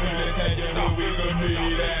homie, let's tell you where we gon'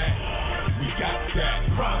 need that. We got that.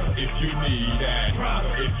 If you need that.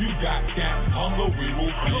 If you got cat hunger, we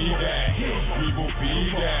will feed that. We will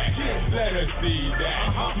feed that. Let us see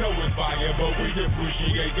that. Know it's fire, but we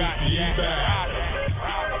appreciate the feedback.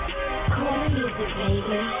 Call the music,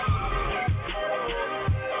 baby.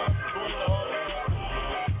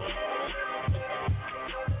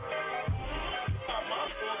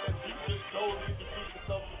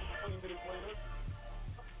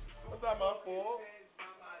 That's not my fault.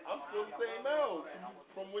 I'm still the same L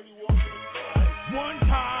from when you walked in. One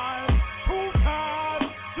time, two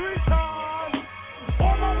times, three times.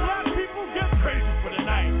 All my black people get crazy for the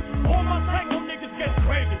night. All my psycho niggas get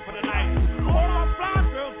crazy for the night. All my fly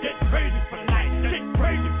girls get crazy for the night. Get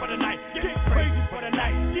crazy for the night. Get crazy for the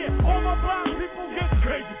night. Yeah, all my black people get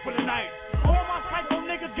crazy for the night. All my psycho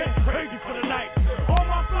niggas get crazy for the night. All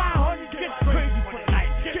my fly honeys get crazy for the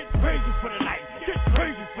night. Get crazy for the night. Get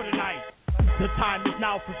crazy for the night. The time is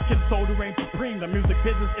now for skip soul to reign supreme. The music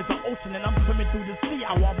business is an ocean and I'm swimming through the sea.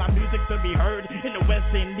 I want my music to be heard in the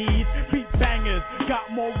West Indies. Beat bangers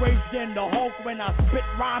got more rage than the Hulk. When I spit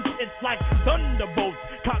rhymes, it's like thunderbolts.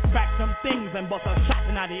 Cock back some things and bust a shot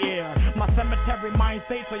in the air. My cemetery mind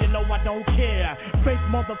stays so you know I don't care. Fake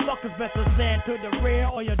motherfuckers best to stand to the rear,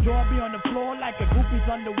 or your jaw be on the floor like a groupie's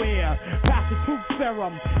underwear. Pass the truth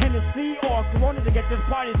serum, Hennessy or Corona to get this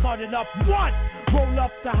party started up. What? Roll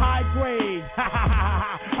up the high grade.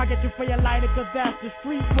 I get you for your lighter cause that's the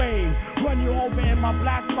street way. Run you over in my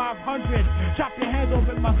black 500. Chop your hands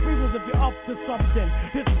over in my speakers if you're up to something.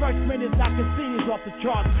 This first minute I can see is off the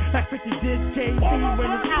charts. Like 50 did KD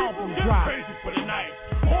when his album dropped. Crazy for the night.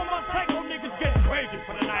 All my psycho niggas get crazy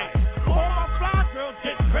for the night. All my fly girls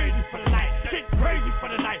get crazy for the night. Get crazy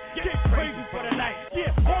for the night. Get crazy for the night.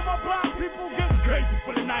 Yeah, all my black people get crazy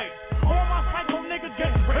for the night. All my psycho niggas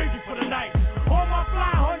get crazy for the night. All my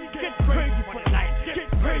fly honeys get crazy for the night. Get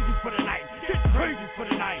crazy for the night. Get crazy for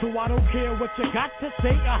the night. So I don't care what you got to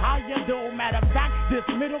say or how you do. Matter of fact, this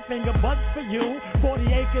middle finger buzz for you. 40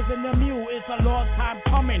 acres in the mule, it's a long time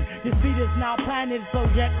coming. The seed is now planted, so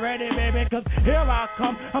get ready, baby, cause here I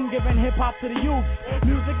come. I'm giving hip-hop to the youth.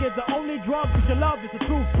 Music is the only drug that you love, it's the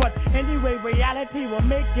truth. But anyway, reality will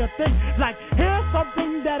make you think like, here's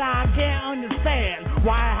something that I can't understand.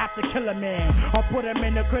 Why I have to kill a man or put him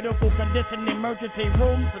in a critical condition, emergency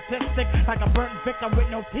room statistic, like a burnt victim with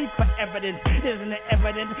no teeth for evidence. Isn't it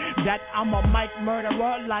evident that I'm a mic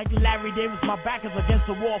murderer like Larry Davis? My back is against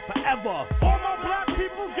the wall forever. All my black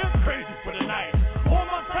people get crazy for the night. All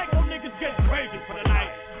my psycho niggas get crazy for the night.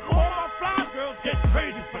 All my fly girls get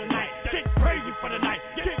crazy for the night. Get crazy for the night.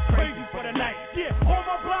 Get crazy for the night. Yeah, all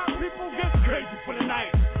my black people get crazy for the night.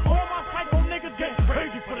 All my psycho niggas get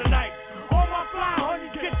crazy for the night. All my fly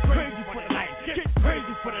honeys get crazy for the night. Get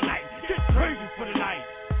crazy for the night. Get crazy for the night.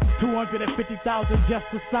 250,000 just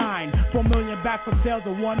to sign. 4 million back from sales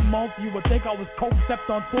in 1 month. You would think I was coke stepped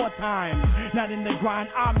on 4 times. Not in the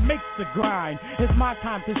grind, I make the grind. It's my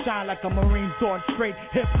time to shine like a Marine sword. Straight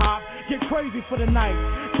hip hop, get crazy for the night.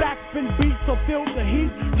 Backspin beats, so feel the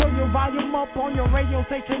heat. Turn your volume up on your radio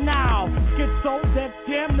station now. Schizo, Def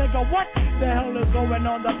Jam, nigga, what the hell is going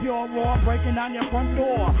on? The pure raw breaking down your front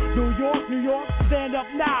door. New York, stand up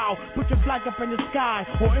now. Put your flag up in the sky.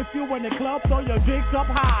 Or if you in the club, throw your drinks up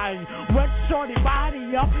high. Wet shorty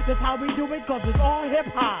body up, that's how we do it, cause it's all hip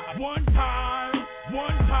hop. One time,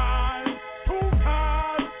 two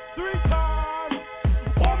times, three times.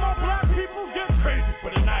 All my black people get crazy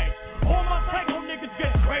for the night. All my psycho niggas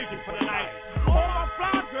get crazy for the night. All my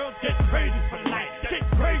fly girls get crazy for the night. Get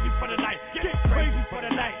crazy for the night. Get crazy for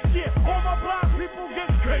the night. Yeah, all my black people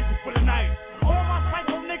get crazy for the night. All my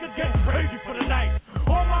psycho niggas get crazy for the night.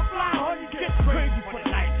 All my fly honeys get crazy for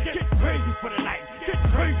the night. Get crazy for the night. Get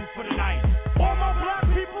crazy for the night. All my black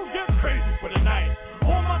people get crazy for the night.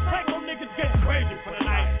 All my psycho niggas get crazy for the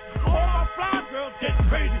night. All my fly girls get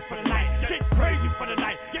crazy for the night. Get crazy for the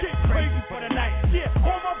night. Get crazy for the night. Yeah,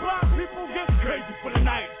 all my black people get crazy for the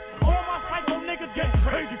night. All my psycho niggas get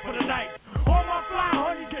crazy for the night. All my fly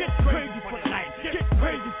honeys get crazy for the night. Get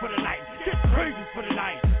crazy for the night. Get crazy for the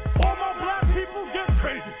night. All my black people get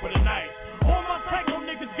crazy for the night. All my psycho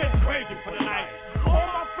niggas get crazy for the night. All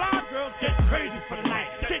my fly girls get crazy for the night.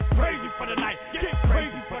 Get crazy for the night. Get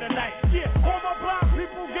crazy for the night. Yeah, all my black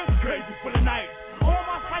people get crazy for the night. All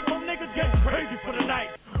my psycho niggas get crazy for the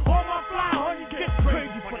night. All my fly honeys get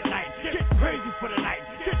crazy for the night. Get crazy for the night.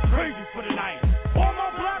 Get crazy for the night. All my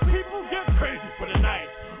black people get crazy.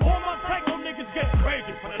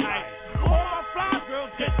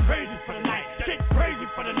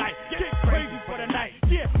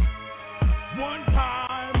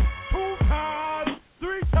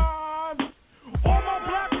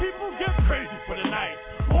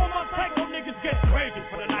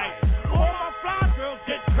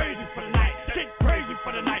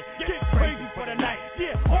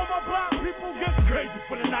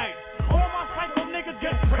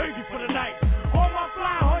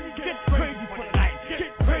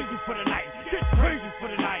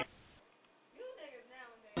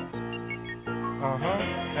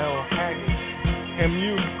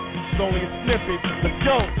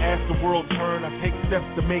 wheels turn, I take steps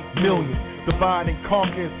to make millions. Divide and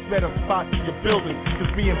conquer and set a spot to your building. Cause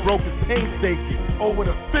being broke is painstaking over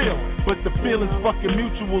the feeling. But the feeling's fucking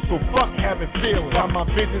mutual, so fuck having feelings. Got my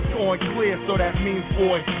vision's going clear, so that means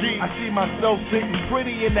 4G. I see myself sitting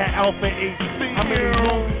pretty in that Alpha 8C. How many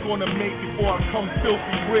moves it's gonna make before I come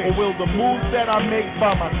filthy rich? Or will the moves that I make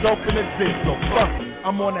by myself in a ditch? So fuck it.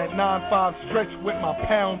 I'm on that 9-5 stretch with my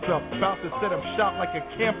pounds up. About to set up shop like a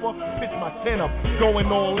camper, pitch my tent up. Going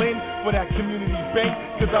all in for that community bank,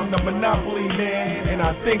 cause I'm the monopoly man, and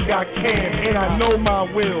I think I can. And I know my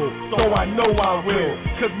will, so I know I will.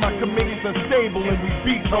 Cause my committee's unstable and we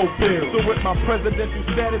veto bills. So with my presidential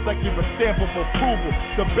status, I give a stamp of approval.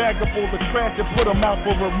 To bag up all the trash and put them out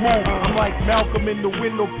for removal. I'm like Malcolm in the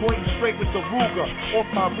window pointing straight with the Ruger. Off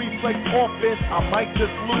my reflex offense, I might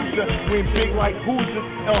just lose ya. Win big like Hoosiers.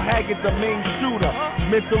 Haggood, the main shooter,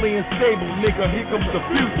 mentally unstable, nigga. Here comes the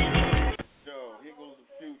future. Yo, here goes the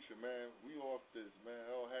future, man. We off this, man.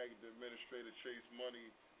 Haggood, the Administrator, Chase Money,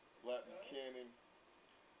 Black Buchanan,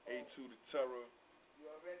 A2 the Terror. You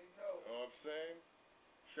already know. You know what I'm saying?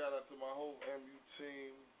 Shout out to my whole MU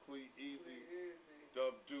team, Clee Easy,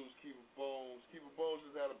 Dub Deuce, Keeper Bones. Keeper Bones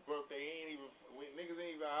just had a birthday. Niggas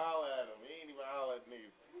ain't even holler at him. He ain't even holler at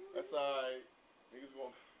niggas. That's alright. Niggas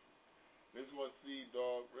gonna see,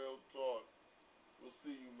 dog. Real talk. We'll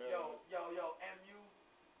see you, man. Yo, MU.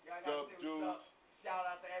 Y'all got to say what's up. Shout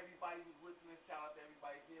out to everybody who's listening. Shout out to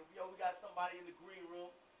everybody here. Yo, we got somebody in the green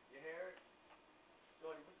room. You hear it?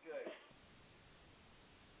 Shorty, what's good?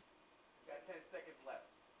 We got 10 seconds left.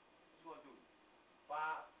 What you gonna do? 5,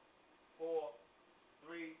 4,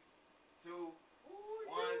 3, 2.